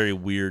smell. had a very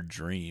weird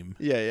dream.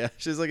 Yeah.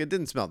 She's like, it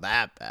didn't smell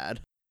that bad.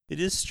 It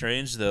is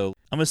strange, though.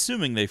 I'm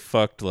assuming they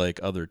fucked, like,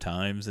 other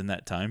times in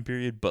that time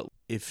period, but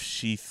if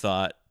she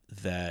thought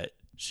that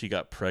she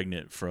got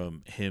pregnant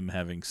from him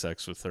having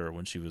sex with her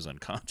when she was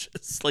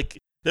unconscious, like,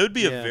 that would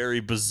be a very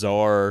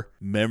bizarre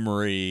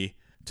memory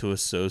to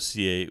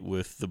associate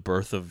with the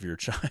birth of your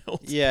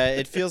child. Yeah,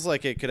 it feels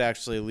like it could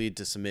actually lead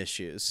to some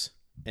issues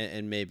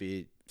and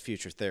maybe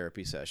future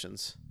therapy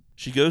sessions.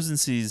 She goes and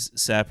sees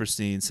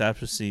Saperstein.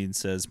 Saperstein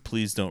says,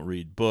 please don't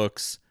read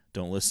books.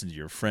 Don't listen to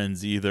your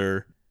friends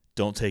either.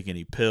 Don't take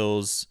any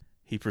pills.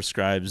 He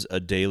prescribes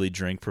a daily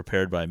drink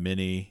prepared by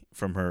Minnie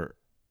from her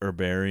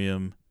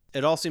herbarium.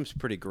 It all seems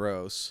pretty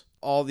gross.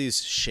 All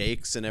these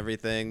shakes and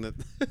everything.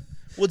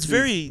 Well, it's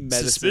very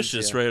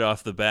suspicious right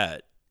off the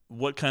bat.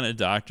 What kind of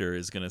doctor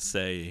is going to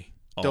say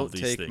all of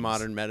these things? Don't take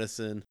modern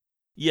medicine.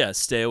 Yeah,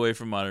 stay away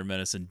from modern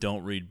medicine.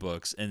 Don't read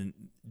books, and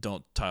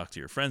don't talk to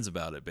your friends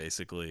about it,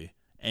 basically.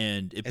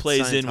 And it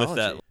plays in with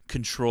that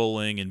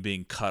controlling and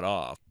being cut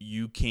off.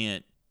 You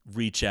can't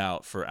reach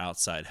out for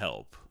outside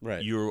help.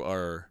 Right. You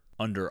are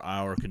under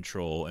our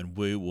control, and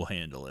we will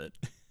handle it.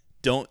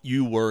 Don't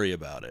you worry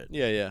about it.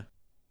 Yeah.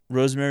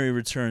 Rosemary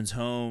returns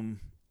home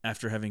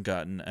after having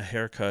gotten a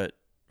haircut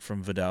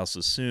from Vidal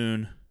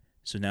Sassoon.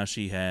 So now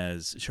she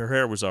has, her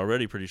hair was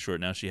already pretty short.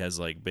 Now she has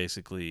like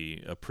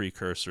basically a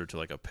precursor to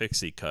like a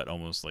pixie cut,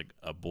 almost like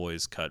a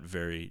boy's cut,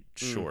 very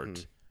short.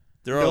 Mm-hmm.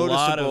 There are noticeable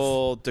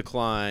a lot of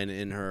decline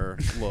in her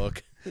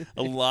look.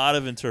 A lot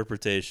of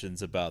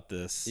interpretations about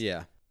this.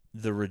 Yeah.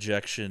 The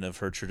rejection of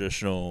her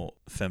traditional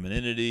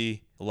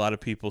femininity. A lot of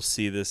people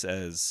see this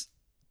as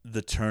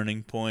the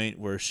turning point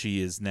where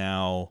she is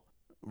now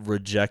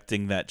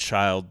rejecting that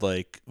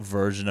childlike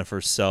version of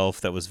herself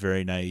that was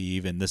very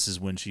naive, and this is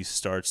when she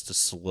starts to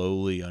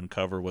slowly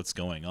uncover what's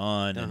going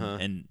on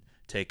and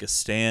take a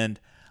stand.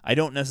 I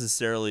don't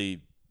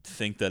necessarily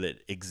think that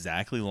it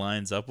exactly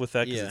lines up with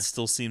that because it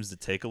still seems to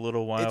take a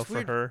little while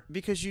for her.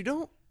 Because you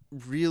don't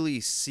really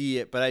see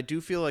it, but I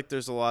do feel like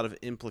there's a lot of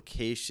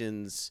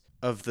implications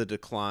of the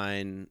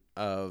decline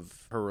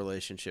of her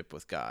relationship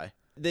with Guy.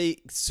 They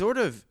sort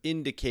of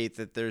indicate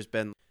that there's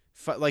been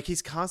like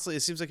he's constantly,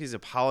 it seems like he's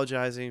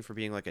apologizing for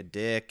being like a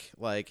dick.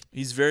 Like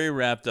he's very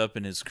wrapped up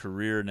in his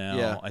career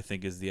now, I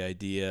think is the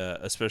idea,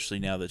 especially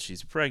now that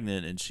she's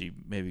pregnant and she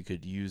maybe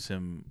could use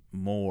him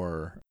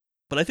more.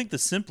 But I think the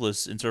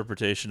simplest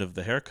interpretation of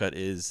the haircut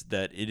is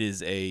that it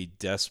is a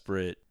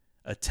desperate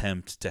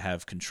attempt to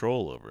have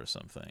control over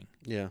something.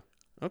 Yeah.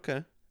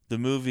 Okay. The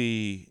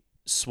movie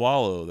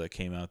Swallow that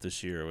came out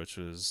this year, which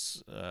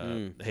was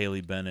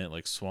Haley Bennett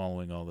like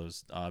swallowing all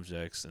those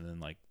objects and then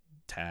like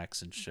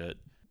tacks and shit.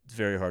 It's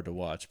very hard to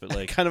watch, but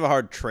like kind of a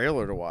hard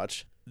trailer to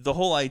watch. The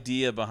whole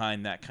idea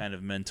behind that kind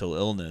of mental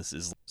illness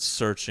is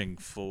searching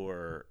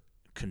for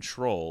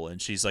control,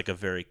 and she's like a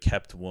very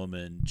kept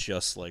woman,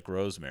 just like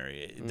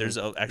Rosemary. There's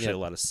actually a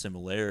lot of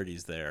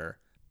similarities there,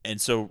 and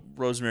so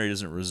Rosemary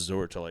doesn't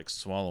resort to like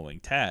swallowing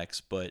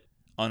tacks, but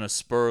on a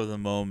spur of the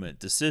moment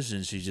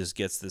decision, she just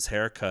gets this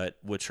haircut,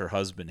 which her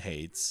husband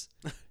hates,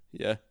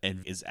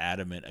 and is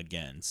adamant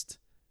against.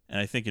 And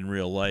I think in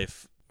real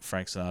life,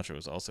 Frank Sinatra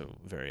was also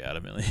very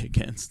adamantly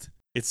against.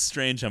 It's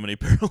strange how many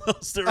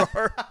parallels there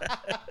are.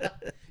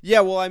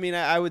 Yeah, well, I mean,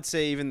 I would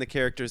say even the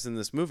characters in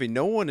this movie,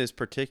 no one is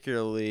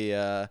particularly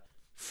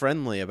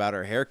friendly about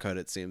her haircut,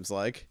 it seems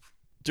like.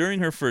 During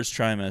her first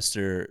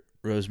trimester,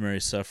 Rosemary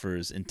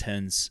suffers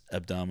intense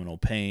abdominal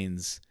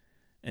pains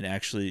and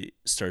actually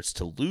starts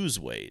to lose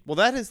weight. Well,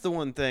 that is the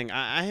one thing.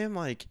 I am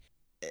like,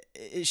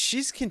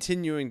 she's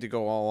continuing to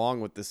go along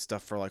with this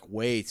stuff for like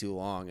way too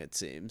long, it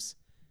seems.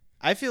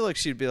 I feel like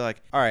she'd be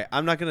like, all right,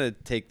 I'm not going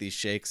to take these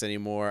shakes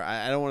anymore.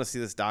 I don't want to see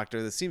this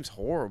doctor. This seems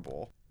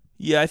horrible.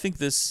 Yeah, I think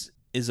this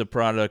is a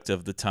product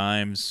of the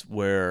times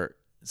where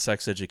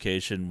sex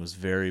education was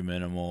very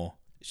minimal.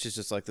 She's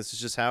just like, this is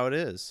just how it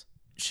is.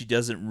 She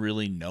doesn't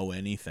really know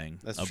anything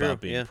about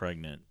being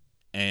pregnant.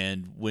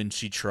 And when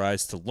she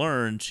tries to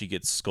learn, she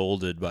gets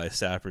scolded by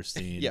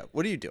Saperstein. Yeah,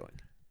 what are you doing?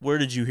 Where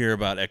did you hear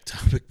about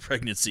ectopic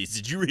pregnancies?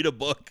 Did you read a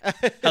book?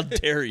 How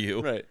dare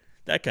you? Right.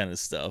 That kind of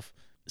stuff.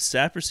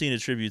 Saperstein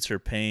attributes her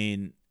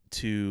pain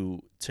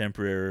to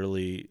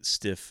temporarily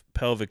stiff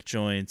pelvic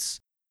joints.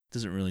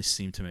 Doesn't really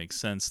seem to make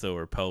sense, though.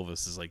 Her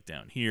pelvis is like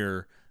down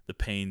here. The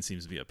pain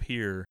seems to be up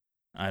here.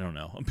 I don't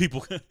know.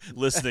 People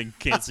listening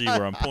can't see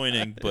where I'm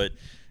pointing, but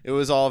it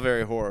was all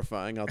very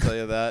horrifying, I'll tell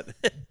you that.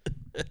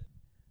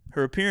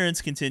 Her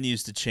appearance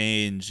continues to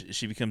change.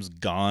 She becomes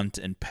gaunt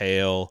and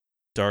pale,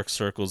 dark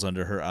circles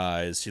under her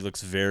eyes. She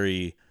looks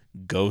very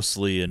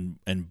ghostly and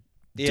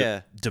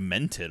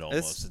demented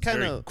almost. It's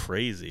very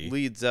crazy.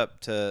 Leads up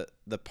to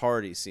the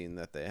party scene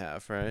that they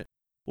have, right?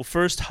 Well,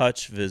 first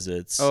Hutch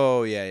visits.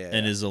 Oh, yeah.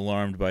 And is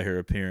alarmed by her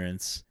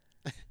appearance.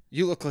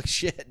 You look like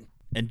shit.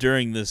 And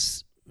during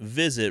this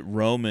visit,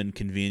 Roman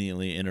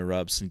conveniently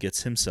interrupts and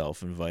gets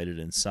himself invited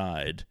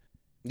inside.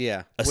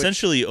 Yeah.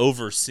 Essentially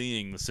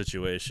overseeing the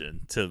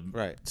situation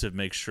to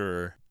make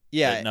sure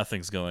that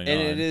nothing's going on.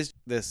 And it is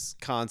this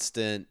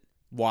constant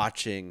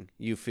watching,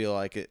 you feel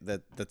like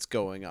that's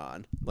going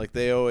on. Like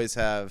they always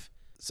have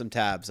some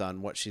tabs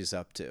on what she's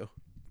up to.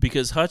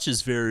 Because Hutch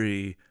is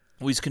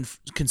he's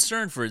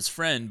concerned for his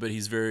friend, but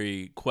he's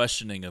very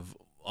questioning of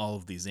all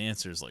of these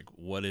answers. Like,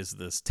 what is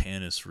this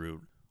Tannis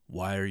root?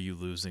 Why are you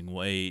losing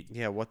weight?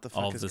 Yeah, what the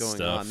fuck is going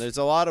stuff. on? There's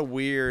a lot of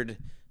weird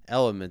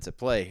elements at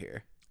play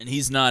here. And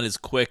he's not as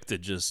quick to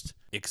just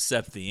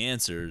accept the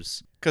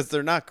answers. Because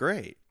they're not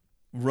great.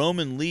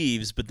 Roman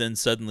leaves, but then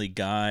suddenly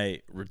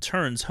Guy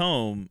returns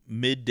home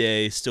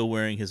midday, still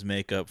wearing his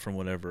makeup from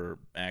whatever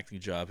acting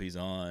job he's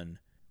on,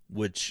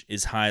 which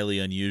is highly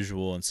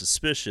unusual and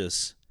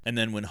suspicious. And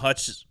then when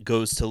Hutch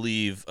goes to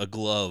leave, a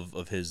glove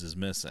of his is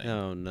missing.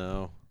 Oh,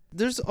 no.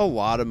 There's a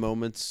lot of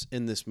moments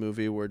in this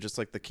movie where just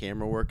like the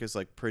camera work is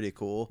like pretty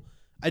cool.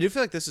 I do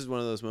feel like this is one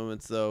of those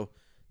moments, though,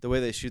 the way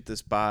they shoot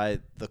this by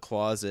the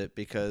closet,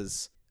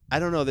 because I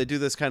don't know, they do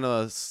this kind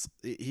of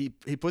he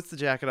puts the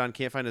jacket on,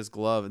 can't find his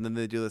glove, and then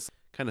they do this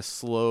kind of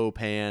slow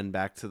pan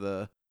back to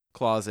the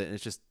closet, and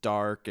it's just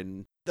dark,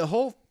 and the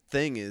whole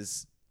thing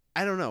is,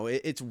 I don't know,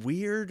 it's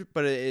weird,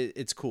 but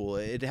it's cool.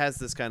 It has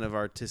this kind of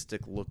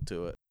artistic look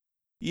to it.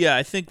 Yeah,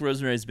 I think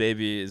Rosemary's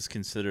Baby is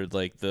considered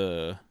like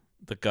the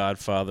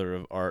godfather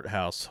of art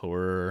house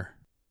horror.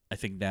 I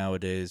think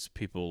nowadays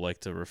people like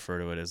to refer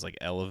to it as like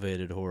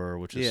elevated horror,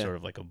 which is sort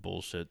of like a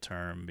bullshit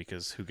term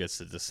because who gets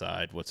to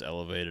decide what's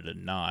elevated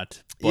and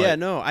not? But yeah,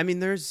 no, I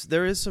mean there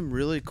is some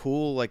really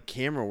cool like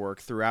camera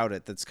work throughout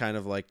it that's kind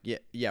of like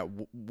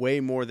way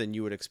more than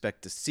you would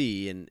expect to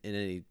see in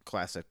any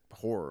classic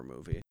horror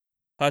movie.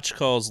 Hutch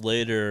calls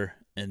later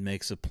and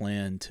makes a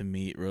plan to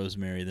meet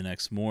Rosemary the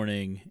next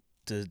morning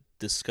to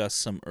discuss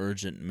some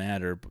urgent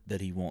matter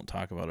that he won't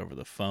talk about over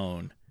the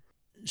phone.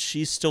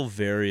 She's still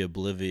very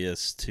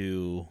oblivious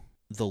to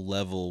the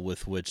level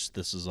with which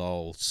this is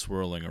all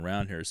swirling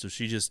around her. So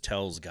she just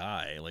tells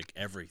Guy like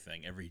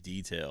everything, every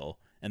detail.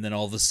 And then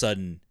all of a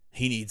sudden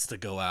he needs to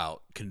go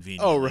out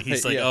conveniently. Oh, right.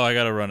 He's like, I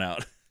got to run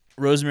out.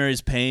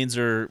 Rosemary's pains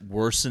are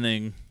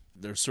worsening.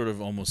 They're sort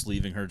of almost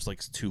leaving her. It's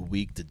like too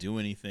weak to do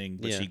anything.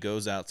 But she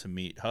goes out to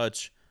meet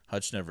Hutch.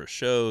 Hutch never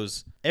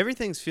shows.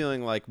 Everything's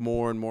feeling like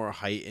more and more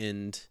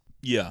heightened.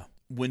 Yeah.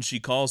 When she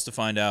calls to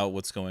find out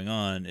what's going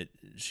on,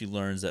 she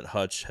learns that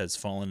Hutch has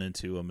fallen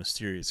into a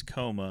mysterious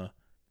coma,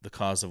 the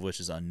cause of which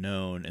is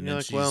unknown. And then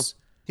like, well,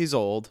 he's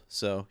old,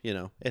 so,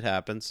 it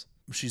happens.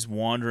 She's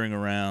wandering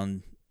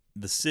around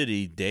the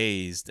city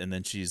dazed, and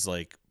then she's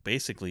like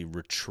basically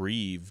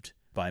retrieved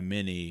by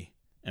Minnie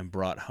and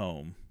brought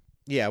home.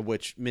 Yeah,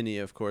 which Minnie,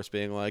 of course,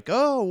 being like,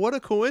 oh, what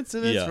a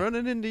coincidence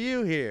running into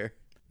you here.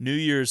 New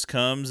Year's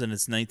comes, and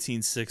it's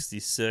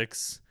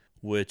 1966,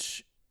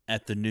 which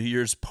at the New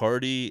Year's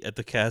party at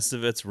the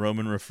Cassavetes,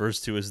 Roman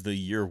refers to as the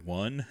year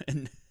one,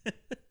 and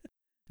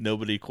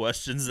nobody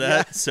questions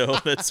that, so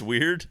that's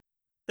weird.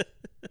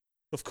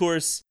 Of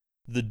course,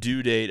 the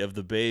due date of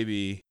the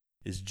baby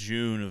is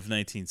June of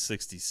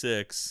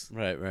 1966.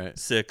 Right.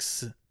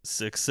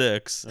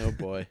 666. Oh,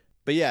 boy.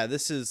 But yeah,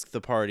 this is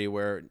the party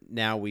where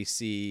now we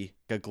see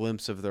a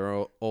glimpse of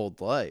their old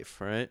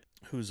life, right?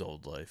 Whose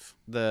old life?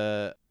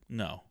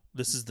 No,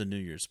 this is the New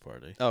Year's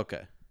party.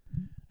 Okay.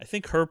 I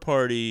think her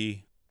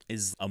party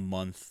is a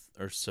month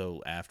or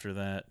so after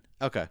that.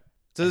 Okay.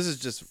 So this is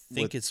just... I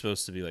think it's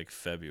supposed to be like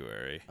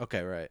February.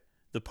 Okay, right.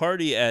 The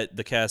party at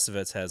the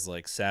Cassavetes has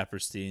like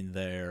Saperstein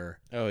there.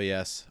 Oh,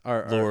 yes.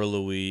 Laura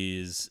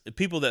Louise.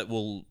 People that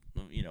will,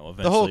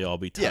 eventually all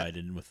be tied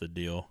in with the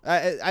deal.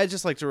 I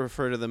just like to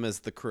refer to them as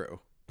the crew.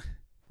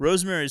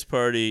 Rosemary's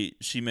party,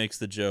 she makes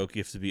the joke,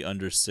 you have to be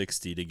under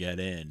 60 to get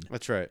in.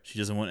 That's right. She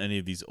doesn't want any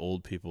of these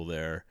old people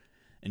there.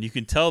 And you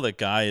can tell that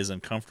Guy is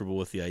uncomfortable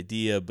with the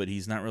idea, but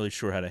he's not really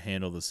sure how to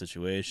handle the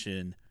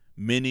situation.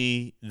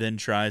 Minnie then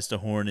tries to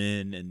horn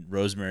in, and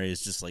Rosemary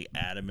is just like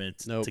adamant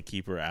to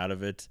keep her out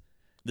of it.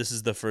 This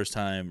is the first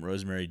time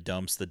Rosemary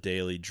dumps the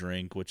daily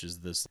drink, which is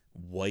this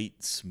white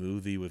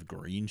smoothie with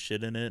green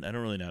shit in it. I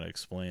don't really know how to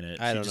explain it.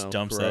 She just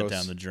dumps that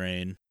down the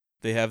drain.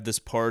 They have this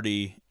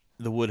party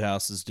the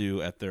Woodhouses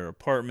do at their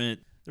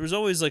apartment. There was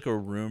always like a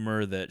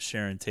rumor that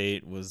Sharon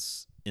Tate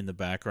was in the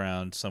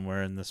background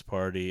somewhere in this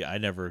party. I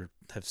never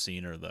have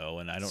seen her, though,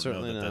 and I don't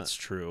know that that's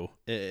true.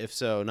 If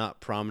so,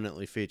 not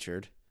prominently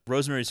featured.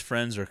 Rosemary's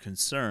friends are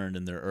concerned,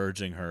 and they're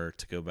urging her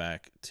to go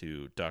back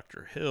to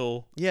Dr.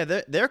 Hill. Yeah,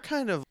 they're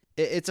kind of...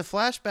 It's a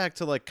flashback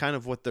to like kind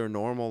of what their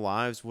normal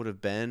lives would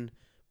have been,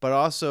 but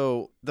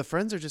also the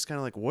friends are just kind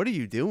of like, what are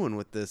you doing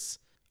with this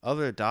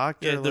other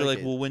doctor? Yeah, they're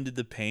like, well, when did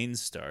the pain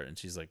start? And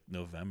she's like,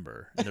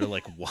 November. And they're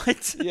like,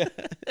 what? Yeah.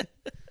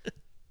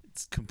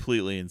 It's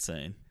completely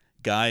insane.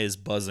 Guy is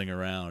buzzing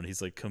around.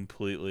 He's like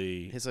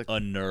completely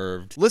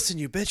unnerved. Listen,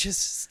 you bitches,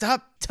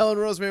 stop telling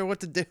Rosemary what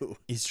to do.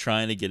 He's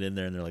trying to get in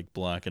there and they're like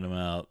blocking him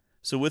out.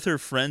 So with her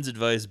friend's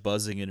advice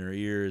buzzing in her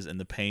ears and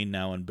the pain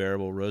now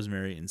unbearable,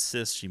 Rosemary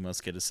insists she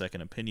must get a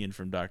second opinion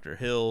from Dr.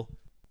 Hill.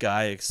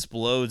 Guy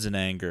explodes in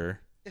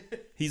anger.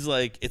 He's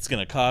like, it's going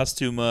to cost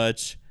too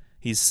much.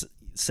 He's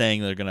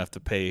saying they're going to have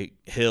to pay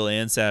Hill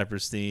and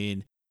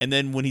Saperstein. And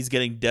then when he's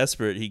getting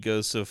desperate, he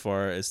goes so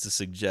far as to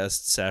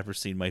suggest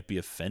Saperstein might be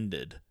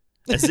offended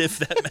as if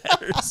that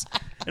matters.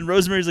 And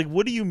Rosemary's like,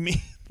 what do you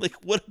mean? Like,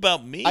 what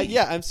about me?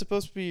 Yeah, I'm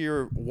supposed to be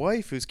your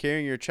wife who's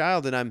carrying your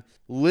child, and I'm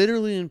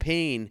literally in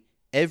pain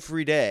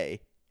every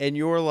day. And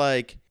you're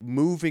like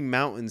moving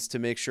mountains to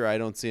make sure I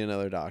don't see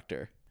another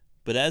doctor.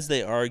 But as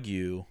they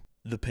argue,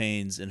 the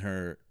pains in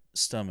her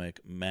stomach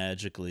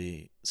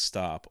magically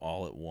stop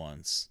all at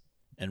once.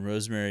 And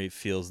Rosemary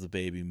feels the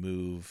baby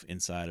move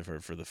inside of her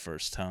for the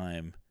first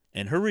time.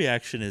 And her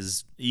reaction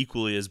is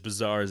equally as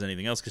bizarre as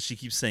anything else because she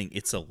keeps saying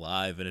it's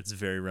alive, and it's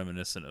very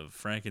reminiscent of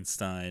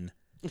Frankenstein.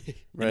 Right.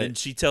 And then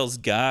she tells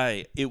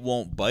Guy it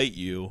won't bite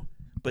you,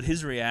 but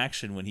his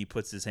reaction when he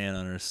puts his hand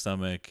on her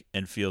stomach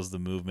and feels the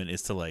movement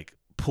is to like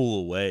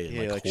pull away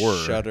in like horror.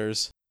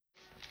 Shudders.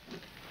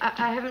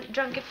 I haven't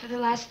drunk it for the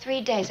last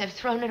 3 days. I've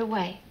thrown it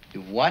away.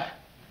 You what?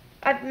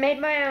 I've made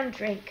my own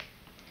drink.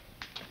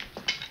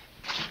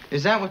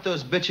 Is that what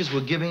those bitches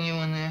were giving you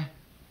in there?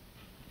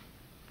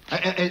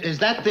 Is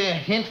that their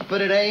hint for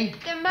today?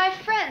 They're my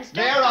friends.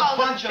 Don't They're a call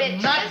them bunch of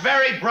bitches. not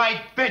very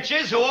bright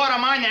bitches who ought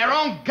to mind their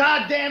own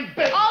goddamn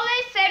business. All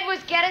they said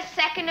was get a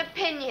second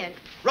opinion.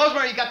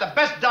 Rosemary, you got the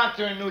best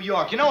doctor in New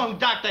York. You know who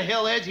Dr.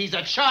 Hill is? He's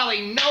a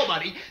Charlie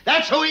Nobody.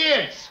 That's who he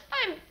is.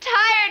 I'm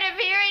tired of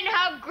hearing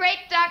how great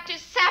Dr.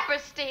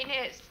 Saperstein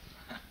is.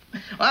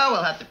 Well,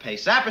 we'll have to pay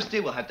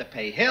Saperstein. We'll have to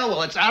pay Hill.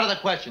 Well, it's out of the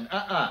question. No,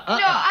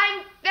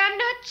 I'm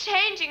not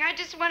changing. I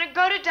just want to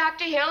go to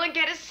Dr. Hill and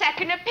get a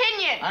second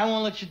opinion. I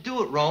won't let you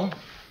do it, Ro.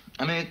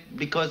 I mean,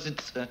 because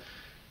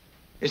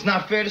it's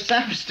not fair to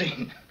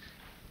Saperstein.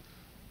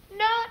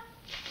 Not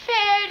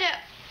fair to...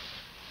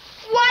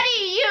 What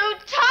are you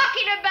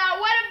talking about?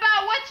 What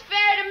about what's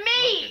fair to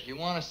me? Look, if you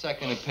want a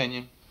second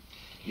opinion,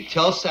 you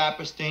tell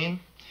Saperstein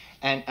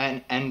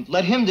and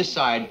let him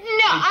decide. No,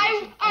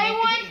 I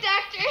want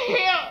Dr.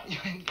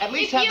 Hill. At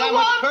least if have you that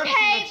much won't courtesy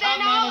pay, to then tell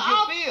man as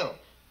I'll... you feel.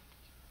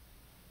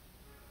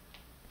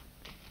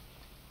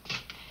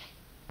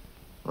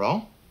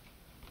 Ro?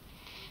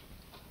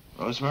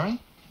 Rosemary?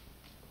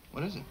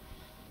 What is it?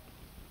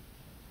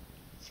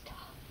 Stop.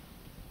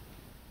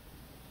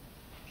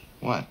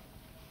 What?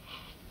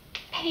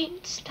 Pain,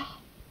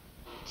 stop.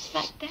 Just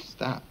like that.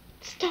 Stop.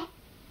 Stop.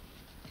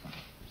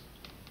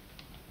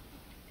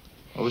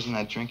 What was in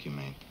that drink you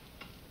made?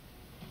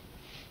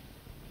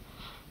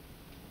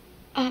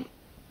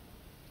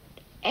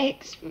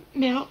 Eggs,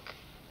 milk,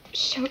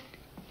 sugar.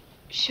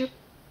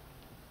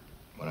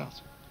 What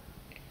else?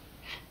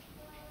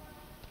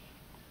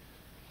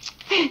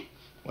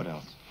 What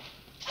else?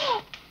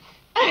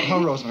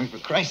 Oh, Rosemary, for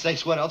Christ's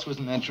sakes, what else was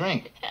in that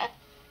drink?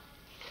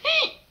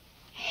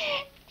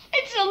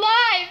 It's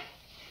alive.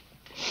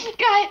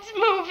 Guy, it's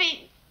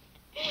moving.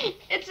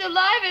 It's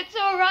alive. It's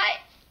all right.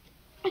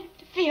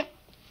 Feel.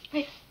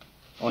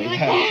 Oh,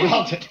 yeah, I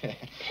felt it.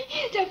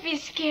 Don't be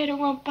scared. It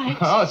won't bite you.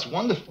 Oh, it's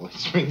wonderful.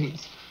 It's really...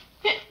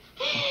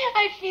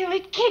 I feel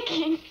it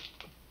kicking.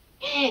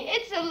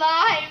 It's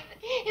alive.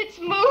 It's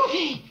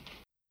moving.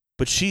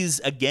 But she's,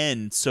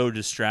 again, so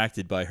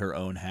distracted by her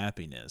own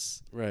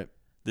happiness. Right.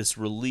 This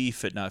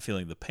relief at not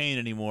feeling the pain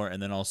anymore,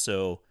 and then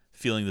also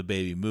feeling the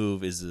baby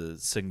move is a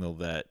signal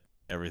that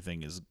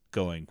everything is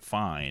going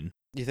fine.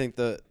 You think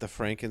the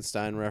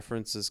Frankenstein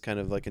reference is kind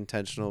of like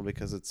intentional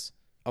because it's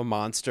a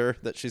monster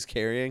that she's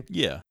carrying?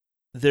 Yeah.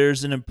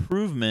 There's an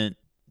improvement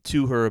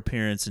to her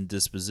appearance and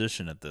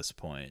disposition at this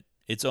point.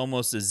 It's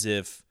almost as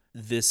if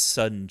this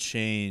sudden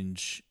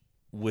change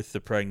with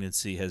the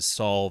pregnancy has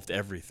solved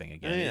everything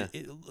again. Oh,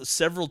 yeah.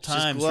 Several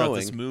times throughout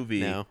this movie,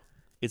 now.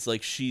 It's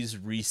like she's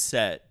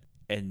reset,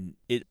 and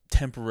it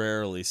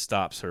temporarily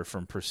stops her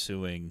from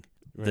pursuing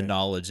the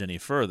knowledge any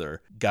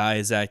further. Guy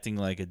is acting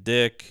like a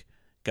dick.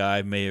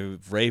 Guy may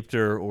have raped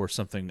her or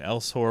something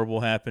else horrible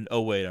happened.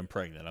 Oh, wait, I'm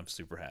pregnant. I'm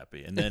super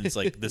happy. And then it's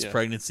like, this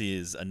pregnancy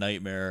is a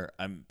nightmare.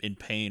 I'm in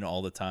pain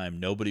all the time.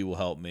 Nobody will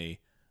help me.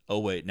 Oh,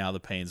 wait, now the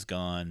pain's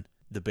gone.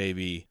 The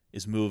baby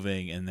is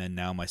moving, and then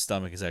now my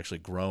stomach is actually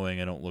growing.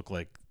 I don't look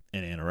like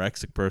an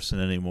anorexic person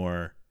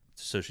anymore.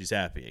 So she's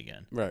happy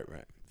again. Right.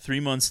 3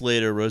 months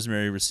later,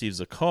 Rosemary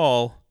receives a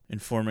call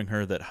informing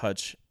her that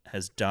Hutch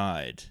has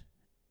died.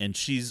 And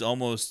she's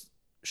almost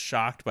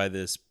shocked by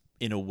this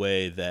in a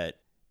way that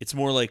it's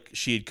more like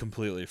she had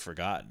completely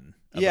forgotten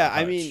about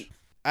Hutch. I mean,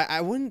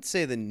 I wouldn't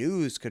say the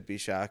news could be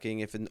shocking.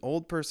 If an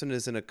old person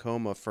is in a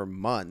coma for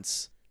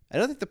months, I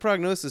don't think the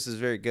prognosis is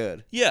very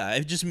good. Yeah, I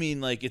just mean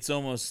like it's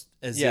almost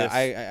as if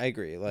I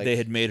agree. Like they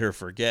had made her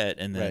forget,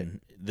 and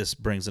then this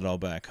brings it all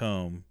back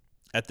home.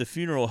 At the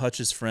funeral,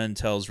 Hutch's friend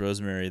tells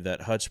Rosemary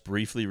that Hutch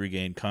briefly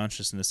regained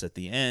consciousness at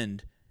the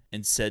end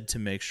and said to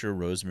make sure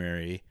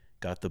Rosemary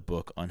got the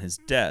book on his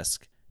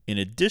desk. In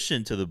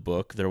addition to the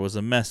book, there was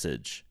a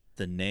message.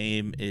 The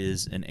name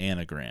is an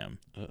anagram.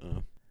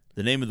 Uh-oh.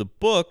 The name of the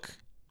book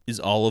is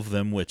All of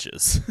Them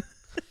Witches.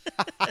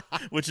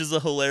 Which is a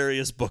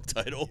hilarious book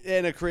title.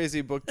 And a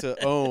crazy book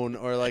to own,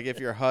 or like if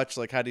you're Hutch,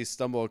 like how do you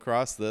stumble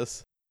across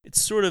this?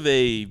 It's sort of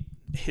a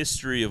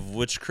history of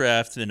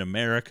witchcraft in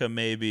America,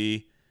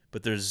 maybe,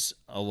 but there's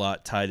a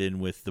lot tied in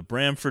with the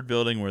Bramford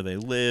building where they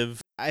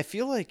live. I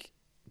feel like,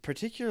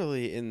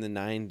 particularly in the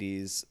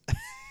 90s,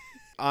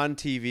 on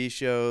TV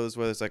shows,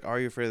 whether it's like Are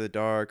You Afraid of the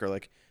Dark or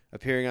like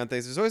appearing on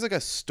things, there's always like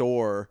a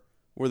store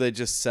where they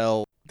just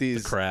sell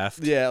these craft.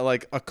 Yeah,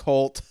 like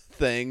occult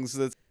things.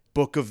 That's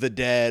Book of the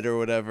Dead or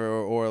whatever,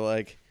 or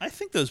like. I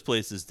think those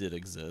places did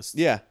exist.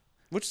 Yeah,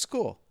 which is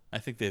cool. I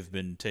think they've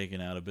been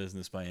taken out of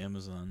business by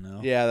Amazon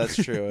now. Yeah, that's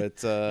true.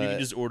 It's you can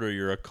just order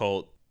your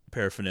occult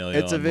paraphernalia.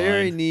 It's online. a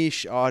very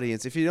niche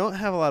audience. If you don't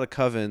have a lot of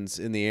covens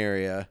in the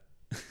area,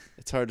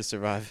 it's hard to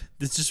survive.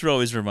 This just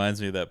always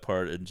reminds me of that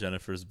part in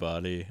Jennifer's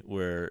Body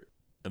where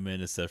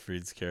Amanda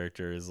Seyfried's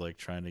character is like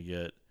trying to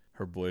get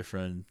her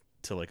boyfriend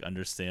to like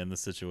understand the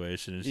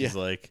situation, and she's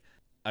like,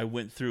 I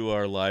went through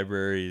our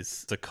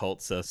library's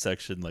occult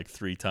section like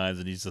 3 times,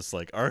 and he's just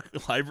like, our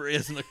library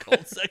has an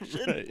occult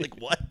section? Right. Like,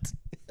 what?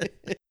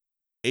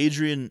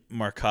 Adrian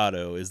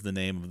Marcato is the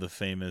name of the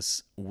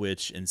famous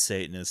witch and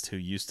Satanist who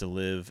used to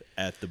live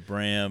at the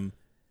Bram.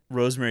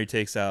 Rosemary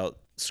takes out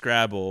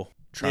Scrabble,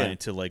 trying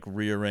to like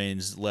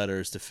rearrange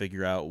letters to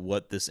figure out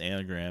what this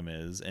anagram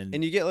is.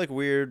 And you get like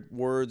weird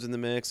words in the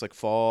mix, like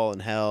fall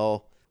and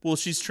hell. Well,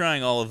 she's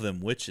trying all of them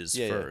witches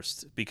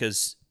first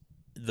because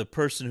the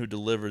person who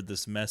delivered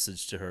this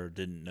message to her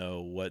didn't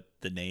know what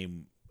the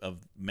name of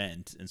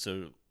meant. And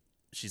so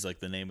she's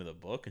like, the name of the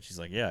book? And she's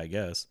like, yeah, I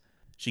guess.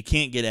 She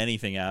can't get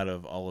anything out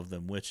of all of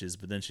them witches,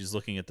 but then she's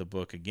looking at the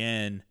book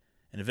again,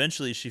 and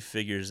eventually she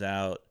figures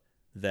out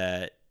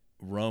that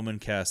Roman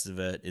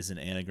Castevet is an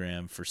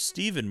anagram for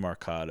Stephen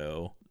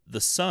Marcato, the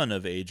son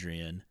of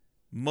Adrian,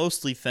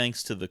 mostly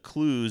thanks to the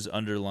clues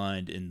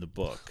underlined in the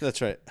book.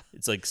 That's right.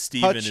 It's like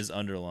Stephen is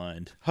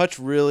underlined. Hutch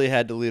really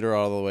had to lead her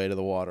all the way to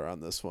the water on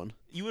this one.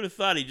 You would have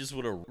thought he just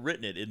would have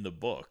written it in the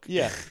book.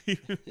 Yeah.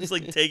 It's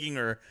like taking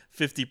her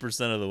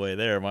 50% of the way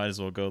there. Might as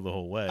well go the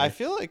whole way. I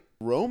feel like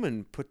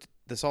Roman put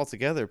this all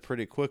together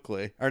pretty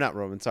quickly. Or not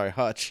Roman, sorry,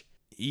 Hutch.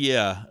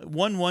 Yeah.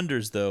 One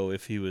wonders, though,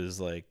 if he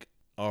was like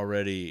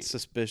already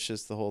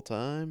suspicious the whole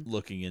time,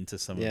 looking into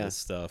some of this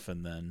stuff,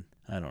 and then,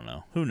 I don't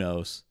know. Who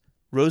knows?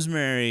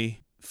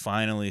 Rosemary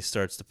finally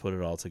starts to put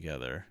it all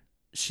together.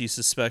 She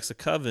suspects a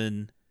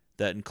coven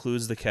that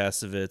includes the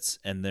Castevets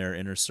and their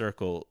inner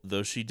circle,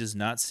 though she does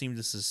not seem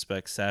to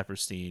suspect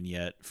Saperstein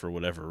yet for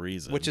whatever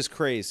reason. Which is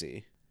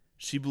crazy.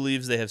 She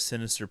believes they have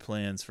sinister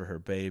plans for her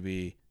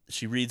baby.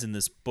 She reads in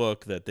this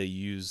book that they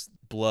use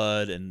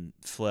blood and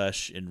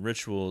flesh in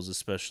rituals,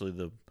 especially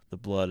the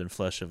blood and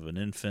flesh of an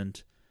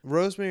infant.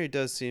 Rosemary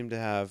does seem to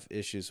have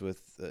issues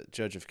with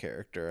Judge of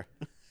Character.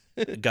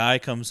 Guy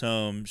comes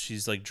home.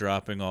 She's like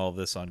dropping all of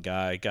this on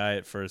Guy. Guy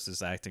at first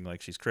is acting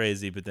like she's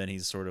crazy, but then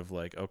he's sort of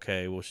like,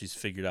 okay, well, she's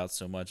figured out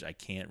so much. I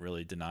can't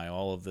really deny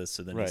all of this.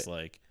 So then he's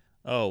like,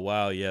 oh,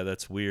 wow, yeah,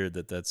 that's weird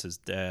that that's his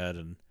dad.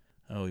 And,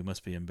 oh, he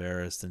must be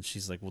embarrassed. And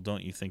she's like, well,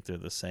 don't you think they're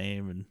the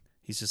same? And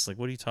he's just like,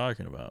 what are you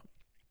talking about?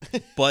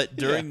 But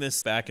during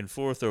this back and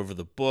forth over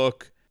the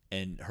book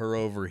and her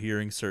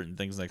overhearing certain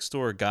things next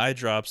door, Guy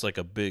drops like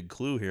a big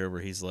clue here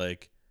where he's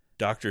like,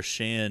 Dr.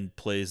 Shand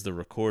plays the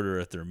recorder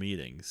at their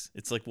meetings.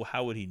 It's like, well,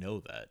 how would he know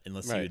that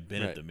unless he had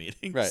been at the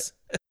meetings? Right.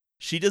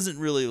 She doesn't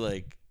really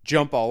like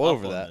jump all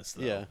over that. This,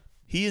 yeah.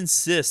 He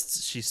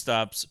insists she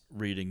stops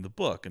reading the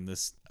book, and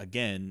this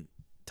again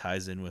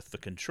ties in with the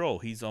control.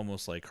 He's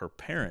almost like her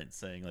parent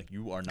saying, like,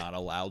 you are not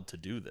allowed to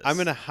do this. I'm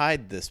going to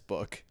hide this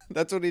book.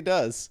 That's what he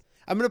does.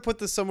 I'm going to put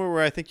this somewhere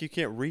where I think you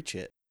can't reach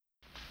it.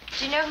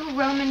 Do you know who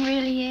Roman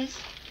really is?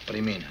 What do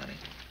you mean, honey?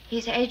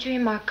 He's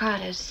Adrian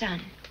Marcato's son.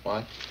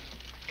 What?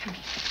 Come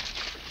here.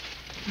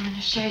 I'm going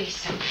to show you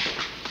something.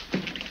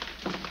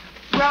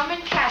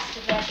 Roman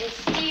Castevet is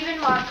Stephen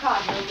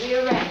Marcato,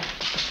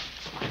 rearranged.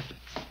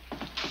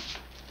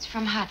 It's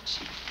from Hutch.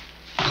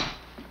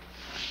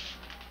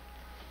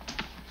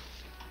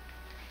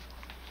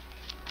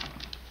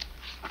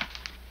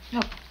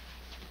 Look.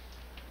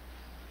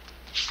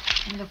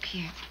 And look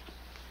here.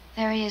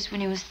 There he is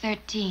when he was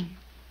 13.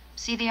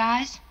 See the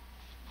eyes?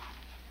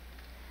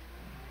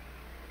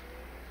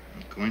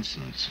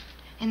 Coincidence.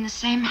 In the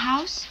same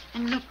house?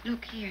 And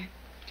look here.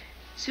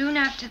 Soon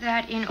after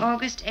that, in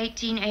August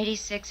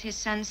 1886, his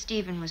son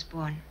Stephen was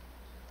born.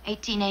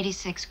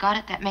 1886, got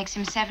it? That makes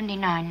him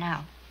 79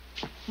 now.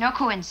 No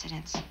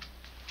coincidence.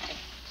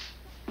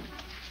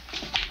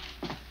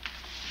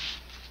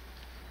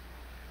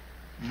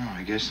 No,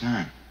 I guess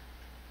not.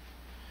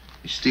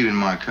 He's Stephen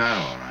Marcato,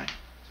 all right.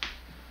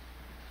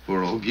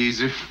 Poor old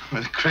geezer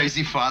with a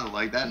crazy father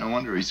like that. No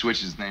wonder he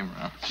switched his name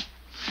around.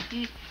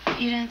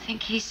 You don't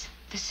think he's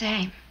the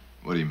same?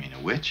 What do you mean,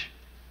 a witch?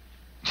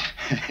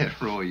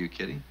 Ro, are you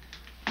kidding?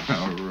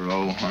 Oh,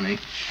 Ro, honey.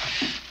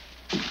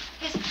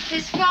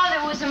 His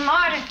father was a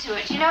martyr to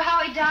it. You know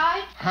how he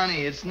died?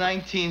 Honey, it's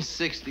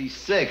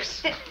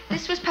 1966.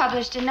 This was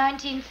published in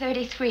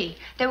 1933.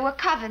 There were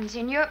covens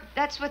in Europe.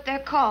 That's what they're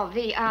called.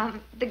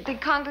 The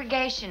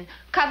congregation.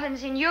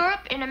 Covens in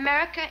Europe, in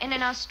America, and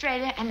in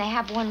Australia, and they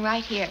have one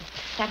right here.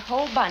 That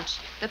whole bunch.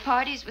 The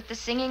parties with the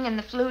singing and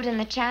the flute and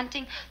the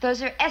chanting,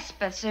 those are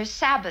Espeths or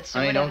Sabbaths or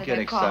Honey, whatever don't get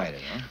they're called.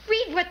 excited, huh?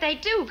 Read what they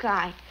do,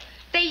 Guy.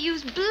 They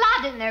use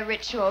blood in their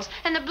rituals,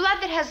 and the blood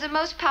that has the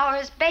most power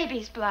is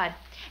baby's blood.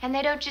 And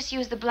they don't just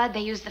use the blood,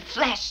 they use the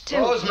flesh, too.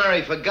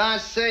 Rosemary, for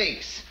God's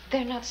sakes.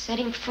 They're not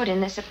setting foot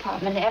in this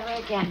apartment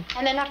ever again.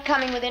 And they're not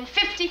coming within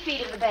 50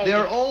 feet of the baby.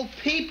 They're old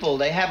people.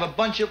 They have a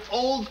bunch of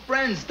old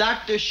friends.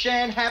 Dr.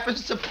 Shan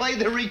happens to play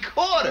the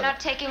recorder. We're not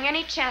taking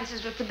any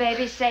chances with the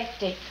baby's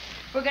safety.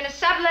 We're going to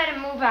sublet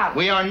and move out.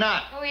 We are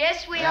not. Oh,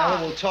 yes, we Now,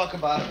 are. we'll talk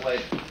about it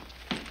later.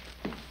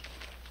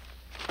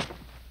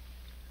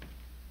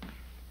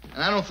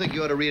 And I don't think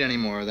you ought to read any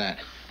more of that.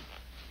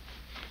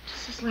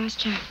 Just this last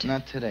chapter.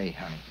 Not today,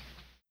 honey.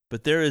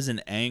 But there is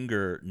an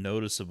anger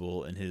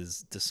noticeable in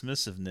his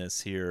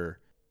dismissiveness here.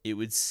 It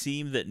would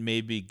seem that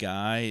maybe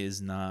Guy is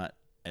not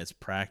as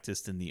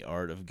practiced in the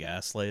art of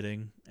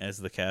gaslighting as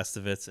the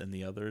Castovets and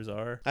the others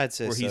are. I'd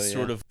say so, where he's yeah.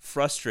 sort of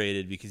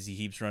frustrated because he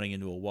keeps running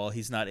into a wall.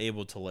 He's not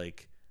able to,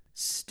 like,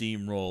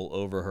 steamroll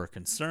over her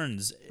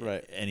concerns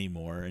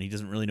anymore, and he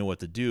doesn't really know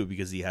what to do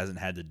because he hasn't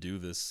had to do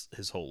this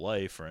his whole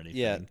life or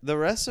anything. Yeah, the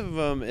rest of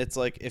them, it's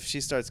like if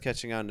she starts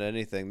catching on to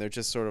anything, they're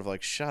just sort of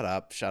like, shut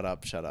up, shut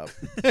up, shut up.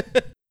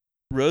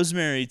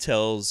 Rosemary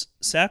tells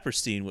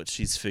Saperstein what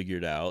she's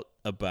figured out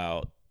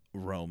about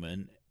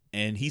Roman,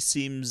 and he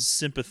seems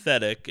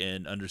sympathetic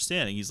and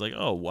understanding. He's like,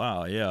 oh,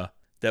 wow, yeah,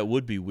 that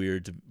would be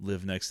weird to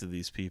live next to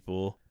these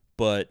people.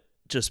 But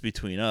just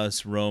between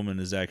us, Roman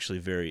is actually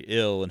very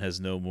ill and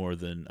has no more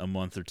than a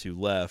month or two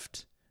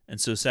left.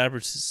 And so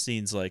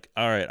Saperstein's like,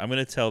 all right, I'm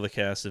going to tell the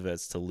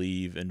Castovets to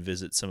leave and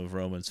visit some of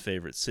Roman's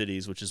favorite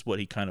cities, which is what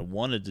he kind of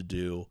wanted to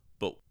do,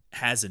 but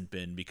hasn't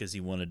been because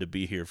he wanted to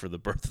be here for the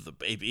birth of the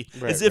baby.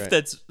 As if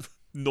that's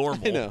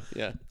normal. I know,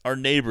 yeah. Our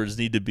neighbors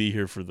need to be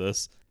here for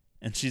this.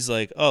 And she's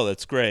like, oh,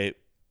 that's great.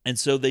 And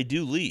so they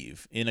do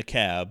leave in a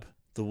cab.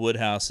 The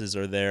Woodhouses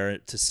are there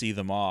to see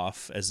them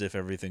off as if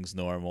everything's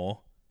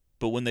normal.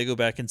 But when they go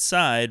back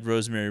inside,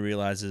 Rosemary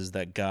realizes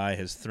that Guy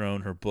has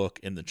thrown her book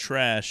in the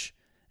trash,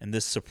 and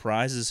this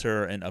surprises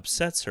her and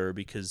upsets her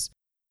because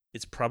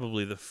it's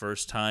probably the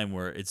first time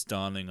where it's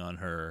dawning on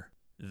her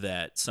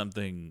that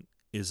something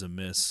is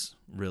amiss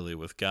really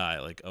with Guy.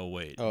 Like, oh,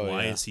 wait,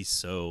 why is he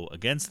so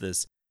against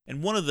this?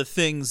 And one of the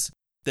things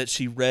that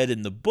she read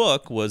in the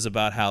book was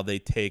about how they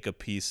take a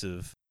piece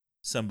of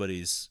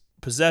somebody's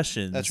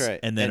possessions That's right.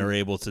 and then are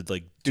able to,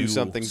 like, do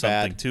something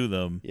bad to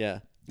them. Yeah.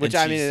 Which,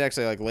 I mean, it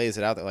actually, like, lays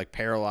it out there, like,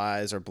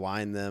 paralyze or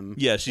blind them.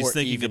 Yeah, she's or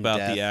thinking even about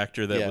death. the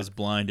actor that was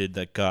blinded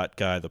that got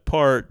Guy the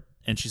part,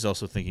 and she's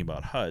also thinking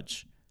about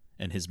Hutch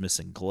and his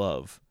missing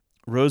glove.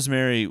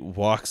 Rosemary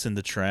walks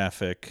into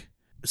traffic.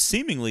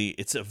 Seemingly,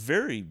 it's a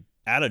very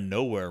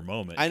out-of-nowhere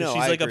moment. I know,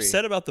 She's, I like, agree.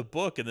 upset about the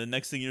book, and the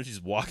next thing you know,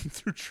 she's walking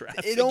through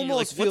traffic. It and you're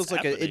almost like, feels "What's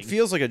like happening?" it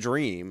feels like a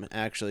dream,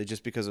 actually,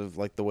 just because of,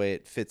 like, the way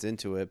it fits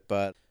into it.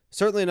 But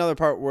certainly another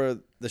part where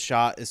the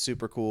shot is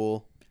super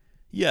cool.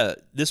 Yeah,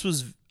 this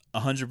was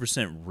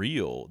 100%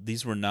 real.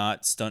 These were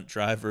not stunt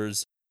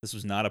drivers. This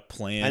was not a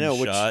planned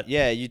shot.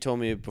 Yeah, you told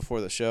me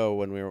before the show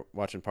when we were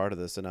watching part of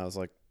this, and I was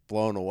like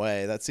blown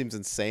away. That seems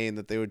insane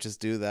that they would just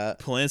do that.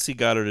 Polanski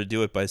got her to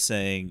do it by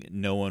saying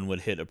no one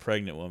would hit a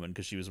pregnant woman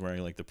because she was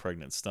wearing, like, the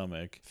pregnant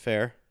stomach.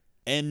 Fair.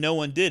 And no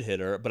one did hit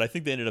her, but I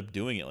think they ended up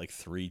doing it like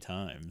 3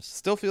 times.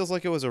 Still feels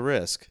like it was a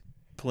risk.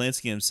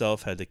 Polanski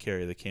himself had to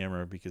carry the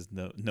camera because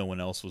no one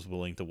else was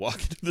willing to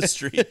walk into the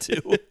street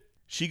too.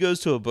 She goes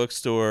to a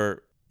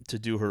bookstore to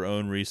do her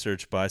own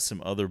research, buy some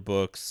other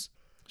books.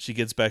 She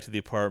gets back to the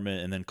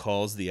apartment and then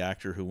calls the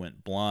actor who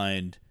went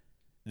blind.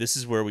 This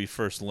is where we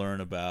first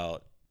learn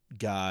about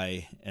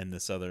Guy and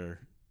this other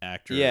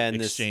actor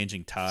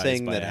exchanging ties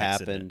thing by that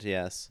accident. happened,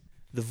 yes.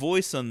 The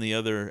voice on the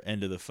other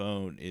end of the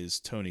phone is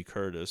Tony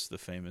Curtis, the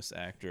famous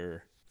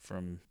actor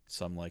from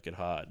Some Like It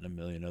Hot and a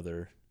million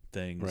other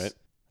things. Right.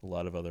 A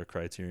lot of other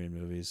Criterion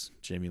movies.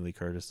 Jamie Lee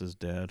Curtis's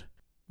dad.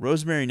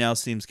 Rosemary now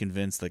seems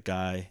convinced that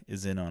Guy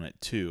is in on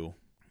it too,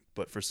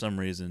 but for some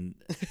reason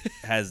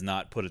has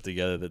not put it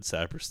together that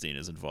Saperstein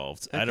is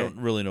involved. Okay. I don't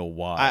really know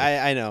why.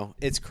 I know.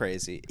 It's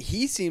crazy.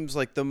 He seems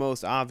like the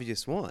most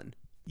obvious one.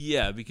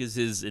 Yeah, because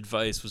his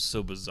advice was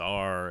so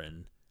bizarre,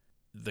 and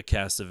the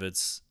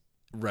Castovets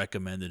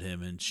recommended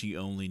him, and she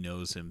only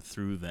knows him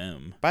through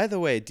them. By the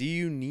way, do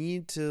you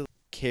need to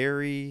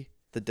carry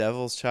the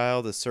devil's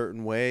child a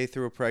certain way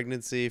through a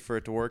pregnancy for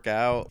it to work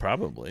out?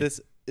 Probably. This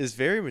is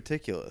very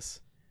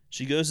meticulous.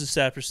 She goes to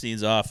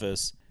Saperstein's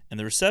office, and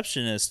the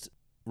receptionist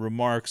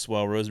remarks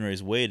while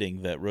Rosemary's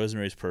waiting that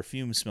Rosemary's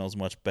perfume smells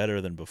much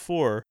better than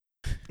before,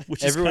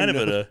 which is kind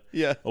of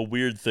a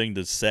weird thing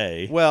to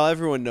say. Well,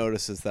 everyone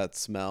notices that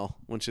smell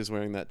when she's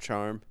wearing that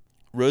charm.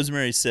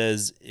 Rosemary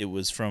says it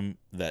was from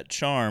that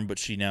charm, but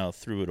she now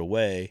threw it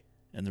away,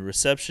 and the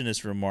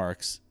receptionist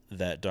remarks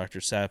that Dr.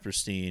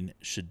 Saperstein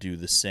should do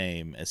the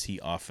same, as he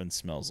often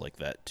smells like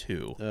that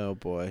too. Oh,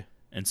 boy.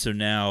 And so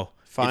now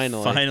it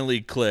finally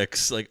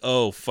clicks, like,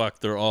 oh, fuck,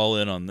 they're all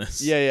in on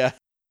this. Yeah.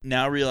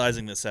 Now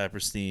realizing that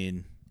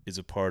Saperstein is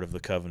a part of the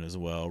coven as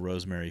well,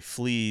 Rosemary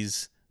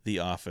flees the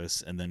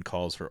office and then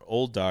calls her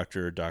old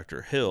doctor,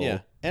 Dr. Hill. Yeah,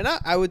 and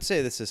I would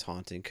say this is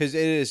haunting, because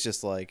it is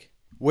just like,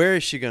 where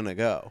is she going to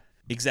go?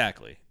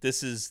 Exactly.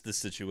 This is the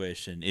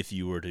situation if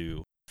you were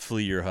to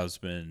flee your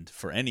husband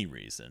for any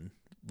reason,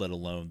 let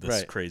alone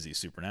this crazy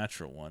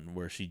supernatural one,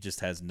 where she just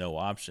has no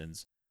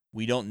options.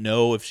 We don't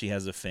know if she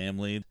has a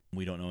family.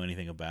 We don't know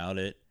anything about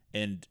it.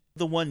 And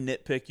the one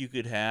nitpick you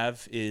could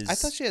have is... I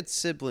thought she had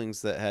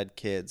siblings that had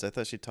kids. I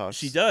thought she talks...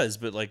 She does,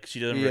 but like she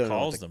doesn't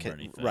recall them or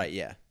anything. Right,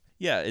 yeah.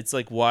 Yeah, it's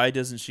like, why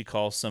doesn't she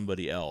call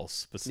somebody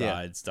else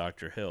besides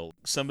Dr. Hill?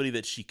 Somebody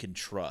that she can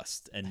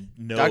trust and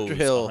knows Dr.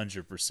 Hill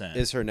 100%.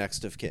 Is her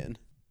next of kin.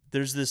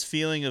 There's this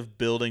feeling of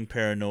building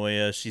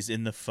paranoia. She's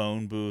in the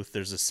phone booth.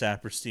 There's a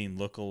Saperstein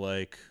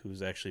lookalike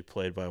who's actually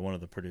played by one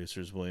of the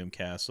producers, William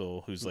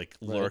Castle, who's like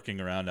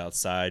lurking around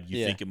outside.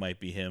 You think it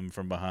might be him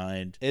from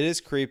behind. It is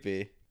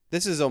creepy.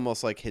 This is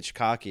almost like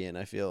Hitchcockian,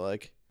 I feel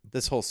like.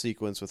 This whole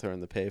sequence with her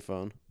in the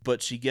payphone.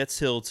 But she gets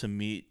Hill to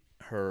meet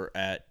her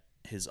at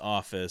his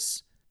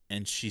office,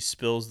 and she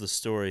spills the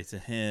story to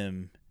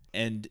him.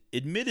 And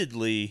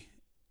admittedly,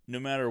 no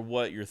matter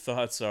what your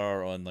thoughts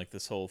are on like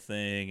this whole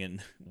thing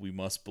and we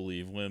must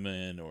believe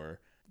women or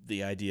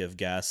the idea of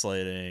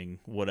gaslighting,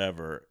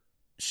 whatever,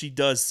 she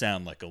does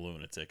sound like a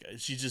lunatic.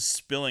 She's just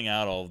spilling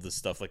out all of this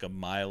stuff like a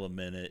mile a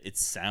minute. It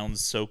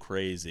sounds so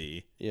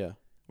crazy. Yeah.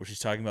 Where she's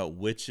talking about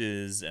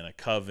witches and a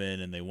coven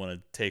and they want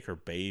to take her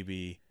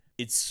baby.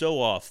 It's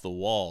so off the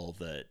wall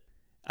that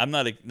I'm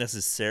not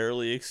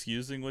necessarily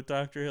excusing what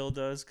Dr. Hill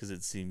does, because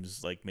it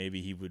seems like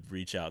maybe he would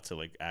reach out to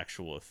like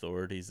actual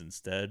authorities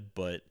instead,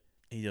 but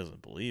he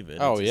doesn't believe it.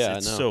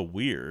 It's so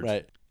weird.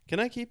 Right. Can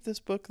I keep this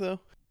book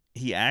though?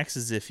 He acts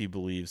as if he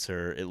believes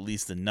her at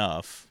least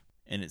enough,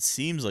 and it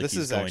seems like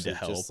he's going to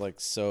help. This is just like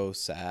so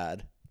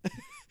sad.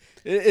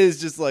 It is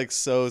just like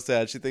so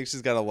sad. She thinks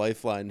she's got a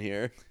lifeline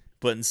here.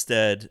 But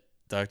instead,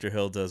 Dr.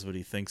 Hill does what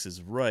he thinks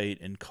is right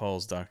and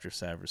calls Dr.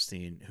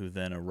 Saperstein, who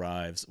then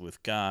arrives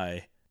with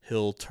Guy.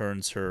 Hill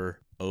turns her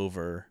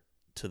over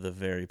to the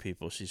very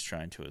people she's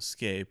trying to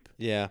escape.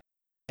 Yeah.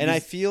 And I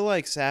feel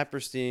like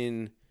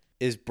Saperstein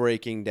is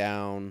breaking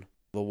down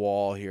the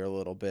wall here a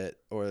little bit,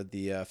 or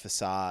the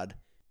facade,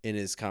 in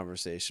his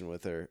conversation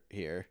with her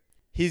here.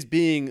 He's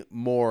being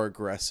more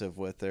aggressive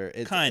with her.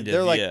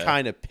 They're like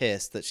kind of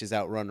pissed that she's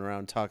out running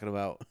around talking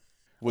about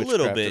witchcraft.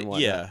 A little bit, and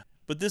whatnot. yeah.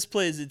 But this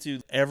plays into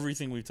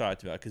everything we've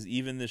talked about, because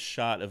even this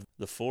shot of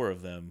the four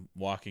of them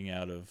walking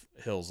out of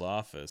Hill's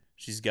office,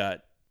 she's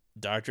got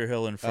Dr.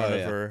 Hill in front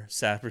of her,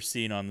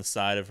 Saperstein on the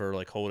side of her,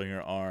 like holding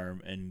her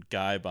arm, and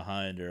Guy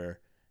behind her.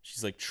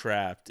 She's like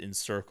trapped,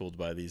 encircled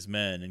by these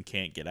men and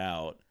can't get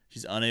out.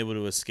 She's unable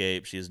to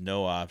escape. She has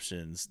no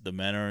options. The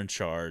men are in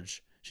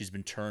charge. She's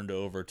been turned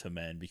over to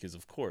men because,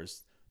 of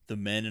course, the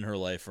men in her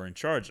life are in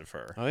charge of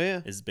her. Oh,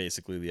 yeah. Is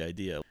basically the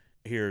idea.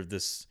 Here,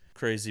 this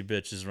crazy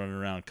bitch is running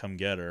around. Come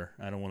get her.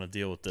 I don't want to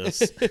deal with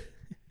this.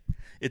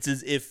 It's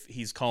as if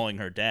he's calling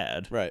her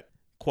dad. Right.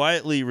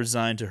 Quietly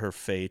resigned to her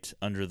fate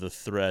under the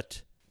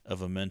threat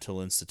of a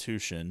mental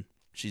institution,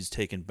 she's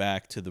taken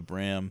back to the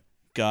Bram.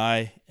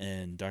 Guy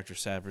and Dr.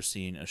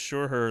 Saperstein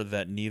assure her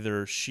that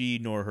neither she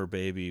nor her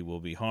baby will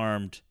be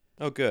harmed.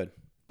 Oh, good.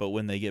 But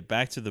when they get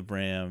back to the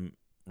Bram,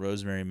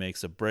 Rosemary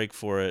makes a break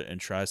for it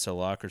and tries to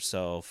lock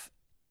herself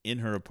in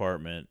her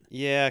apartment.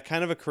 Yeah,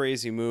 kind of a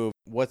crazy move.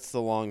 What's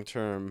the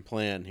long-term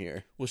plan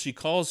here? Well, she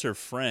calls her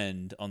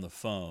friend on the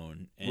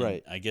phone, and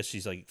right. I guess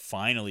she's like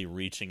finally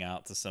reaching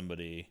out to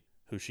somebody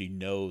who she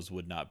knows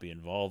would not be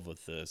involved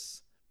with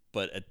this.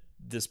 But at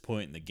this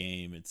point in the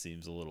game, it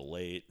seems a little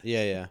late.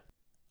 Yeah.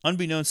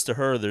 Unbeknownst to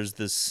her, there's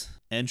this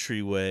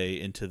entryway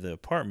into the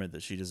apartment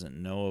that she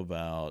doesn't know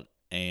about,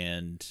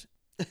 and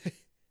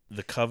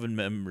the coven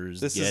members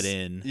get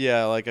in.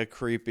 Yeah, like a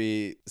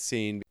creepy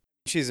scene.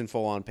 She's in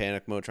full-on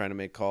panic mode trying to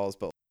make calls,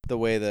 but the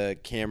way the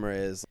camera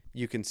is,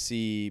 you can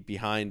see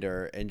behind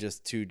her and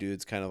just two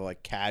dudes kind of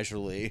like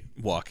casually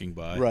walking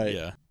by. Right.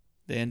 Yeah.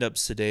 They end up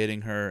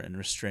sedating her and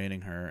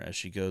restraining her as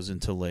she goes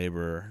into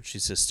labor.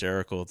 She's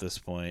hysterical at this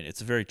point.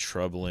 It's a very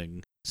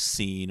troubling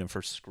scene of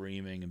her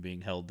screaming and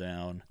being held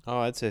down. Oh,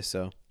 I'd say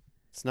so.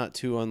 It's not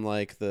too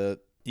unlike the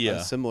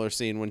similar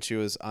scene when she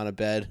was on a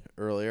bed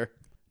earlier.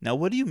 Now,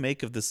 what do you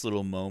make of this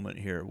little moment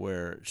here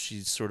where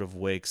she sort of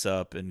wakes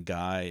up and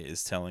Guy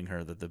is telling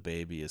her that the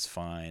baby is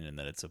fine and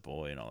that it's a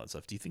boy and all that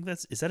stuff? Do you think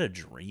is that a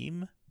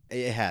dream?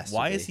 It has to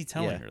Why be. is he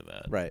telling her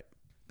that? Right.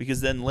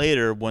 Because then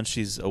later, once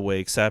she's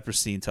awake,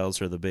 Saperstein tells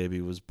her the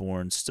baby was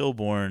born,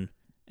 stillborn,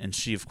 and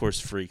she, of course,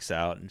 freaks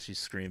out and she's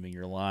screaming,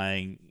 "You're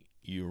lying,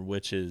 you're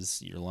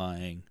witches, you're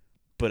lying."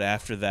 But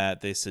after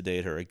that, they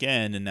sedate her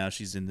again, and now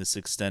she's in this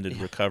extended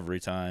recovery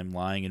time,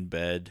 lying in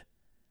bed.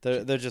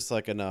 They're just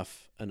like,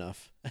 enough.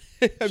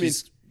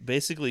 She's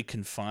basically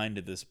confined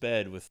to this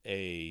bed with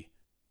a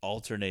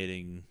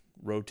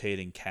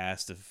rotating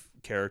cast of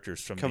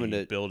characters from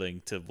the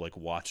building to like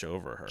watch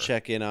over her,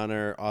 check in on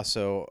her,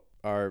 also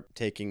are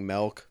taking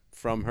milk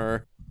from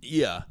her.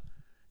 Yeah,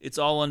 it's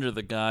all under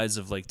the guise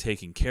of like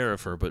taking care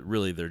of her, but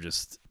really they're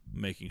just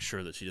making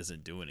sure that she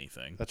doesn't do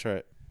anything. That's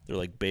right. They're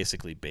like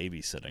basically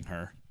babysitting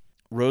her.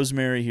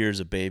 Rosemary hears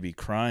a baby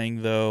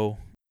crying, though.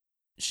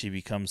 She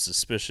becomes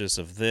suspicious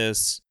of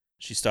this.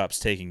 She stops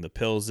taking the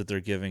pills that they're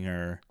giving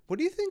her. What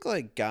do you think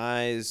like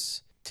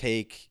Guy's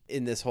take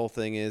in this whole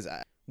thing is?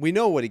 We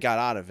know what he got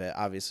out of it,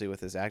 obviously, with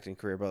his acting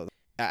career, but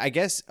I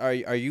guess, are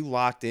you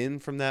locked in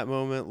from that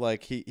moment?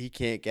 Like, he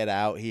can't get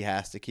out. He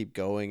has to keep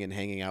going and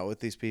hanging out with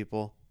these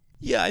people?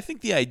 Yeah, I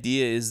think the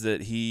idea is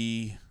that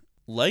he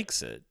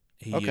likes it.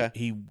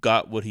 He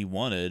got what he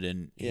wanted,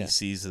 and he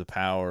sees the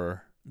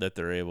power that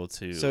they're able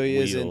to So he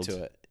wield. is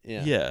into it.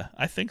 Yeah. Yeah,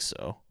 I think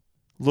so.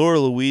 Laura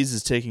Louise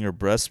is taking her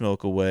breast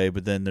milk away,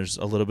 but then there's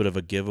a little bit of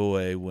a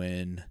giveaway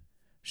when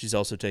she's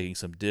also taking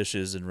some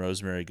dishes, and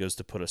Rosemary goes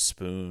to put a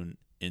spoon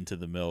into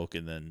the milk,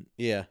 and then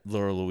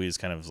Laura Louise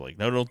kind of is like,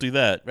 no, don't do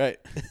that. Right.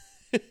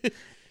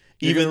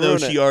 Even though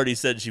she already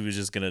said she was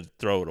just going to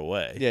throw it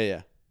away.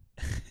 Yeah.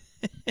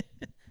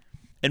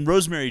 And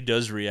Rosemary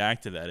does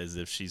react to that as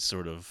if she's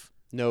sort of...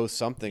 knows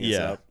something is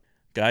up.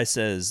 Guy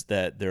says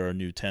that there are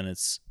new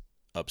tenants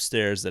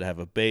upstairs that have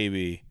a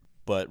baby,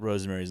 but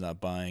Rosemary's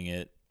not buying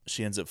it.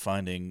 She ends up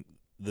finding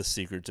the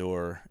secret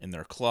door in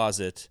their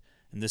closet,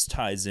 and this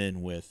ties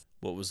in with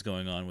what was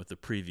going on with the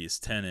previous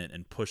tenant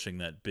and pushing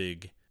that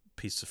big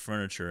piece of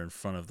furniture in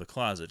front of the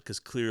closet, because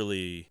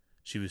clearly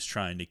she was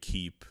trying to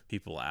keep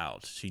people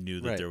out. She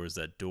knew that there was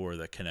that door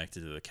that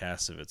connected to the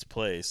Cassavet's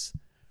place.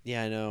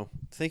 Yeah, I know.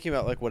 Thinking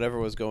about like whatever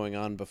was going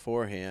on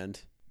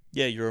beforehand.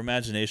 Yeah, your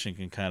imagination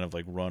can kind of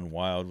like run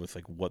wild with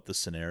like what the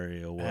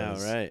scenario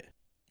was. Oh, right.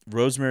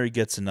 Rosemary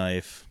gets a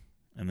knife,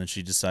 and then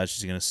she decides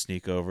she's going to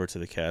sneak over to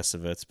the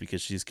Cassavet's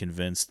because she's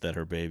convinced that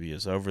her baby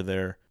is over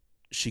there.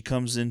 She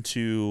comes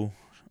into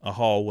a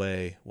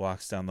hallway,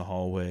 walks down the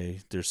hallway.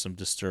 There's some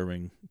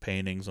disturbing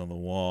paintings on the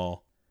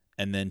wall.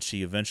 And then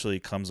she eventually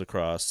comes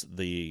across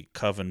the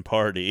coven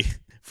party,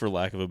 for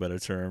lack of a better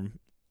term,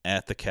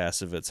 at the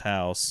Cassavet's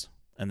house.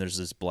 And there's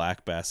this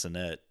black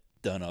bassinet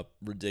done up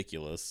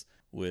ridiculous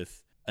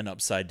with an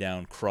upside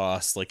down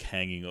cross like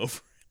hanging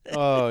over it.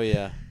 Oh,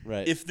 yeah.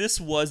 Right. If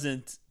this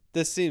wasn't...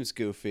 This seems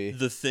goofy.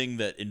 The thing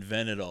that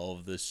invented all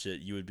of this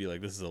shit, you would be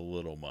like, this is a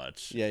little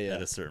much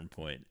at a certain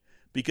point.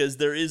 Because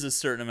there is a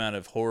certain amount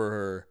of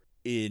horror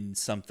in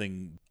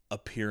something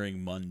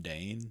appearing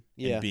mundane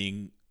and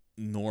being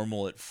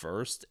normal at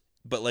first.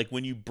 But like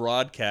when you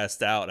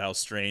broadcast out how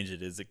strange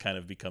it is, it kind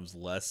of becomes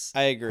less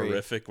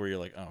horrific, where you're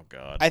like, oh,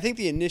 God. I think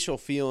the initial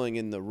feeling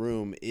in the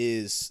room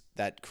is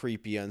that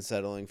creepy,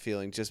 unsettling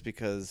feeling just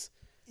because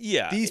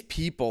these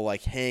people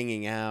like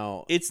hanging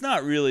out. It's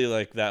not really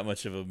like that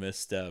much of a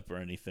misstep or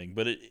anything.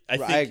 But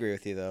I agree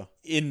with you, though.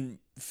 In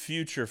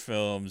future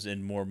films,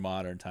 in more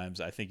modern times,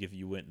 I think if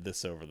you went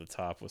this over the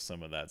top with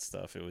some of that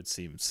stuff, it would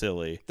seem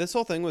silly. This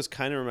whole thing was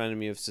kind of reminding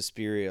me of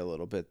Suspiria a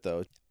little bit,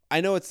 though. I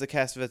know it's the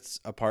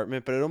Cassavet's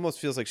apartment, but it almost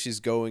feels like she's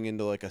going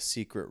into like a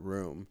secret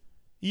room.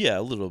 Yeah,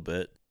 a little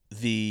bit.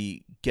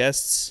 The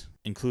guests,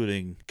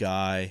 including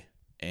Guy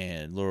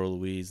and Laura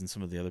Louise and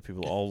some of the other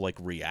people, all like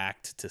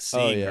react to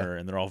seeing her,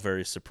 and they're all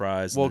very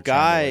surprised. Well,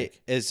 Guy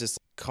is just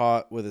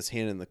caught with his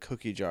hand in the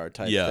cookie jar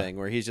type thing,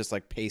 where he's just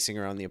like pacing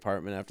around the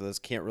apartment after this,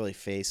 can't really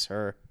face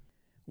her.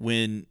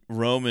 When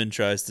Roman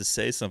tries to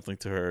say something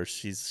to her,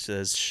 she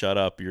says, "Shut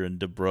up, you're in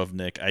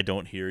Dubrovnik, I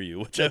don't hear you,"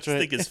 which I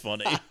think is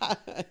funny.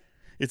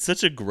 It's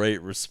such a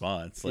great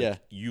response. Like,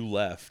 you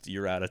left.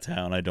 You're out of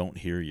town. I don't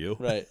hear you.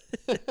 Right.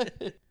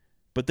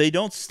 But they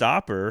don't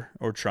stop her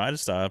or try to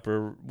stop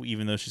her,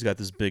 even though she's got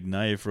this big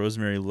knife.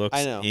 Rosemary looks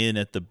in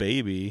at the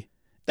baby.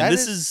 And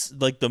this is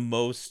like the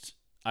most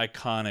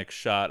iconic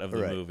shot of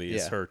the movie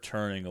is her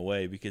turning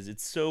away, because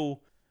it's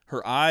so...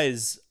 Her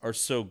eyes are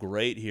so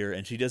great here,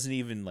 and she doesn't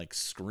even like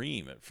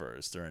scream at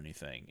first or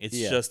anything. It's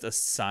just a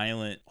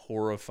silent,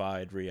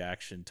 horrified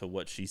reaction to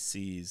what she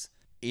sees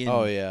in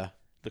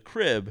the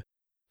crib.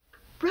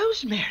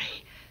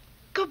 Rosemary,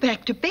 go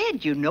back to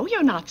bed. You know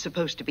you're not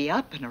supposed to be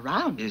up and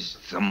around. Is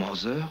the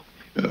mother?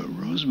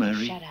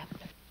 Rosemary. Shut up.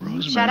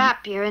 Rosemary. Shut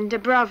up. You're in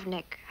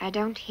Dubrovnik. I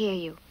don't hear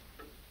you.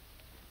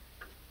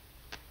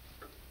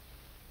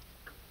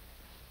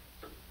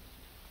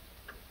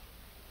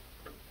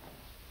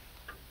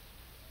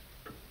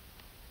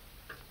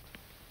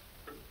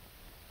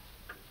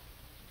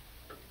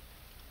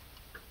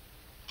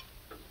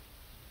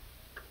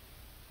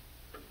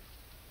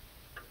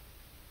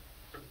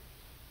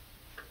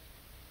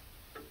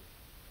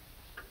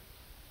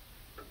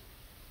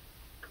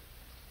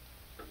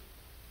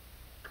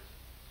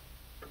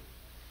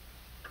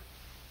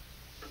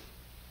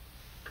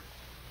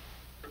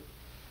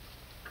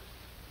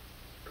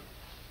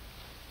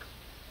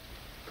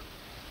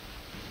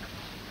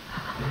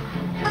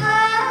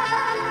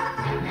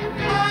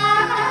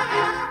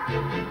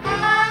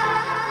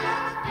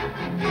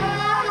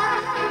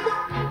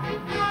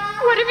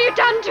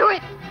 Done to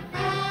it?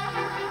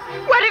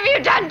 What have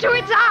you done to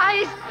its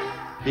eyes?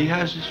 He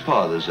has his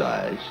father's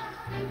eyes.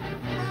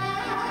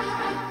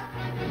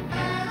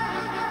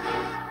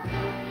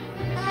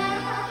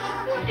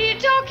 What are you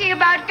talking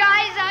about?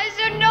 Guy's eyes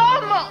are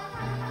normal.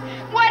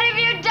 What have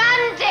you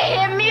done to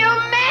him, you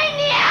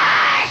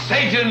maniac?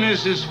 Satan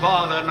is his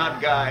father,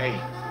 not Guy.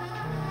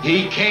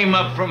 He came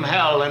up from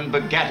hell and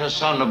begat a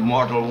son of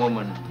mortal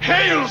woman.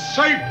 Hail,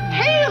 Satan!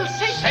 Hail,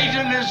 Satan!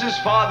 Satan is his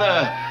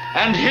father,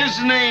 and his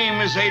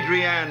name is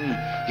Adrienne.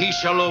 He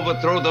shall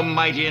overthrow the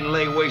mighty and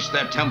lay waste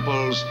their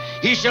temples.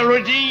 He shall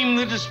redeem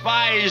the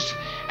despised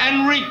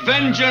and wreak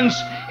vengeance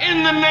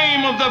in the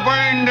name of the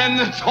burned and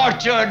the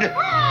tortured.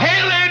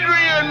 Hail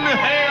Adrian!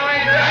 Hail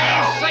Adrian!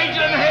 Hail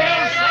Satan!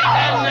 Hail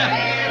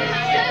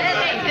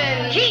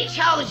Satan! He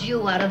chose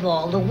you out of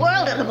all the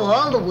world, out of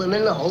all the women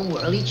in the whole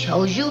world. He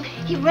chose you.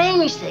 He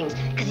arranged things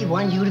because he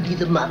wanted you to be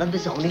the mother of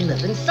his only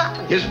living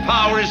son. His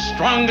power is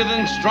stronger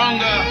than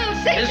stronger.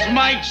 His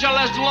might shall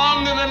last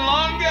longer than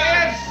longer.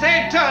 Yes,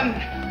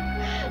 Satan!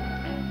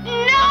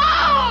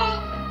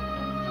 No!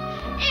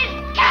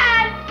 It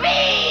can't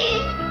be!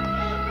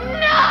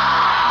 No!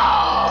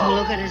 Oh,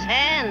 look at his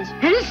hands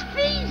and his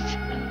feet.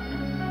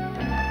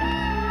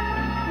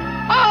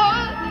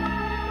 Oh,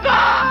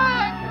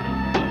 God!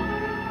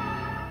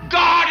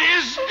 God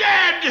is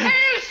dead!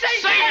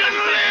 Satan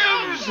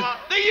lives!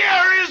 The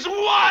year is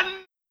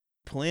won!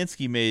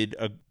 Polanski made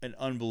an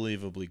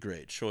unbelievably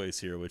great choice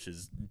here, which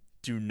is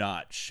do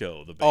not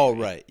show the baby. Oh,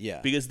 right,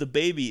 yeah. Because the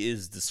baby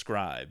is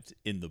described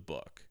in the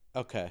book.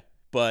 Okay.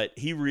 But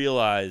he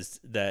realized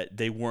that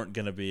they weren't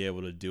going to be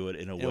able to do it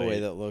in a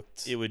way that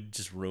looked... It would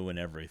just ruin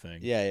everything.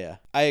 Yeah.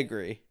 I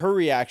agree. Her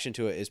reaction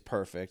to it is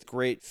perfect.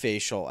 Great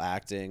facial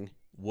acting.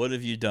 What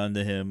have you done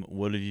to him?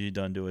 What have you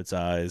done to its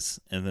eyes?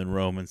 And then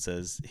Roman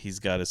says, he's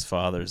got his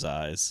father's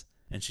eyes.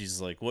 And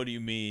she's like, what do you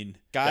mean?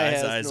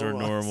 Guy's eyes are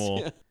normal.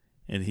 Yeah.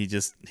 And he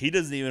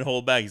doesn't even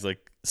hold back. He's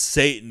like,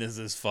 Satan is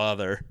his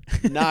father.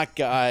 Not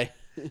Guy.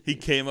 He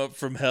came up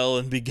from hell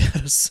and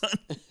begat a son.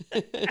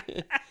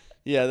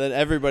 Yeah, then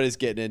everybody's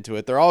getting into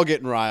it. They're all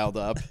getting riled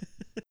up.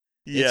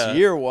 Yeah. It's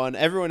year one.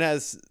 Everyone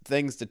has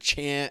things to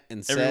chant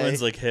and say.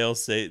 Everyone's like, Hail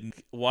Satan.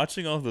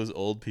 Watching all those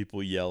old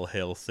people yell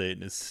Hail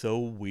Satan is so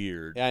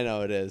weird. Yeah, I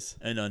know it is.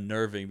 And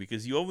unnerving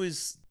because you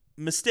always,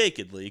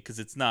 mistakenly, because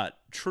it's not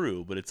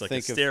true, but it's like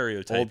a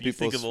stereotype. You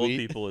think of old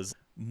people as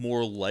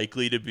more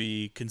likely to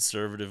be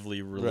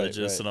conservatively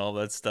religious and all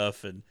that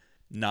stuff and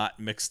not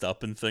mixed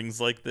up in things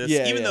like this.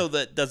 Yeah, Even though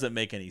that doesn't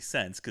make any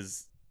sense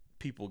because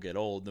people get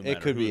old no matter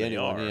it could who be they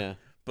anyone, are. yeah.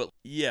 But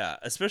yeah,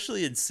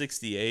 especially in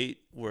 68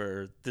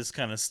 where this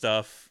kind of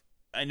stuff,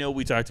 I know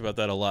we talked about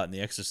that a lot in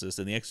The Exorcist,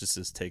 and The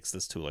Exorcist takes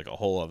this to like a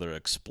whole other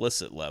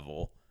explicit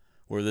level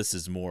where this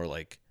is more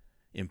like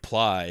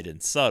implied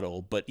and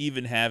subtle, but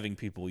even having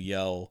people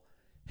yell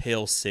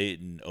Hail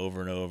Satan over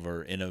and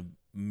over in a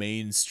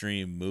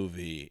mainstream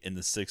movie in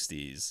the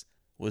 60s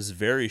was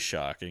very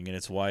shocking, and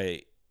it's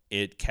why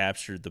it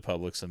captured the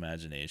public's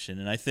imagination.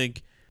 And I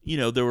think,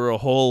 there were a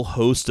whole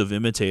host of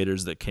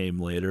imitators that came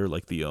later,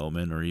 like The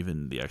Omen or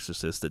even The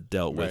Exorcist, that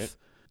dealt with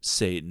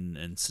Satan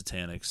and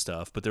satanic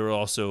stuff. But there were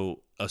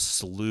also a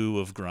slew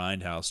of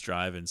grindhouse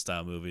drive-in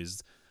style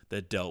movies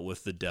that dealt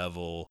with the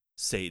devil,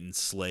 Satan's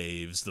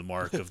slaves, the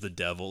mark of the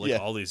devil, like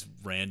all these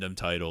random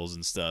titles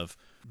and stuff.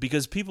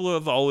 Because people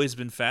have always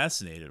been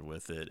fascinated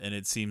with it, and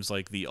it seems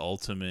like the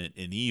ultimate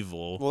in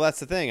evil. Well, that's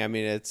the thing. I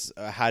mean, it's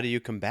how do you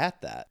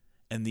combat that?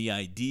 And the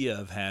idea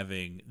of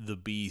having the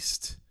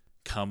beast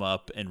come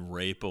up and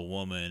rape a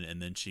woman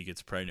and then she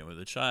gets pregnant with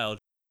a child,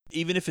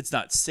 even if it's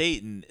not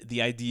Satan,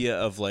 the idea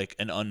of like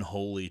an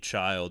unholy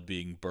child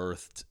being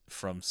birthed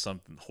from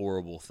some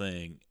horrible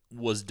thing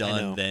was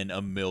done then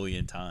a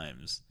million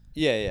times.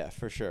 Yeah,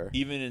 for sure.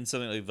 Even in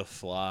something like The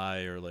Fly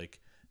or like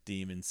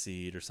Demon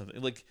Seed or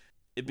something, like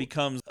it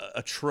becomes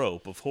a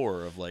trope of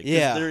horror of like,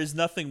 there is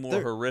nothing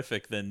more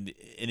horrific than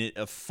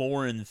a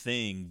foreign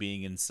thing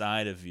being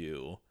inside of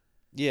you.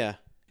 Yeah.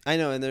 I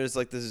know, and there's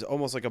like this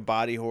almost like a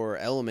body horror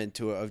element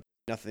to it of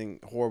nothing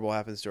horrible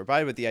happens to her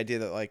body, but the idea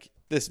that like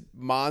this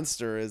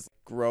monster is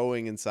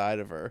growing inside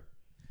of her.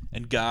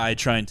 And Guy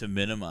trying to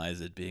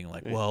minimize it, being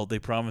like, well, they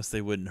promised they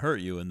wouldn't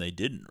hurt you, and they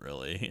didn't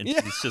really. And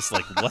she's just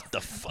like, what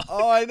the fuck?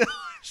 Oh, I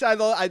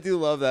know. I do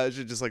love that.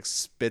 She just like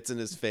spits in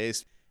his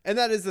face. And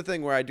that is the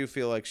thing where I do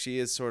feel like she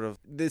is sort of,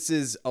 this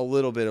is a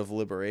little bit of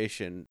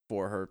liberation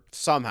for her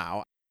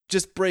somehow.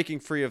 Just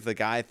breaking free of the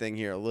Guy thing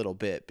here a little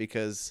bit,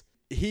 because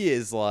he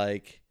is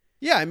like,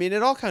 yeah, I mean,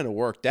 it all kind of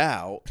worked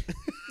out.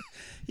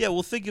 Yeah,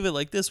 well, think of it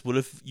like this. What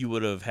if you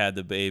would have had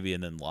the baby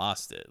and then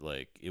lost it?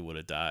 Like, it would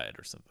have died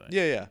or something.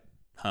 Yeah.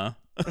 Huh?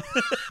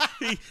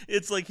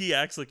 It's like he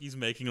acts like he's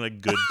making,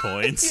 like, good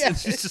points. And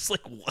she's just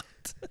like,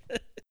 what?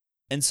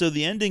 And so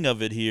the ending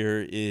of it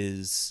here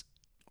is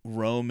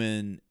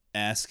Roman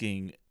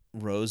asking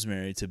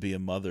Rosemary to be a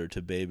mother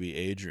to baby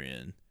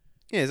Adrian.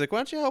 Yeah, he's like, why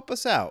don't you help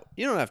us out?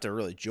 You don't have to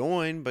really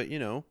join, but,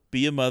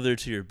 Be a mother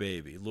to your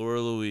baby.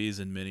 Laura Louise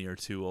and Minnie are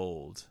too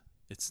old.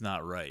 It's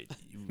not right.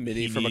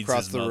 Minnie from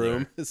across the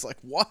room. It's like,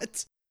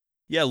 what?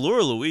 Yeah,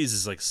 Laura Louise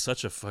is like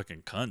such a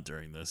fucking cunt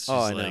during this. She's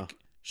I like, know.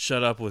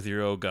 shut up with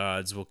your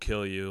gods. We'll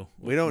kill you.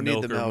 We don't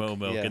need the milk. No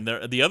milk. Yeah.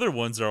 And the other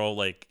ones are all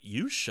like,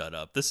 you shut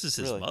up. This is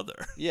his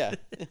mother. Yeah.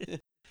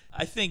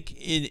 I think,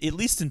 at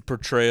least in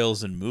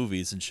portrayals in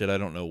movies and shit, I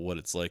don't know what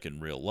it's like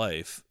in real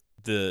life.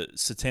 The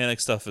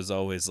satanic stuff is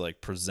always like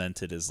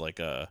presented as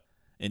like an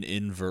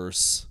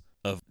inverse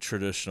of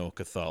traditional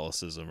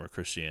Catholicism or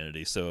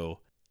Christianity. So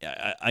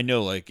I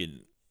know like in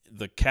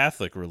the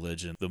Catholic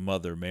religion, the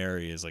Mother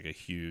Mary is like a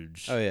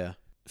huge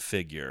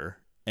figure.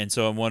 And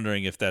so I'm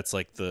wondering if that's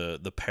like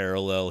the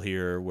parallel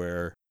here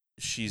where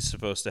she's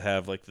supposed to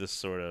have like this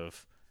sort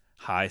of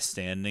high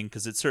standing,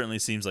 because it certainly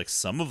seems like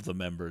some of the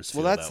members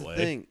feel that's that the way.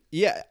 thing.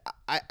 Yeah,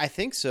 I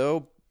think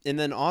so. And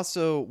then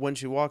also when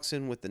she walks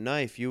in with the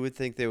knife, you would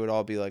think they would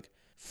all be like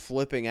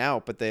flipping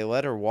out, but they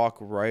let her walk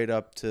right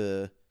up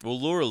to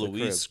Laura the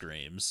Louise crib.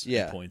 screams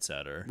Yeah. and points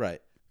at her.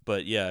 Right.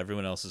 But yeah,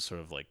 everyone else is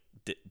sort of like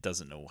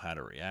doesn't know how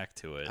to react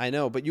to it. I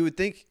know, but you would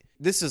think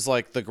this is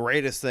like the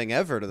greatest thing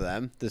ever to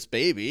them, this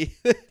baby.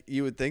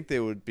 You would think they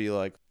would be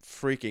like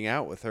freaking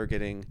out with her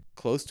getting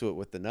close to it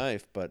with the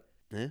knife, but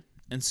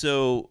And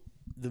so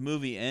the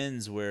movie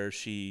ends where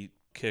she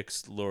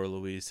kicks Laura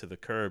Louise to the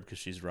curb because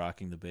she's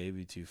rocking the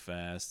baby too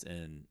fast,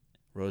 and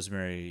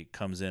Rosemary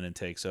comes in and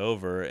takes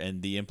over,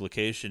 and the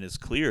implication is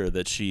clear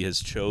that she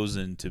has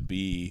chosen to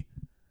be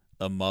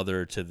a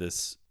mother to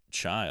this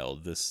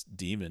child, this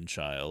demon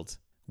child,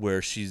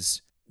 where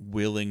she's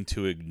willing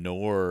to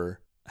ignore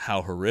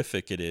how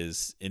horrific it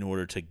is in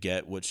order to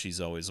get what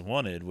she's always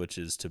wanted, which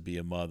is to be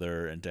a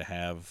mother and to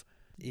have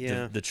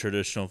the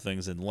traditional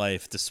things in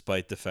life,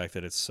 despite the fact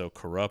that it's so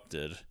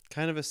corrupted.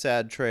 Kind of a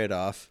sad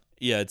trade-off.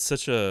 Yeah, it's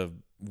such a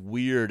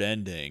weird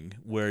ending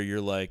where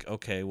you're like,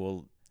 okay,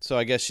 well, so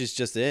I guess she's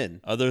just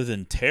in. Other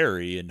than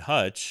Terry and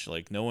Hutch,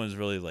 like no one's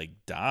really like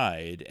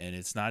died, and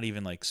it's not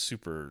even like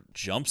super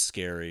jump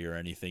scary or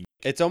anything.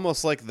 It's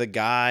almost like the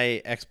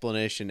guy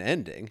explanation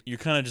ending. You're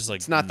kind of just like,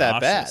 it's not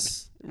that bad,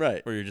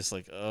 right? Where you're just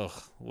like, ugh,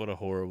 what a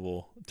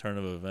horrible turn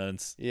of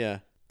events. Yeah,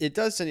 it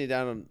does send you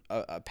down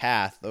a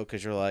path though,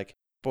 because you're like,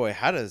 boy,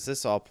 how does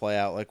this all play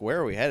out? Like, where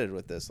are we headed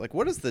with this? Like,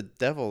 what does the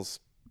devil's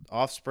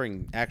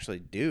offspring actually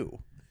do?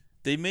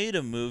 They made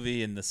a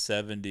movie in the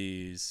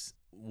 70s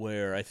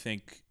where I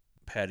think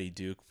Patty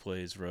Duke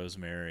plays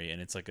Rosemary,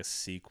 and it's like a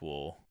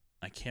sequel.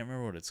 I can't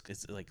remember what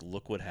it's like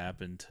Look What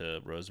Happened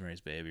to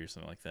Rosemary's Baby or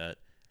something like that,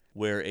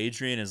 where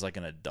Adrian is like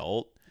an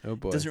adult. Oh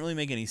boy. It doesn't really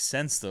make any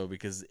sense though,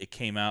 because it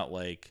came out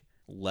like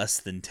less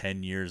than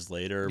 10 years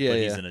later, Yeah, but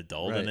yeah. he's an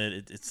adult Right. in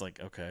it. It's like,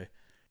 okay.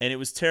 And it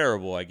was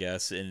terrible, I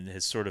guess, and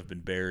has sort of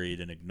been buried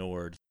and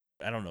ignored.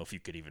 I don't know if you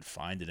could even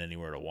find it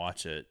anywhere to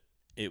watch it.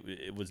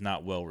 It was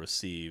not well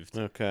received.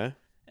 Okay.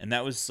 And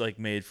that was like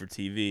made for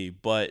TV,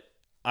 but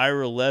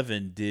Ira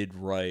Levin did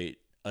write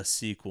a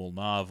sequel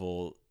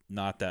novel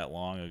not that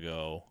long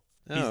ago.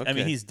 Oh, I mean,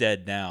 okay. he's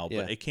dead now, but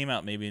Yeah. it came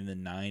out maybe in the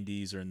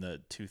 90s or in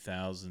the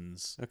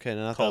 2000s. Okay,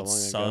 not called that long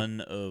ago.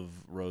 Son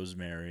of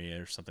Rosemary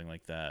or something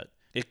like that.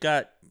 It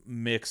got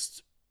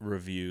mixed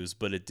reviews,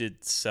 but it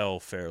did sell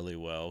fairly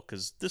well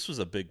because this was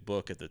a big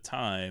book at the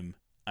time.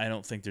 I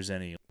don't think there's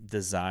any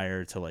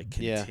desire to like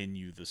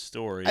continue the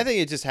story. I think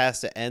it just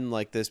has to end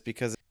like this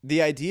because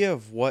the idea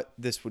of what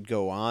this would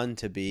go on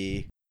to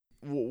be,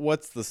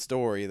 what's the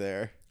story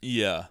there?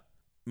 Yeah.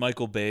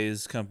 Michael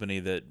Bay's company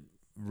that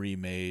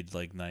remade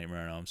like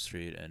Nightmare on Elm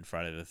Street and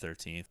Friday the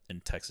 13th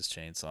and Texas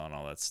Chainsaw and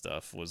all that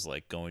stuff was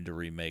like going to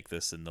remake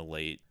this in the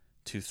late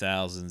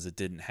 2000s. It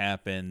didn't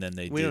happen. Then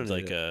they did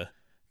like a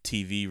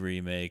TV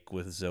remake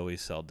with Zoe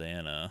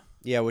Saldana.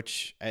 Yeah,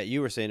 which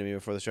you were saying to me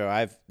before the show, I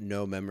have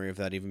no memory of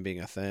that even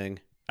being a thing.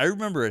 I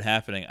remember it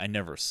happening. I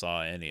never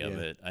saw any of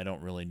it. I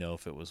don't really know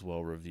if it was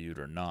well reviewed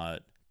or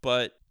not.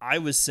 But I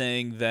was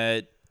saying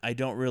that I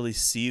don't really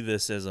see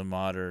this as a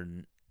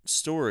modern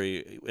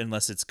story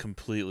unless it's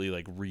completely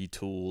like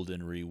retooled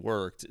and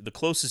reworked. The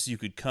closest you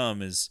could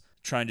come is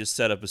trying to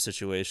set up a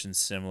situation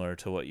similar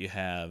to what you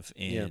have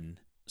in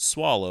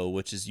Swallow,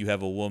 which is you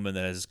have a woman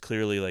that has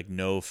clearly like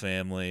no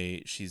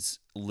family. She's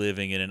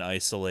living in an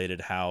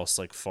isolated house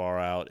like far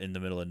out in the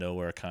middle of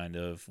nowhere, kind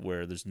of,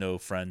 where there's no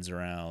friends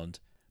around.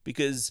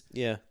 Because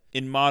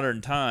in modern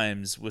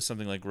times with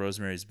something like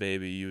Rosemary's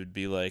Baby, you would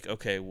be like,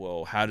 okay,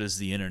 well, how does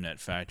the internet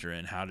factor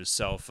in? How does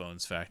cell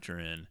phones factor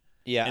in?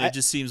 Yeah, and it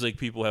just seems like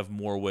people have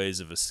more ways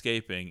of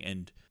escaping.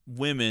 And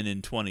women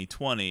in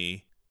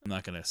 2020, I'm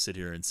not going to sit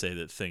here and say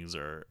that things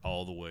are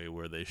all the way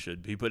where they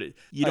should be, but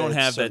you don't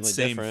have that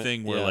same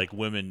thing where like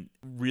women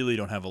really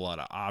don't have a lot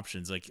of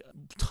options. Like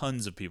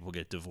tons of people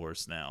get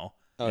divorced now.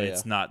 And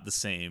it's not the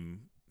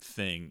same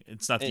thing.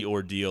 It's not the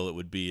ordeal it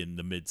would be in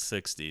the mid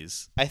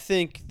 60s. I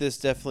think this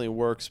definitely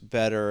works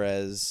better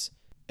as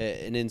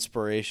an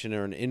inspiration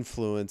or an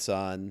influence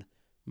on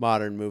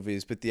modern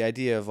movies, but the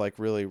idea of like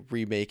really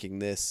remaking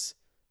this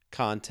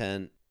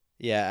content,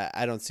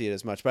 I don't see it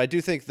as much. But I do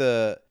think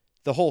the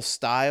whole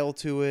style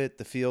to it,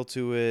 the feel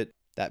to it,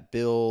 that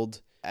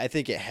build, I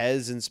think it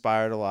has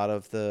inspired a lot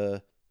of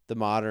the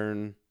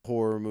modern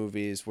horror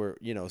movies where,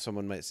 you know,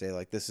 someone might say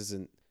like this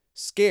isn't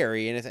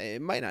scary, and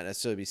it might not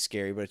necessarily be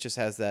scary, but it just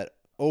has that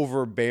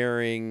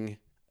overbearing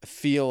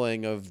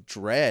feeling of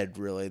dread,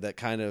 really, that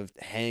kind of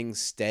hangs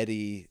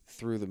steady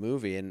through the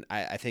movie. And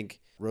I think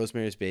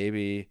Rosemary's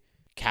Baby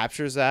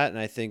captures that, and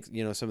I think,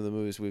 you know, some of the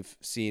movies we've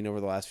seen over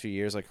the last few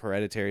years, like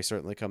Hereditary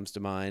certainly comes to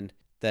mind,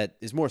 that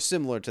is more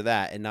similar to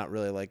that and not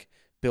really like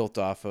built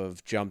off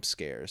of jump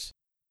scares.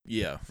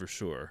 Yeah, for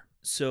sure.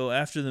 So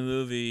after the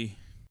movie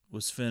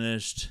was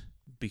finished,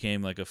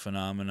 became like a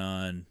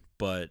phenomenon,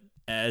 but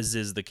as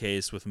is the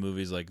case with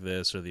movies like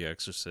this or The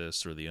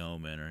Exorcist or The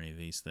Omen or any of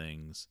these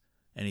things,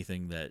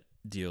 anything that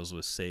deals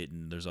with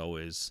Satan, there's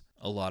always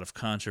a lot of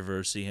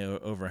controversy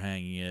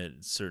overhanging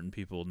it, certain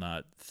people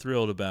not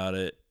thrilled about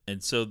it.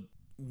 And so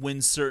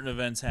when certain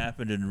events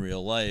happened in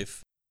real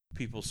life,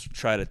 people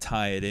try to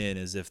tie it in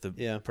as if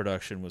the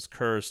production was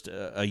cursed.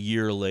 A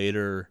year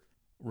later,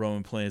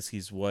 Roman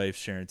Polanski's wife,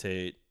 Sharon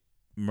Tate,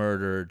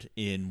 murdered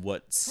in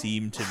what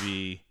seemed to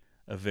be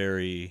a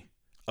very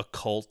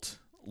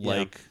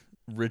occult-like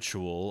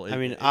ritual. I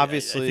mean,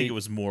 obviously... I think it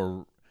was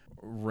more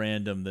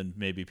random than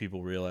maybe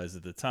people realized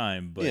at the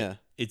time, but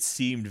it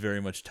seemed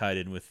very much tied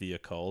in with the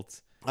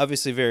occult.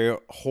 Obviously very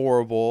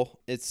horrible.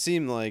 It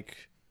seemed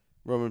like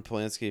Roman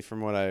Polanski,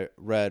 from what I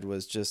read,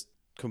 was just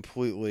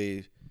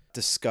completely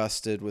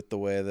disgusted with the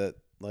way that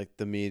like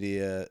the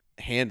media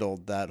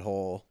handled that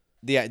whole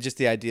the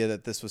idea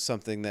that this was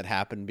something that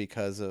happened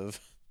because of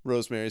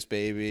Rosemary's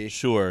Baby.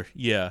 Sure,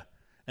 yeah.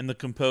 And the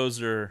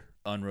composer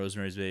on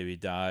Rosemary's Baby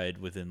died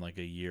within like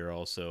a year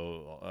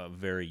also,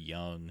 very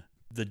young.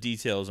 The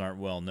details aren't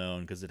well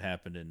known because it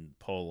happened in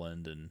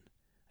Poland, and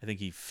I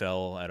think he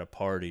fell at a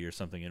party or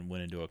something and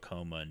went into a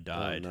coma and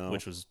died,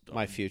 which was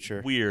my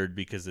future. Weird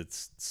because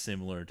it's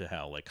similar to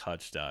how like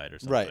Hutch died or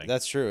something. Right,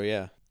 that's true,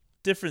 yeah.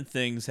 Different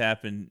things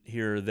happen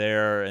here or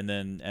there, and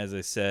then, as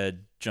I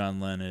said, John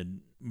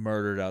Lennon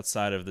murdered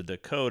outside of the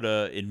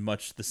Dakota in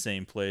much the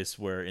same place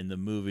where in the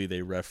movie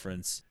they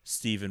reference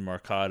Stephen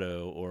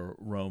Marcato, or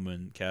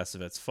Roman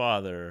Cassavet's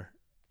father,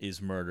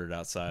 is murdered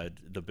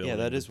outside the building.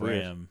 Yeah, that is Bram.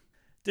 weird.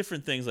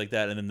 Different things like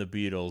that, and then the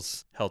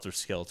Beatles, Helter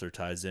Skelter,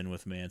 ties in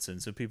with Manson,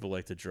 so people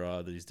like to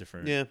draw these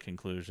different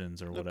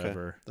conclusions or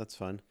whatever. Okay, that's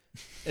fun.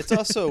 It's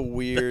also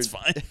weird. That's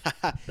fine.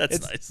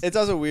 That's nice. It's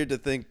also weird to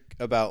think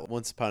about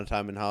Once Upon a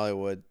Time in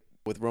Hollywood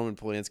with Roman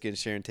Polanski and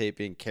Sharon Tate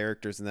being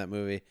characters in that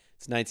movie.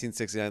 It's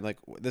 1969. Like,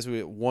 this would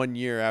be 1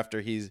 year after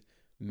he's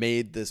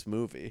made this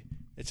movie.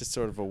 It's just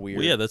sort of a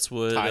weird that's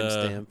what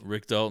timestamp.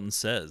 Rick Dalton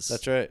says.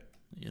 That's right.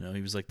 You know,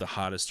 he was like the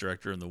hottest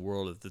director in the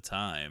world at the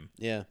time.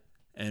 Yeah.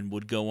 And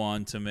would go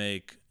on to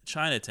make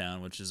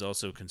Chinatown, which is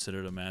also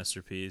considered a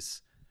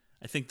masterpiece.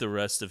 I think the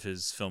rest of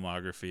his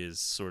filmography is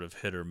sort of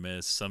hit or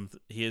miss.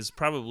 He has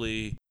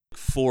probably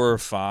 4 or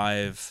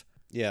 5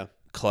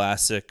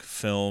 classic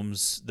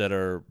films that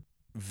are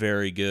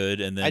very good,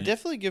 and then I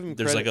definitely give him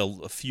there's credit.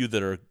 like a few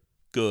that are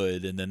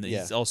good, and then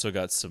he's also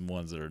got some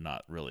ones that are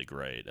not really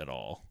great at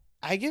all.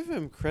 I give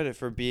him credit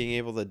for being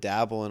able to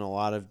dabble in a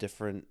lot of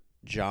different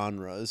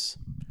genres.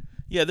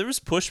 Yeah, there was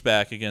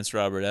pushback against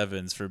Robert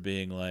Evans for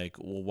being like,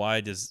 well, why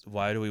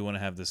do we want to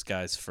have this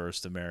guy's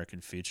first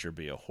American feature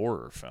be a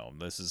horror film?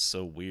 This is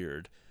so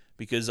weird.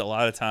 Because a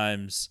lot of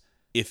times,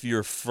 if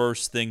your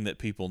first thing that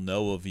people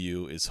know of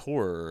you is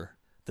horror,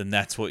 then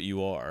that's what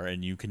you are,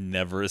 and you can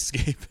never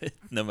escape it,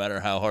 no matter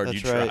how hard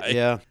you try.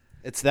 Yeah,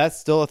 that's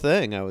still a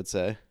thing, I would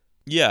say.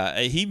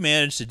 Yeah, he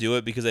managed to do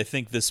it because I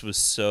think this was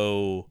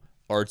so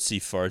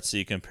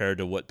artsy-fartsy compared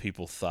to what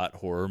people thought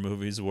horror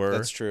movies were.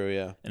 That's true,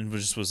 yeah. And it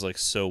just was like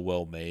so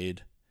well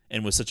made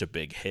and was such a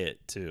big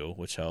hit too,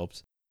 which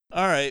helped.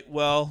 All right,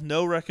 well,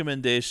 no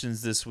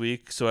recommendations this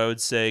week, so I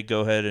would say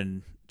go ahead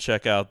and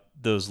check out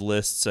those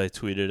lists I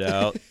tweeted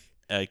out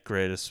at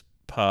Greatest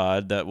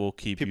Pod. That will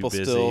keep people you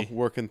busy. Still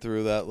working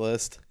through that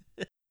list.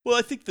 Well,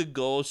 I think the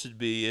goal should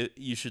be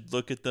you should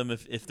look at them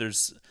if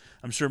there's.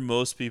 I'm sure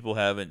most people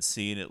haven't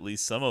seen at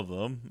least some of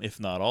them, if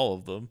not all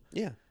of them.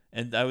 Yeah.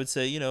 And I would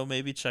say,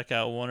 maybe check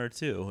out 1 or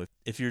 2.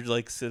 If you're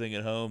like sitting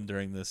at home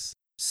during this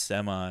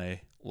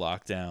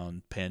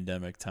semi-lockdown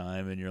pandemic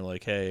time and you're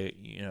like,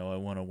 hey, I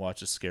want to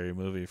watch a scary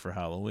movie for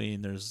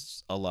Halloween,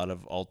 there's a lot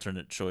of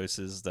alternate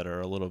choices that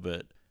are a little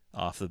bit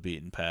off the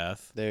beaten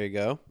path. There you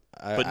go.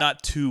 But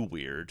not too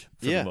weird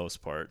for the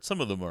most part.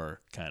 Some of them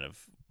are kind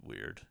of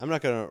weird. I'm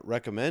not going to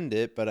recommend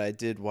it, but I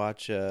did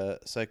watch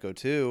Psycho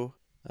 2.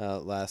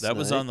 Last night. That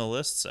was on the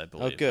lists, I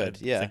believe. Oh, good.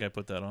 I think I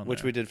put that on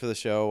which there. we did for the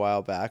show a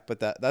while back, but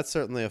that's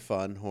certainly a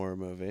fun horror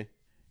movie.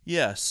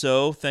 Yeah,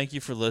 so thank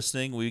you for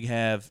listening. We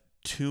have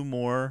 2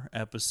 more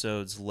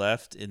episodes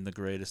left in the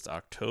Greatest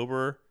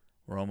October.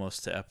 We're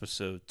almost to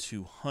episode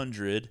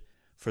 200.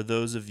 For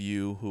those of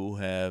you who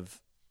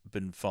have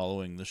been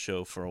following the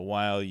show for a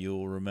while,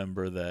 you'll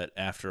remember that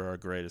after our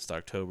Greatest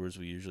Octobers,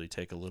 we usually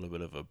take a little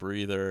bit of a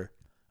breather.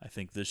 I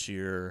think this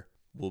year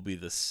will be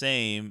the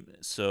same,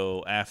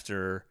 so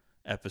after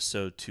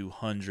episode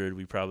 200,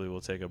 we probably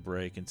will take a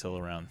break until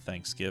around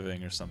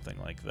Thanksgiving or something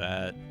like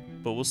that,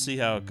 but we'll see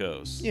how it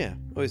goes. Yeah,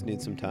 always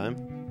need some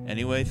time.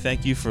 Anyway,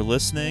 thank you for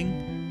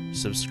listening.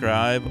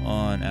 Subscribe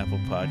on Apple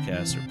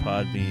Podcasts or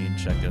Podbean.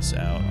 Check us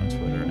out on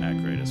Twitter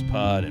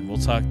 @GreatestPod, and we'll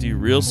talk to you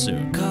real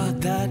soon.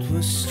 God, that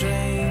was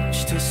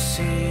strange to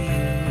see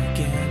you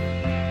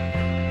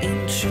again,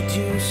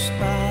 introduced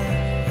by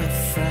a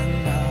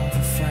friend of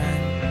a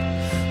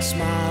friend,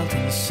 smiled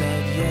and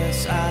said,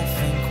 yes, I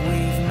think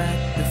we've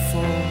met before.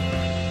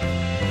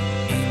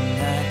 In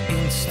that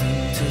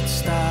instant it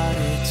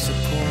started to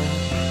pour,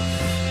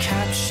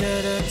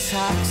 captured a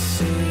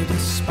taxi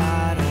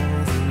despite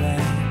all the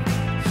rain.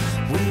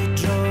 We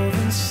drove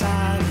in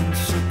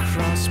silence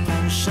across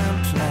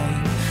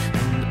Pont-Champlain,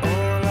 and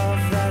all of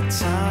that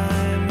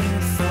time you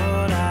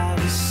thought I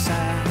was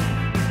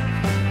sad.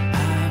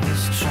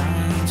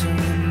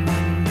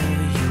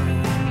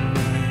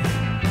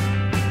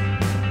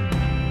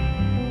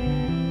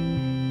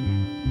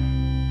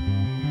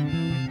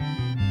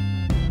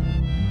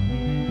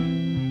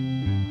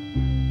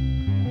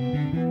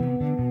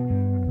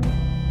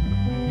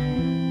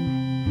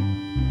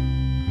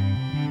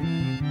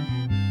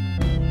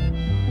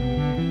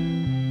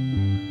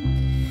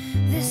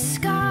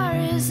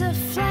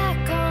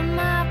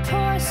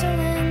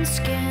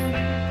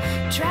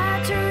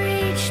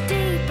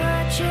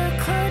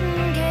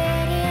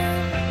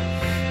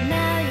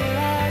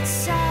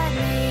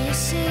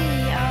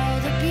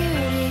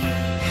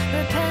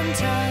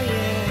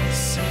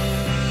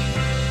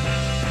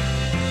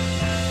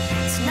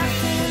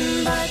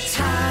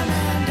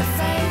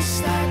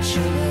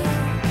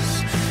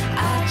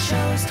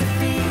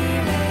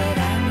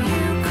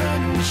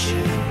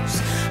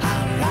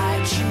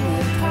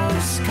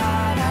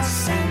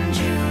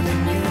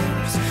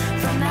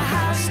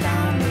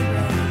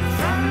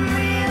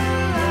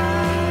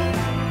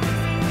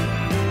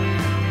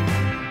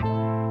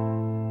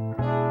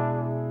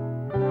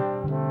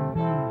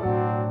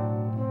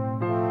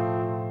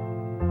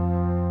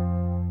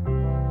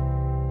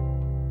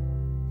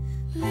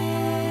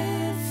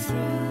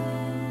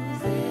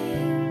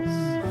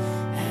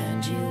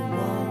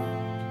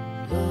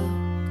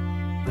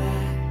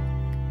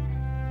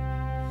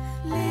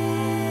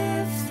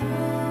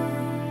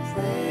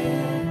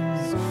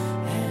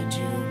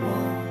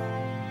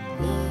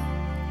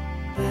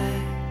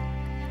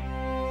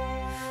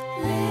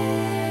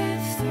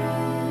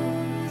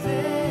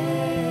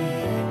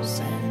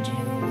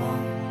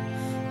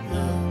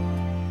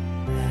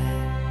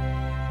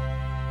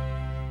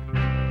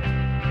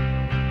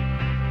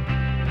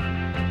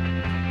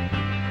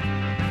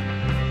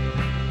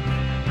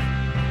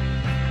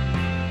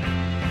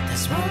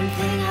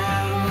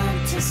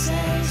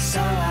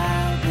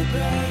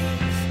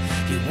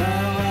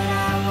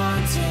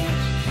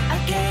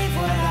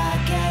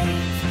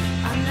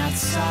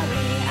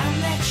 sorry I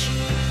met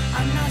you.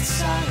 I'm not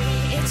sorry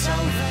it's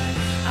over.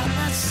 I'm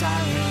not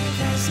sorry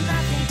there's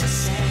nothing to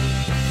say.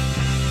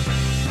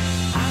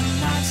 I'm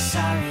not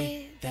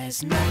sorry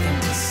there's nothing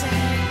to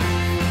say.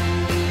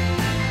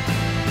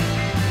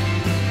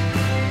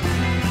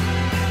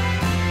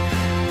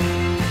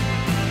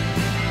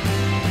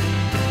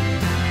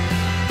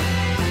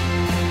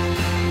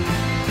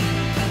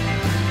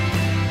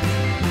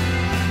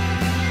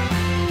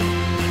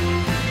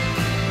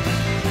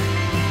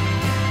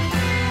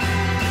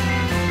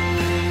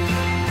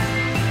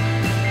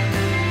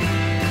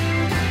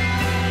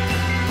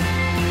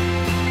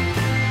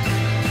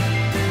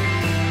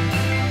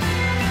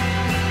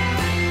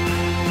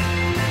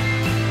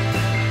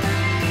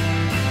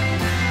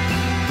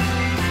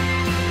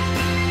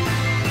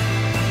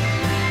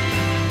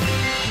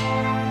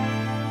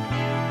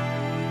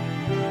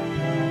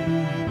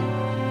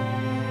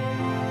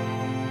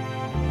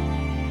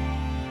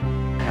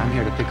 I'm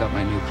here to pick up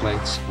my new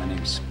plates. My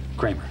name's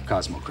Kramer,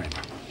 Cosmo Kramer.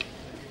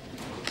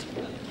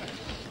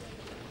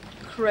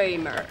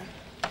 Kramer.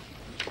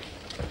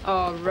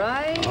 All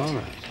right. All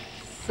right.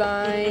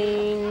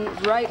 Sign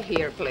right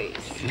here, please.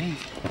 Okay.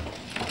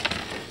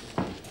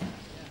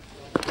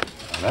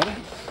 All right.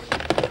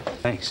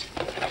 Thanks.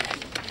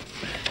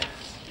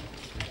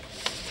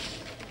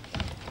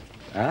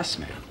 Ass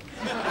man.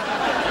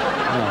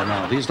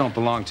 No, these don't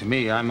belong to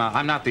me. I'm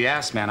not the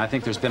ass man. I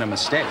think there's been a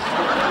mistake.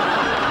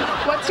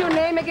 What's your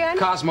name again?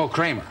 Cosmo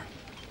Kramer.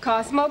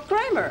 Cosmo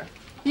Kramer.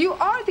 You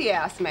are the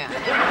ass man.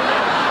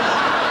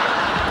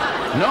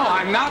 No,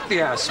 I'm not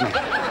the ass man.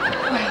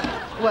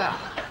 Well,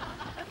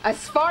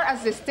 as far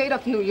as the state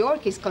of New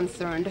York is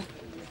concerned,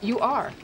 you are.